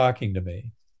very shocking to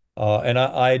me. And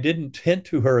I didn't hint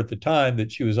to her at the time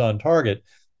that she was on target,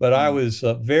 but I was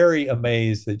very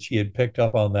amazed that she had picked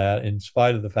up on that, in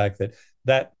spite of the fact that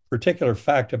that particular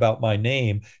fact about my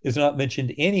name is not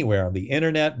mentioned anywhere on the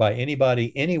internet by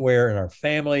anybody, anywhere in our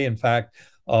family. In fact,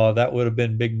 that would have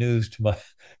been big news to my,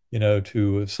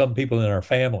 to some people in our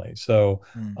family. So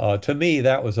to me,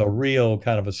 that was a real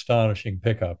kind of astonishing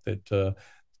pickup that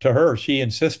to her, she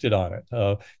insisted on it.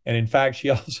 And in fact, she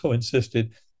also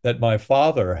insisted that my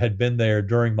father had been there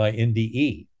during my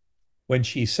NDE. When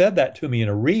she said that to me in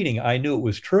a reading, I knew it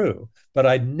was true, but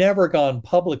I'd never gone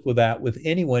public with that with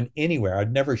anyone anywhere.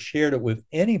 I'd never shared it with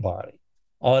anybody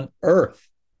on earth.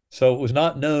 So it was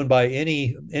not known by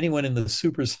anyone in the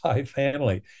Super Psi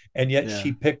family. And yet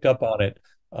she picked up on it,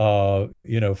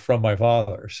 from my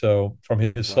father, so from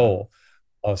his soul.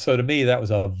 So to me, that was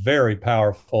a very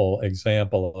powerful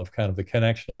example of kind of the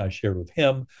connection I shared with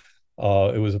him.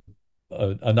 It was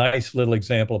a nice little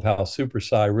example of how Super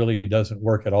Psi really doesn't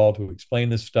work at all to explain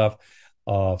this stuff.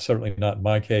 Certainly not in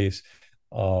my case.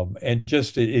 And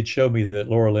just it showed me that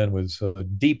Laura Lynn was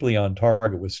deeply on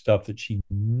target with stuff that she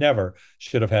never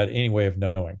should have had any way of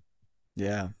knowing.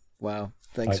 Yeah. Wow.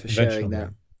 Thanks for sharing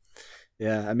that.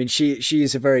 Yeah, I mean,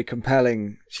 she's a very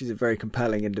compelling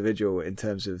individual in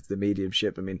terms of the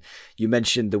mediumship. I mean, you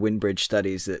mentioned the Winbridge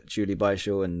studies that Julie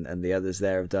Beischel and the others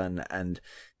there have done, and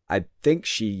I think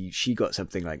she got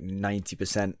something like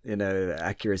 90%,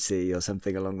 accuracy or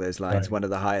something along those lines, one of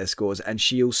the highest scores. And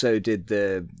she also did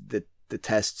the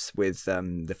tests with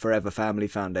the Forever Family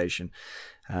Foundation,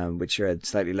 which are a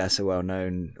slightly lesser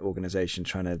well-known organization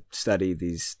trying to study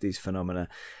these phenomena.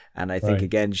 And I think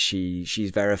again,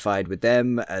 she's verified with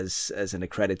them as an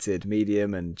accredited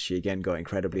medium, and she again got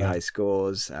incredibly high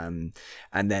scores. And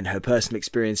then her personal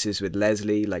experiences with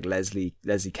Leslie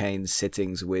Kane's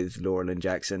sittings with Laura Lynn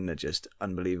Jackson are just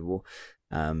unbelievable.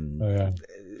 It's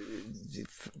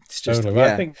just, totally.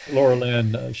 I think Laura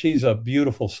Lynn, she's a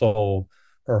beautiful soul.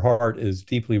 Her heart is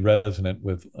deeply resonant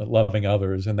with loving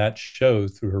others, and that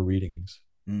shows through her readings.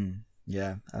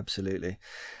 Yeah, absolutely.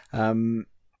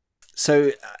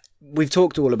 So we've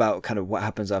talked all about kind of what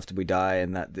happens after we die,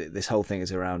 and that this whole thing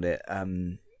is around it.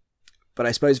 But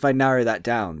I suppose if I narrow that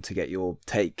down to get your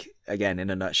take again in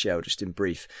a nutshell, just in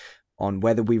brief, on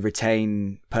whether we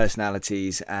retain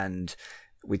personalities, and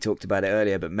we talked about it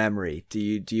earlier, but memory. Do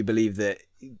you believe that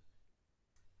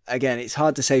again, it's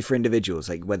hard to say for individuals,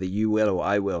 like whether you will or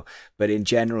I will, but in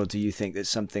general, do you think that's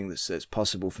something that's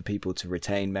possible for people to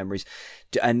retain memories?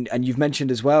 And you've mentioned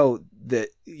as well that,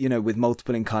 you know, with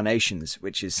multiple incarnations,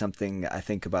 which is something I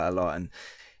think about a lot. And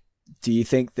do you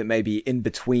think that maybe in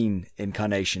between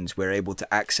incarnations, we're able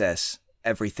to access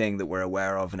everything that we're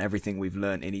aware of and everything we've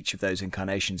learned in each of those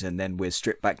incarnations, and then we're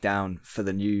stripped back down for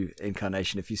the new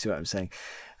incarnation, if you see what I'm saying?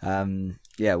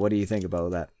 Yeah, what do you think about all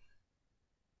that?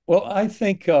 Well, I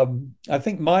think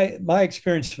my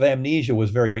experience of amnesia was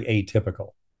very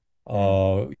atypical.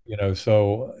 Mm,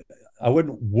 So I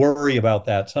wouldn't worry about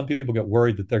that. Some people get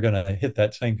worried that they're going to hit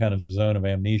that same kind of zone of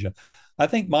amnesia. I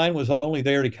think mine was only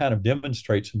there to kind of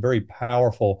demonstrate some very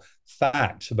powerful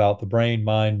facts about the brain,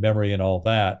 mind, memory, and all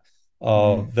that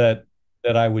mm,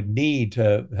 that I would need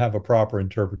to have a proper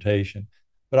interpretation.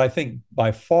 But I think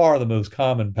by far the most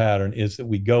common pattern is that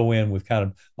we go in with kind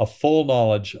of a full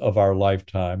knowledge of our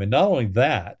lifetime. And not only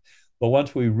that, but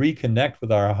once we reconnect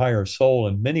with our higher soul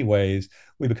in many ways,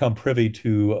 we become privy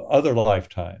to other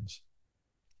lifetimes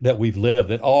that we've lived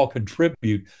that all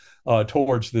contribute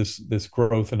towards this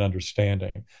growth and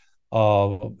understanding.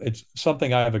 It's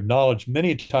something I've acknowledged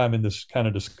many times in this kind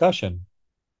of discussion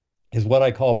is what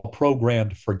I call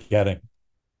programmed forgetting.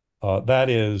 That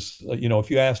is,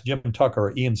 if you ask Jim Tucker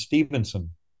or Ian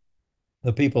Stevenson,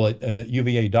 the people at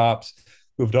UVA DOPS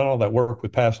who have done all that work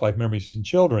with past life memories in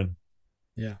children,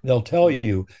 yeah, they'll tell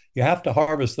you you have to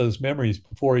harvest those memories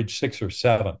before age 6 or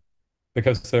 7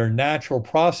 because they're natural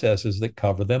processes that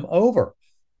cover them over.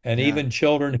 And yeah, even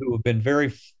children who have been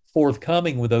very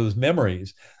forthcoming with those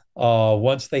memories,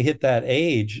 once they hit that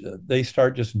age, they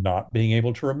start just not being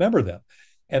able to remember them.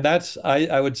 And that's,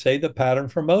 I would say, the pattern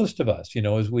for most of us,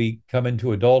 as we come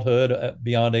into adulthood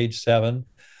beyond age 7,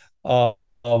 uh,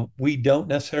 we don't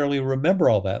necessarily remember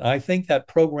all that. I think that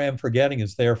program forgetting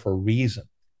is there for a reason.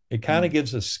 It kind of mm,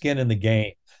 gives us skin in the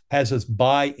game, has us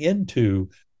buy into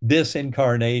this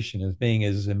incarnation as being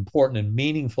as important and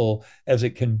meaningful as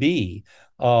it can be,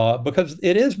 because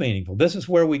it is meaningful. This is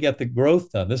where we get the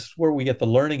growth done. This is where we get the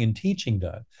learning and teaching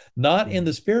done, not in mm,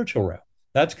 the spiritual realm.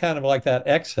 That's kind of like that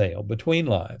exhale between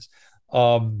lives.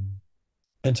 Um,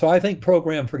 and so I think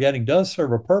program forgetting does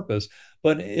serve a purpose,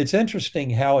 but it's interesting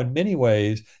how, in many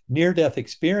ways, near-death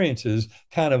experiences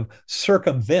kind of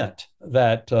circumvent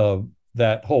that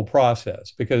whole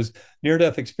process because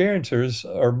near-death experiencers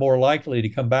are more likely to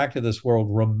come back to this world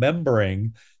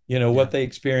remembering, yeah, what they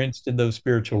experienced in those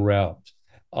spiritual realms.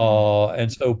 mm,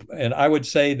 And I would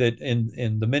say that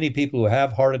in the many people who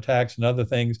have heart attacks and other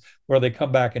things where they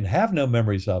come back and have no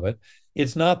memories of it,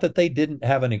 it's not that they didn't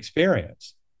have an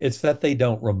experience. It's that they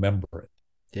don't remember it.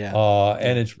 yeah,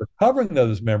 And yeah, it's recovering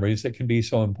those memories that can be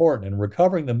so important. And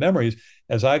recovering the memories,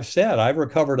 as I've said, I've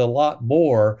recovered a lot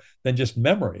more than just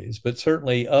memories, but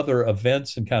certainly other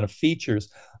events and kind of features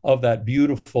of that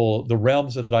the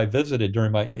realms that I visited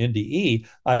during my NDE,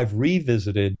 I've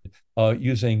revisited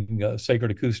using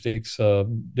sacred acoustics,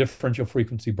 differential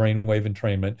frequency brainwave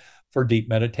entrainment for deep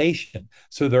meditation.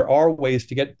 So there are ways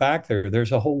to get back there.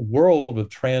 There's a whole world of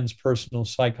transpersonal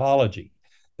psychology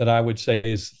that I would say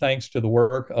is thanks to the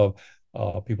work of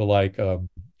people like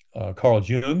Carl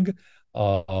Jung,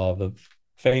 the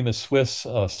famous Swiss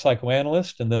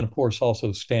psychoanalyst, and then, of course,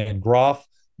 also Stan Grof,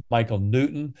 Michael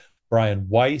Newton, Brian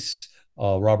Weiss,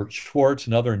 Robert Schwartz,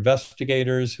 and other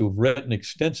investigators who've written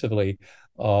extensively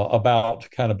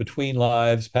about kind of between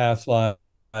lives, past lives,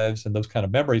 and those kind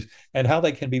of memories, and how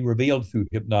they can be revealed through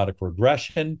hypnotic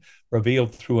regression,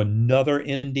 revealed through another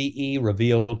NDE,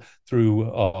 revealed through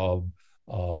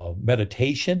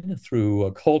meditation,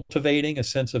 through cultivating a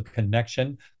sense of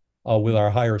connection with mm, our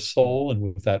higher soul and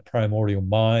with that primordial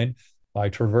mind by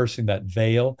traversing that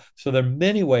veil. So there are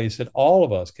many ways that all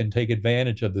of us can take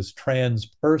advantage of this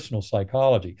transpersonal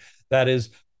psychology. That is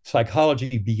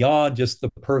psychology beyond just the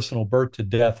personal birth to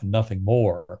death and nothing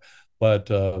more, but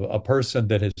a person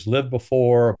that has lived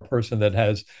before, a person that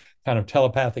has kind of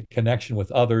telepathic connection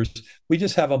with others. We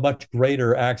just have a much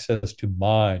greater access to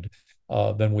mind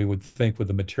than we would think with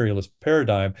the materialist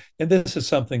paradigm. And this is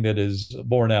something that is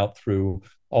borne out through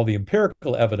all the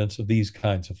empirical evidence of these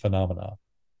kinds of phenomena.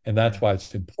 And that's yeah, why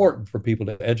it's important for people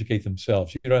to educate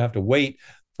themselves. You don't have to wait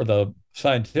for the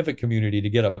scientific community to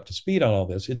get up to speed on all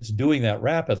this. It's doing that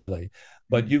rapidly,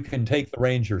 but mm, you can take the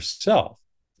reins yourself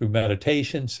through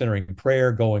meditation, centering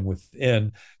prayer, going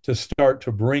within to start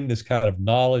to bring this kind of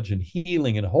knowledge and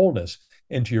healing and wholeness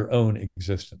into your own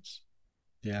existence.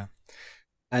 yeah.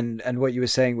 And what you were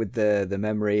saying with the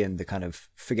memory and the kind of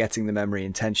forgetting the memory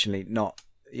intentionally, not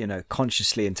you know,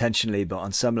 consciously, intentionally, but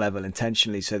on some level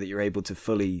intentionally, so that you're able to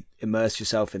fully immerse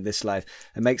yourself in this life.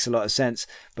 It makes a lot of sense.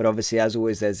 But obviously, as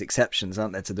always, there's exceptions,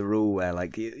 aren't there, to the rule, where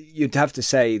like you'd have to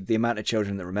say the amount of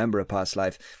children that remember a past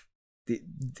life,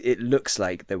 it looks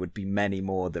like there would be many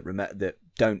more that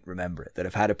don't remember it, that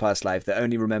have had a past life, that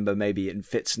only remember maybe in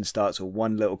fits and starts, or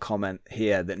one little comment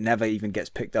here that never even gets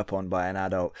picked up on by an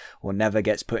adult, or never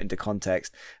gets put into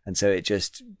context, and so it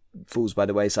just falls by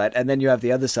the wayside. And then you have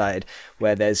the other side,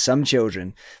 where there's some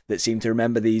children that seem to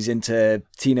remember these into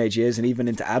teenage years and even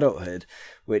into adulthood,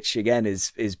 which again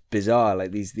is bizarre.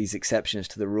 Like these exceptions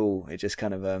to the rule, it just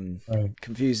kind of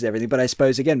confuses everything. But I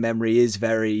suppose again, memory is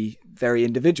very, very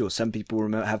individual. Some people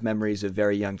have memories of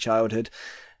very young childhood.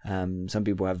 Some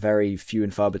people have very few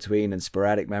and far between and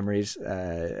sporadic memories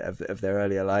of their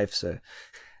earlier life. So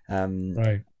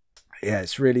yeah,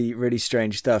 it's really, really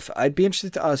strange stuff. I'd be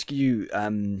interested to ask you,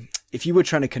 if you were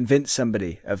trying to convince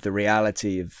somebody of the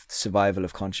reality of survival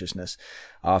of consciousness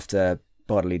after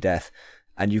bodily death,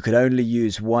 and you could only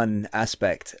use one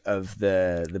aspect of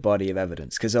the body of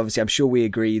evidence, because obviously I'm sure we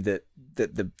agree that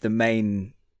the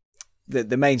main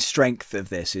strength of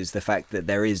this is the fact that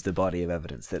there is the body of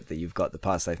evidence, that you've got the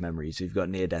past life memories, you've got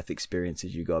near-death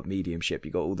experiences, you've got mediumship,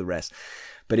 you've got all the rest.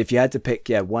 But if you had to pick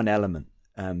one element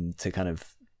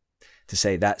to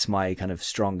say that's my kind of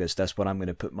strongest, that's what I'm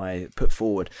going to put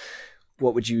forward,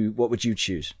 what would you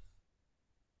choose?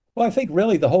 Well, I think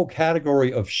really the whole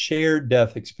category of shared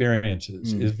death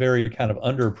experiences is very kind of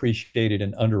underappreciated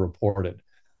and underreported.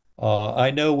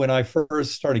 I know when I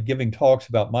first started giving talks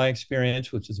about my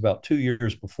experience, which is about 2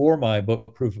 years before my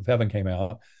book Proof of Heaven came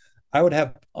out, I would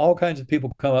have all kinds of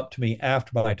people come up to me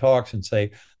after my talks and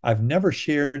say, I've never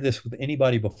shared this with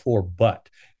anybody before,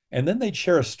 and then they'd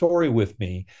share a story with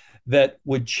me that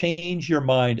would change your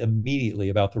mind immediately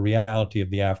about the reality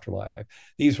of the afterlife.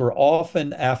 These were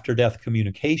often after-death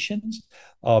communications.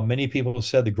 Many people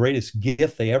said the greatest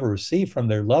gift they ever received from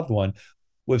their loved one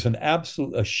was an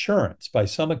absolute assurance by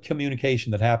some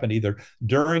communication that happened either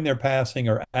during their passing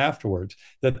or afterwards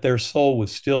that their soul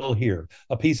was still here,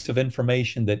 a piece of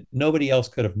information that nobody else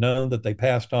could have known that they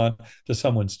passed on to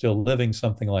someone still living,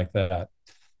 something like that.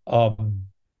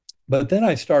 But then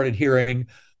I started hearing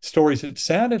stories that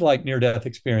sounded like near-death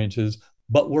experiences,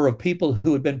 but were of people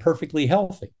who had been perfectly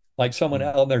healthy, like someone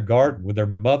out in their garden when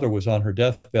their mother was on her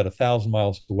deathbed 1,000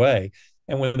 miles away.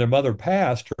 And when their mother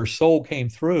passed, her soul came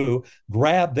through,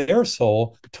 grabbed their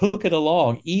soul, took it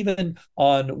along, even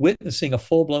on witnessing a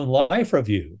full-blown life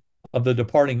review of the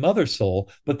departing mother's soul.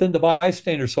 But then the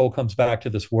bystander soul comes back to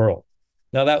this world.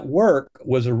 Now, that work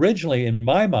was originally, in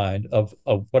my mind, of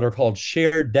what are called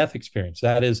shared death experience.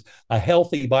 That is, a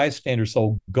healthy bystander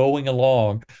soul going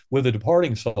along with a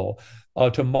departing soul.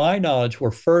 To my knowledge,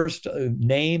 were first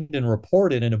named and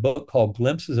reported in a book called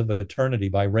Glimpses of Eternity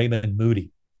by Raymond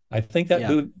Moody. I think that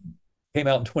book came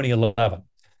out in 2011.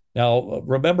 Now,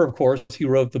 remember, of course, he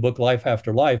wrote the book Life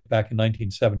After Life back in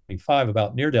 1975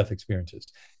 about near-death experiences.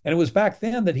 And it was back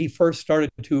then that he first started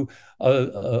to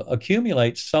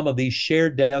accumulate some of these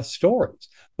shared death stories.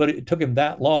 But it took him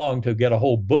that long to get a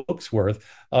whole book's worth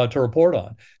to report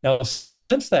on. Now,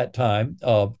 since that time,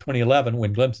 2011,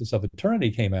 when Glimpses of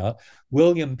Eternity came out,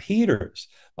 William Peters,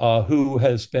 who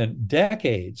has spent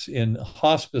decades in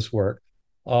hospice work,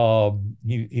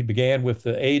 he began with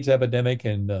the AIDS epidemic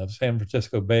in San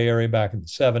Francisco Bay Area back in the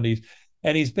 70s,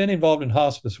 and he's been involved in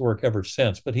hospice work ever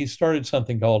since. But he started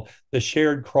something called the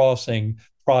Shared Crossing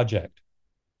Project,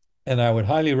 and I would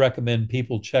highly recommend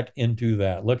people check into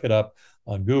that. Look it up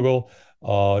on Google.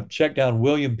 Check down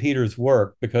William Peters'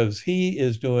 work, because he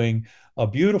is doing a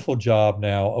beautiful job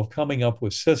now of coming up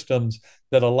with systems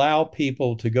that allow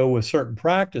people to go with certain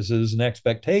practices and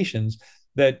expectations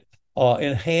that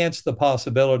enhance the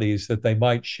possibilities that they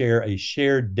might share a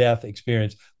shared death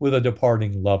experience with a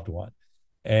departing loved one.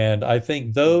 And I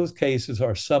think those cases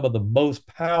are some of the most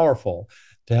powerful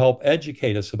to help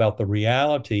educate us about the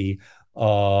reality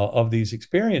of these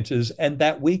experiences, and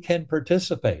that we can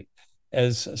participate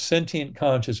as sentient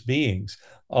conscious beings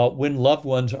when loved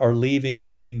ones are leaving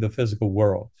the physical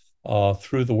world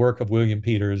through the work of William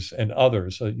Peters and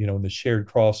others, in the Shared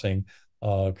Crossing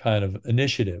kind of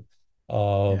initiative.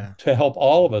 To help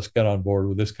all of us get on board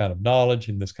with this kind of knowledge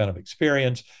and this kind of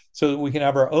experience, so that we can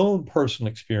have our own personal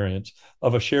experience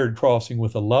of a shared crossing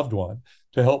with a loved one,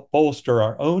 to help bolster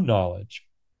our own knowledge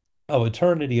of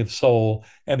eternity of soul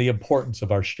and the importance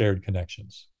of our shared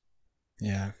connections.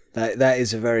 Yeah, that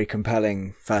is a very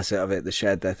compelling facet of it, the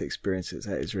shared death experiences.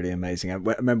 That is really amazing. I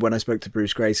remember when I spoke to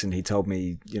Bruce Grayson, he told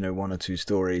me, one or two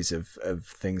stories of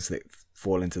things that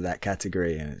fall into that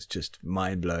category, and it's just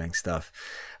mind-blowing stuff.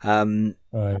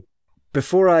 Right.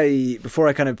 Before I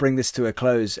kind of bring this to a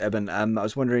close, Eben, I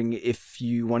was wondering if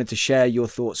you wanted to share your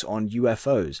thoughts on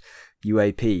UFOs,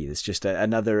 UAP. It's just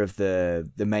another of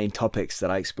the main topics that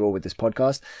I explore with this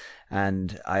podcast,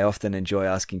 and I often enjoy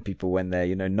asking people when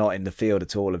they're not in the field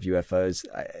at all of UFOs.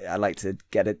 I like to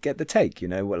get the take,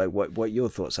 what your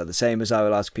thoughts are. The same as I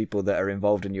will ask people that are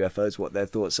involved in UFOs what their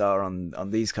thoughts are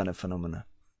on these kind of phenomena.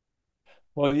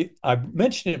 Well, I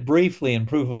mentioned it briefly in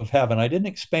Proof of Heaven. I didn't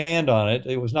expand on it.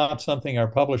 It was not something our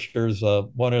publishers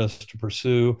wanted us to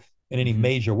pursue in any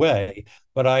major way.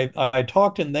 But I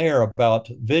talked in there about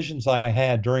visions I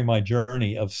had during my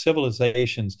journey of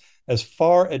civilizations as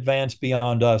far advanced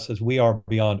beyond us as we are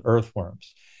beyond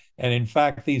earthworms. And in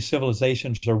fact, these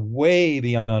civilizations are way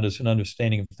beyond us in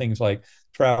understanding of things like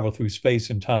travel through space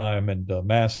and time and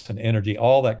mass and energy,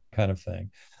 all that kind of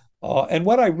thing. And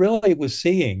what I really was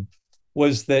seeing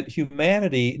was that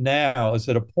humanity now is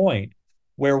at a point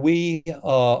where we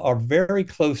are very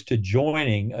close to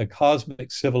joining a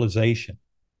cosmic civilization,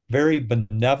 very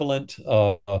benevolent,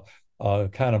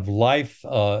 kind of life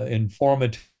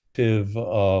informative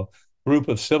group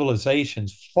of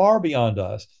civilizations far beyond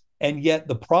us. And yet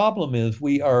the problem is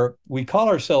we call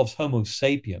ourselves Homo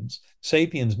sapiens.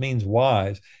 Sapiens means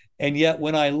wise. And yet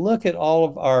when I look at all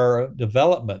of our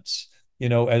developments,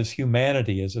 as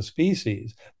humanity, as a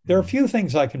species, there are a few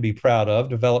things I can be proud of,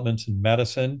 developments in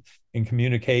medicine, in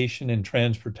communication, and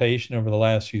transportation over the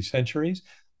last few centuries.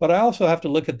 But I also have to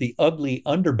look at the ugly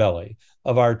underbelly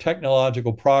of our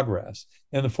technological progress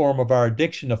in the form of our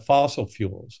addiction to fossil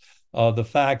fuels, the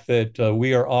fact that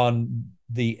we are on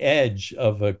the edge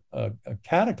of a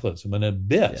cataclysm, an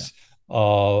abyss.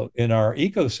 In our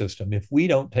ecosystem, if we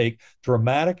don't take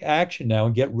dramatic action now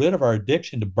and get rid of our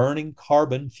addiction to burning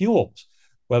carbon fuels,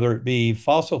 whether it be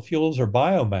fossil fuels or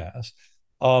biomass,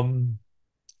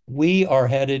 we are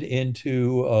headed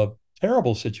into a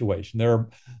terrible situation. There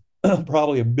are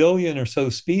probably a billion or so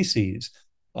species,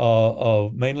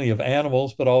 mainly of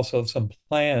animals, but also of some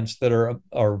plants that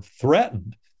are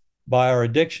threatened by our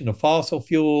addiction to fossil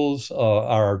fuels,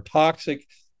 our toxic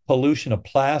pollution of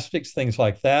plastics, things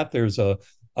like that. There's a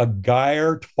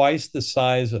gyre twice the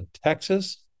size of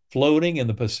Texas floating in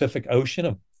the Pacific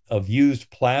Ocean of used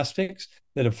plastics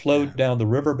that have flowed down the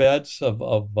riverbeds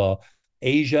of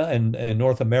Asia and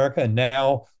North America and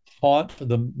now haunt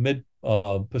the mid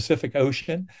Pacific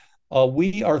Ocean.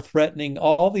 We are threatening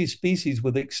all these species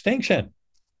with extinction.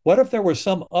 What if there were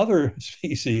some other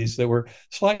species that were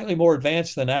slightly more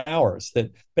advanced than ours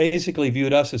that basically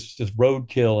viewed us as just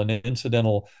roadkill and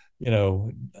incidental,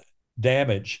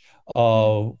 damage?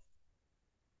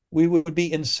 We would be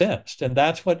incensed. And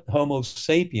that's what Homo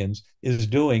sapiens is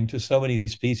doing to so many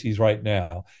species right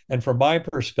now. And from my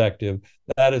perspective,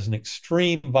 that is an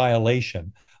extreme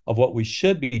violation of what we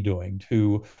should be doing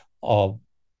to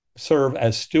serve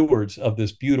as stewards of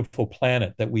this beautiful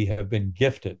planet that we have been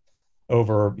gifted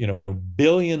over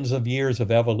billions of years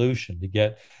of evolution to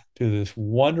get to this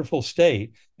wonderful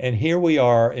state. And here we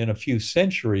are in a few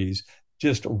centuries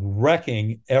just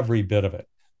wrecking every bit of it.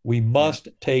 We must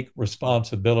take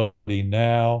responsibility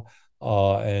now,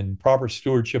 and proper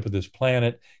stewardship of this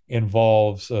planet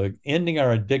involves ending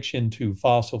our addiction to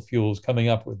fossil fuels, coming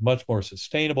up with much more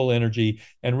sustainable energy,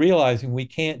 and realizing we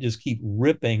can't just keep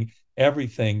ripping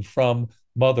everything from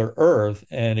Mother Earth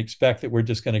and expect that we're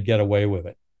just going to get away with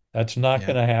it. That's not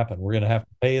going to happen. We're going to have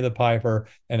to pay the piper,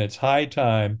 and it's high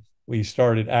time we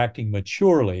started acting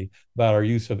maturely about our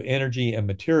use of energy and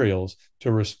materials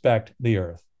to respect the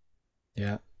earth.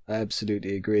 Yeah, I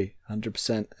absolutely agree,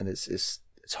 100%. And it's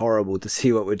horrible to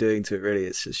see what we're doing to it. Really,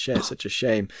 it's such a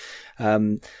shame.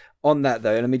 On that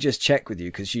though, let me just check with you,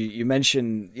 because you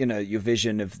mentioned your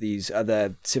vision of these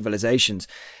other civilizations.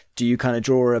 Do you kind of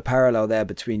draw a parallel there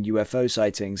between UFO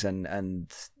sightings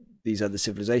and these other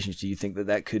civilizations? Do you think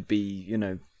that could be,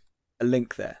 a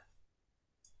link there?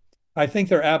 I think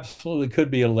there absolutely could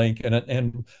be a link.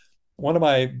 And one of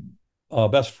my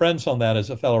best friends on that is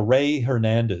a fellow, Ray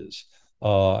Hernandez.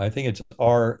 I think it's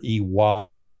Rey,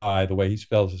 the way he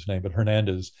spells his name, but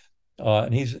Hernandez.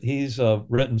 And he's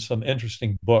written some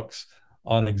interesting books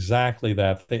on exactly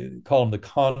that. They call them the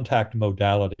contact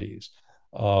modalities.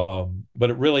 But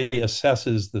it really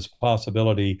assesses this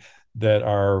possibility that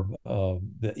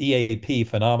the EAP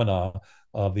phenomena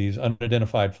of these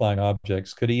unidentified flying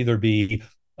objects could either be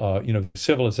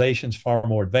civilizations far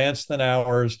more advanced than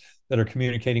ours that are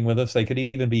communicating with us. They could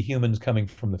even be humans coming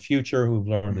from the future who've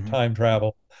learned to time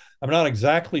travel. I'm not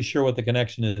exactly sure what the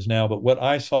connection is now, but what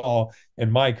I saw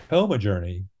in my coma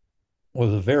journey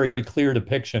was a very clear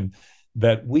depiction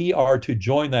that we are to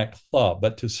join that club,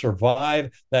 but to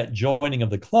survive that joining of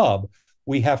the club,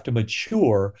 we have to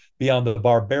mature beyond the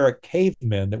barbaric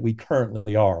cavemen that we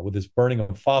currently are, with this burning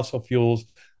of fossil fuels,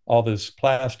 all this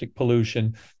plastic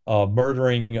pollution,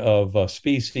 murdering of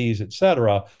species,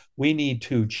 etc. We need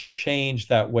to change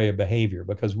that way of behavior,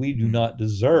 because we do not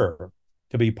deserve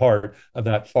to be part of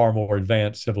that far more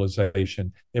advanced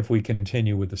civilization if we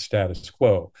continue with the status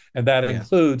quo. And that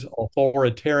includes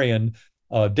authoritarian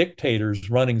dictators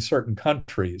running certain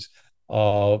countries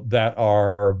that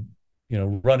are,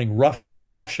 running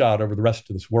roughshod over the rest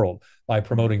of this world by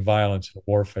promoting violence and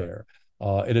warfare.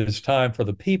 It is time for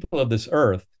the people of this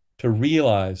earth to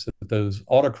realize that those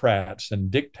autocrats and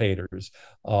dictators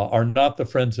are not the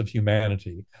friends of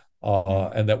humanity,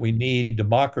 and that we need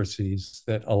democracies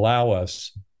that allow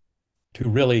us to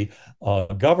really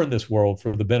govern this world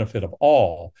for the benefit of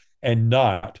all, and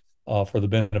not for the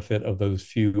benefit of those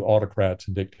few autocrats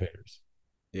and dictators.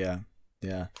 Yeah,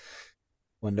 yeah.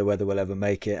 Wonder whether we'll ever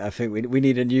make it. I think we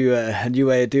need a new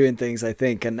way of doing things, I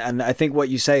think. And I think what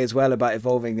you say as well about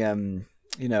evolving,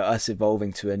 us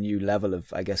evolving to a new level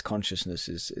of, I guess, consciousness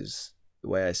is the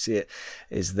way I see it,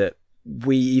 is that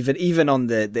we even on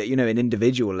the an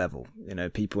individual level,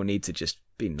 people need to just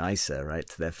be nicer, right,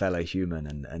 to their fellow human,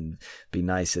 and be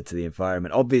nicer to the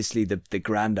environment. Obviously the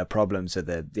grander problems are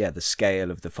the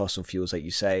scale of the fossil fuels, like you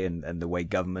say, and the way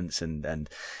governments and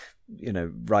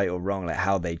right or wrong, like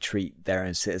how they treat their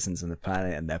own citizens and the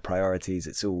planet and their priorities.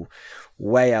 It's all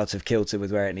way out of kilter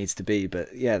with where it needs to be.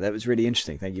 But yeah, that was really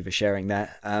interesting. Thank you for sharing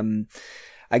that.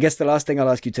 I guess the last thing I'll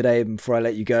ask you today before I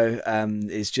let you go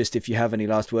is just if you have any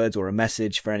last words or a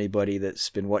message for anybody that's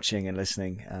been watching and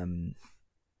listening.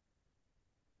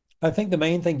 I think the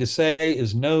main thing to say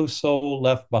is no soul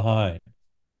left behind.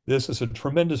 This is a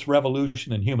tremendous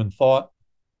revolution in human thought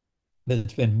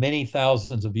that's been many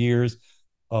thousands of years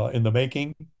in the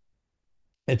making.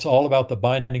 It's all about the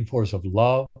binding force of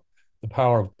love, the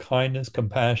power of kindness,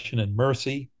 compassion, and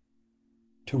mercy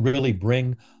to really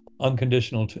bring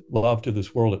unconditional love to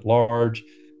this world at large,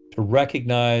 to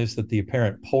recognize that the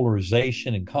apparent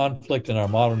polarization and conflict in our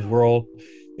modern world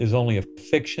is only a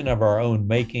fiction of our own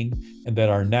making, and that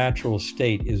our natural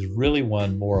state is really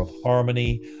one more of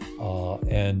harmony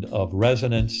and of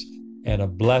resonance and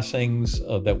of blessings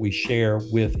that we share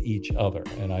with each other.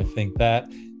 And I think that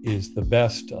is the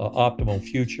best optimal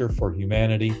future for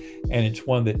humanity. And it's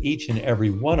one that each and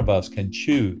every one of us can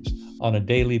choose on a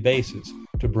daily basis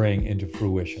to bring into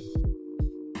fruition.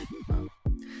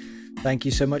 Thank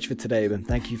you so much for today, Eben.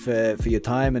 Thank you for your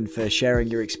time and for sharing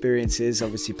your experiences,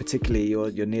 obviously particularly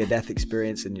your near-death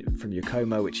experience and from your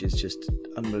coma, which is just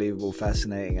unbelievable,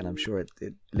 fascinating, and I'm sure it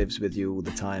lives with you all the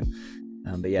time.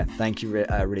 But yeah, thank you.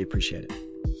 I really appreciate it.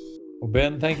 Well,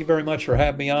 Ben, thank you very much for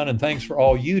having me on, and thanks for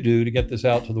all you do to get this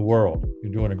out to the world.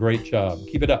 You're doing a great job.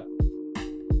 Keep it up.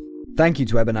 Thank you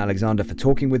to Eben Alexander for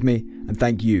talking with me, and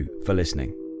thank you for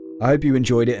listening. I hope you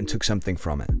enjoyed it and took something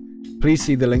from it. Please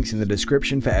see the links in the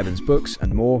description for Eben's books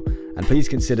and more, and please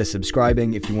consider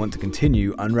subscribing if you want to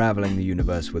continue unraveling the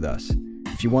universe with us.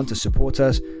 If you want to support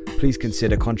us, please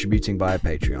consider contributing via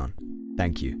Patreon.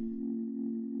 Thank you.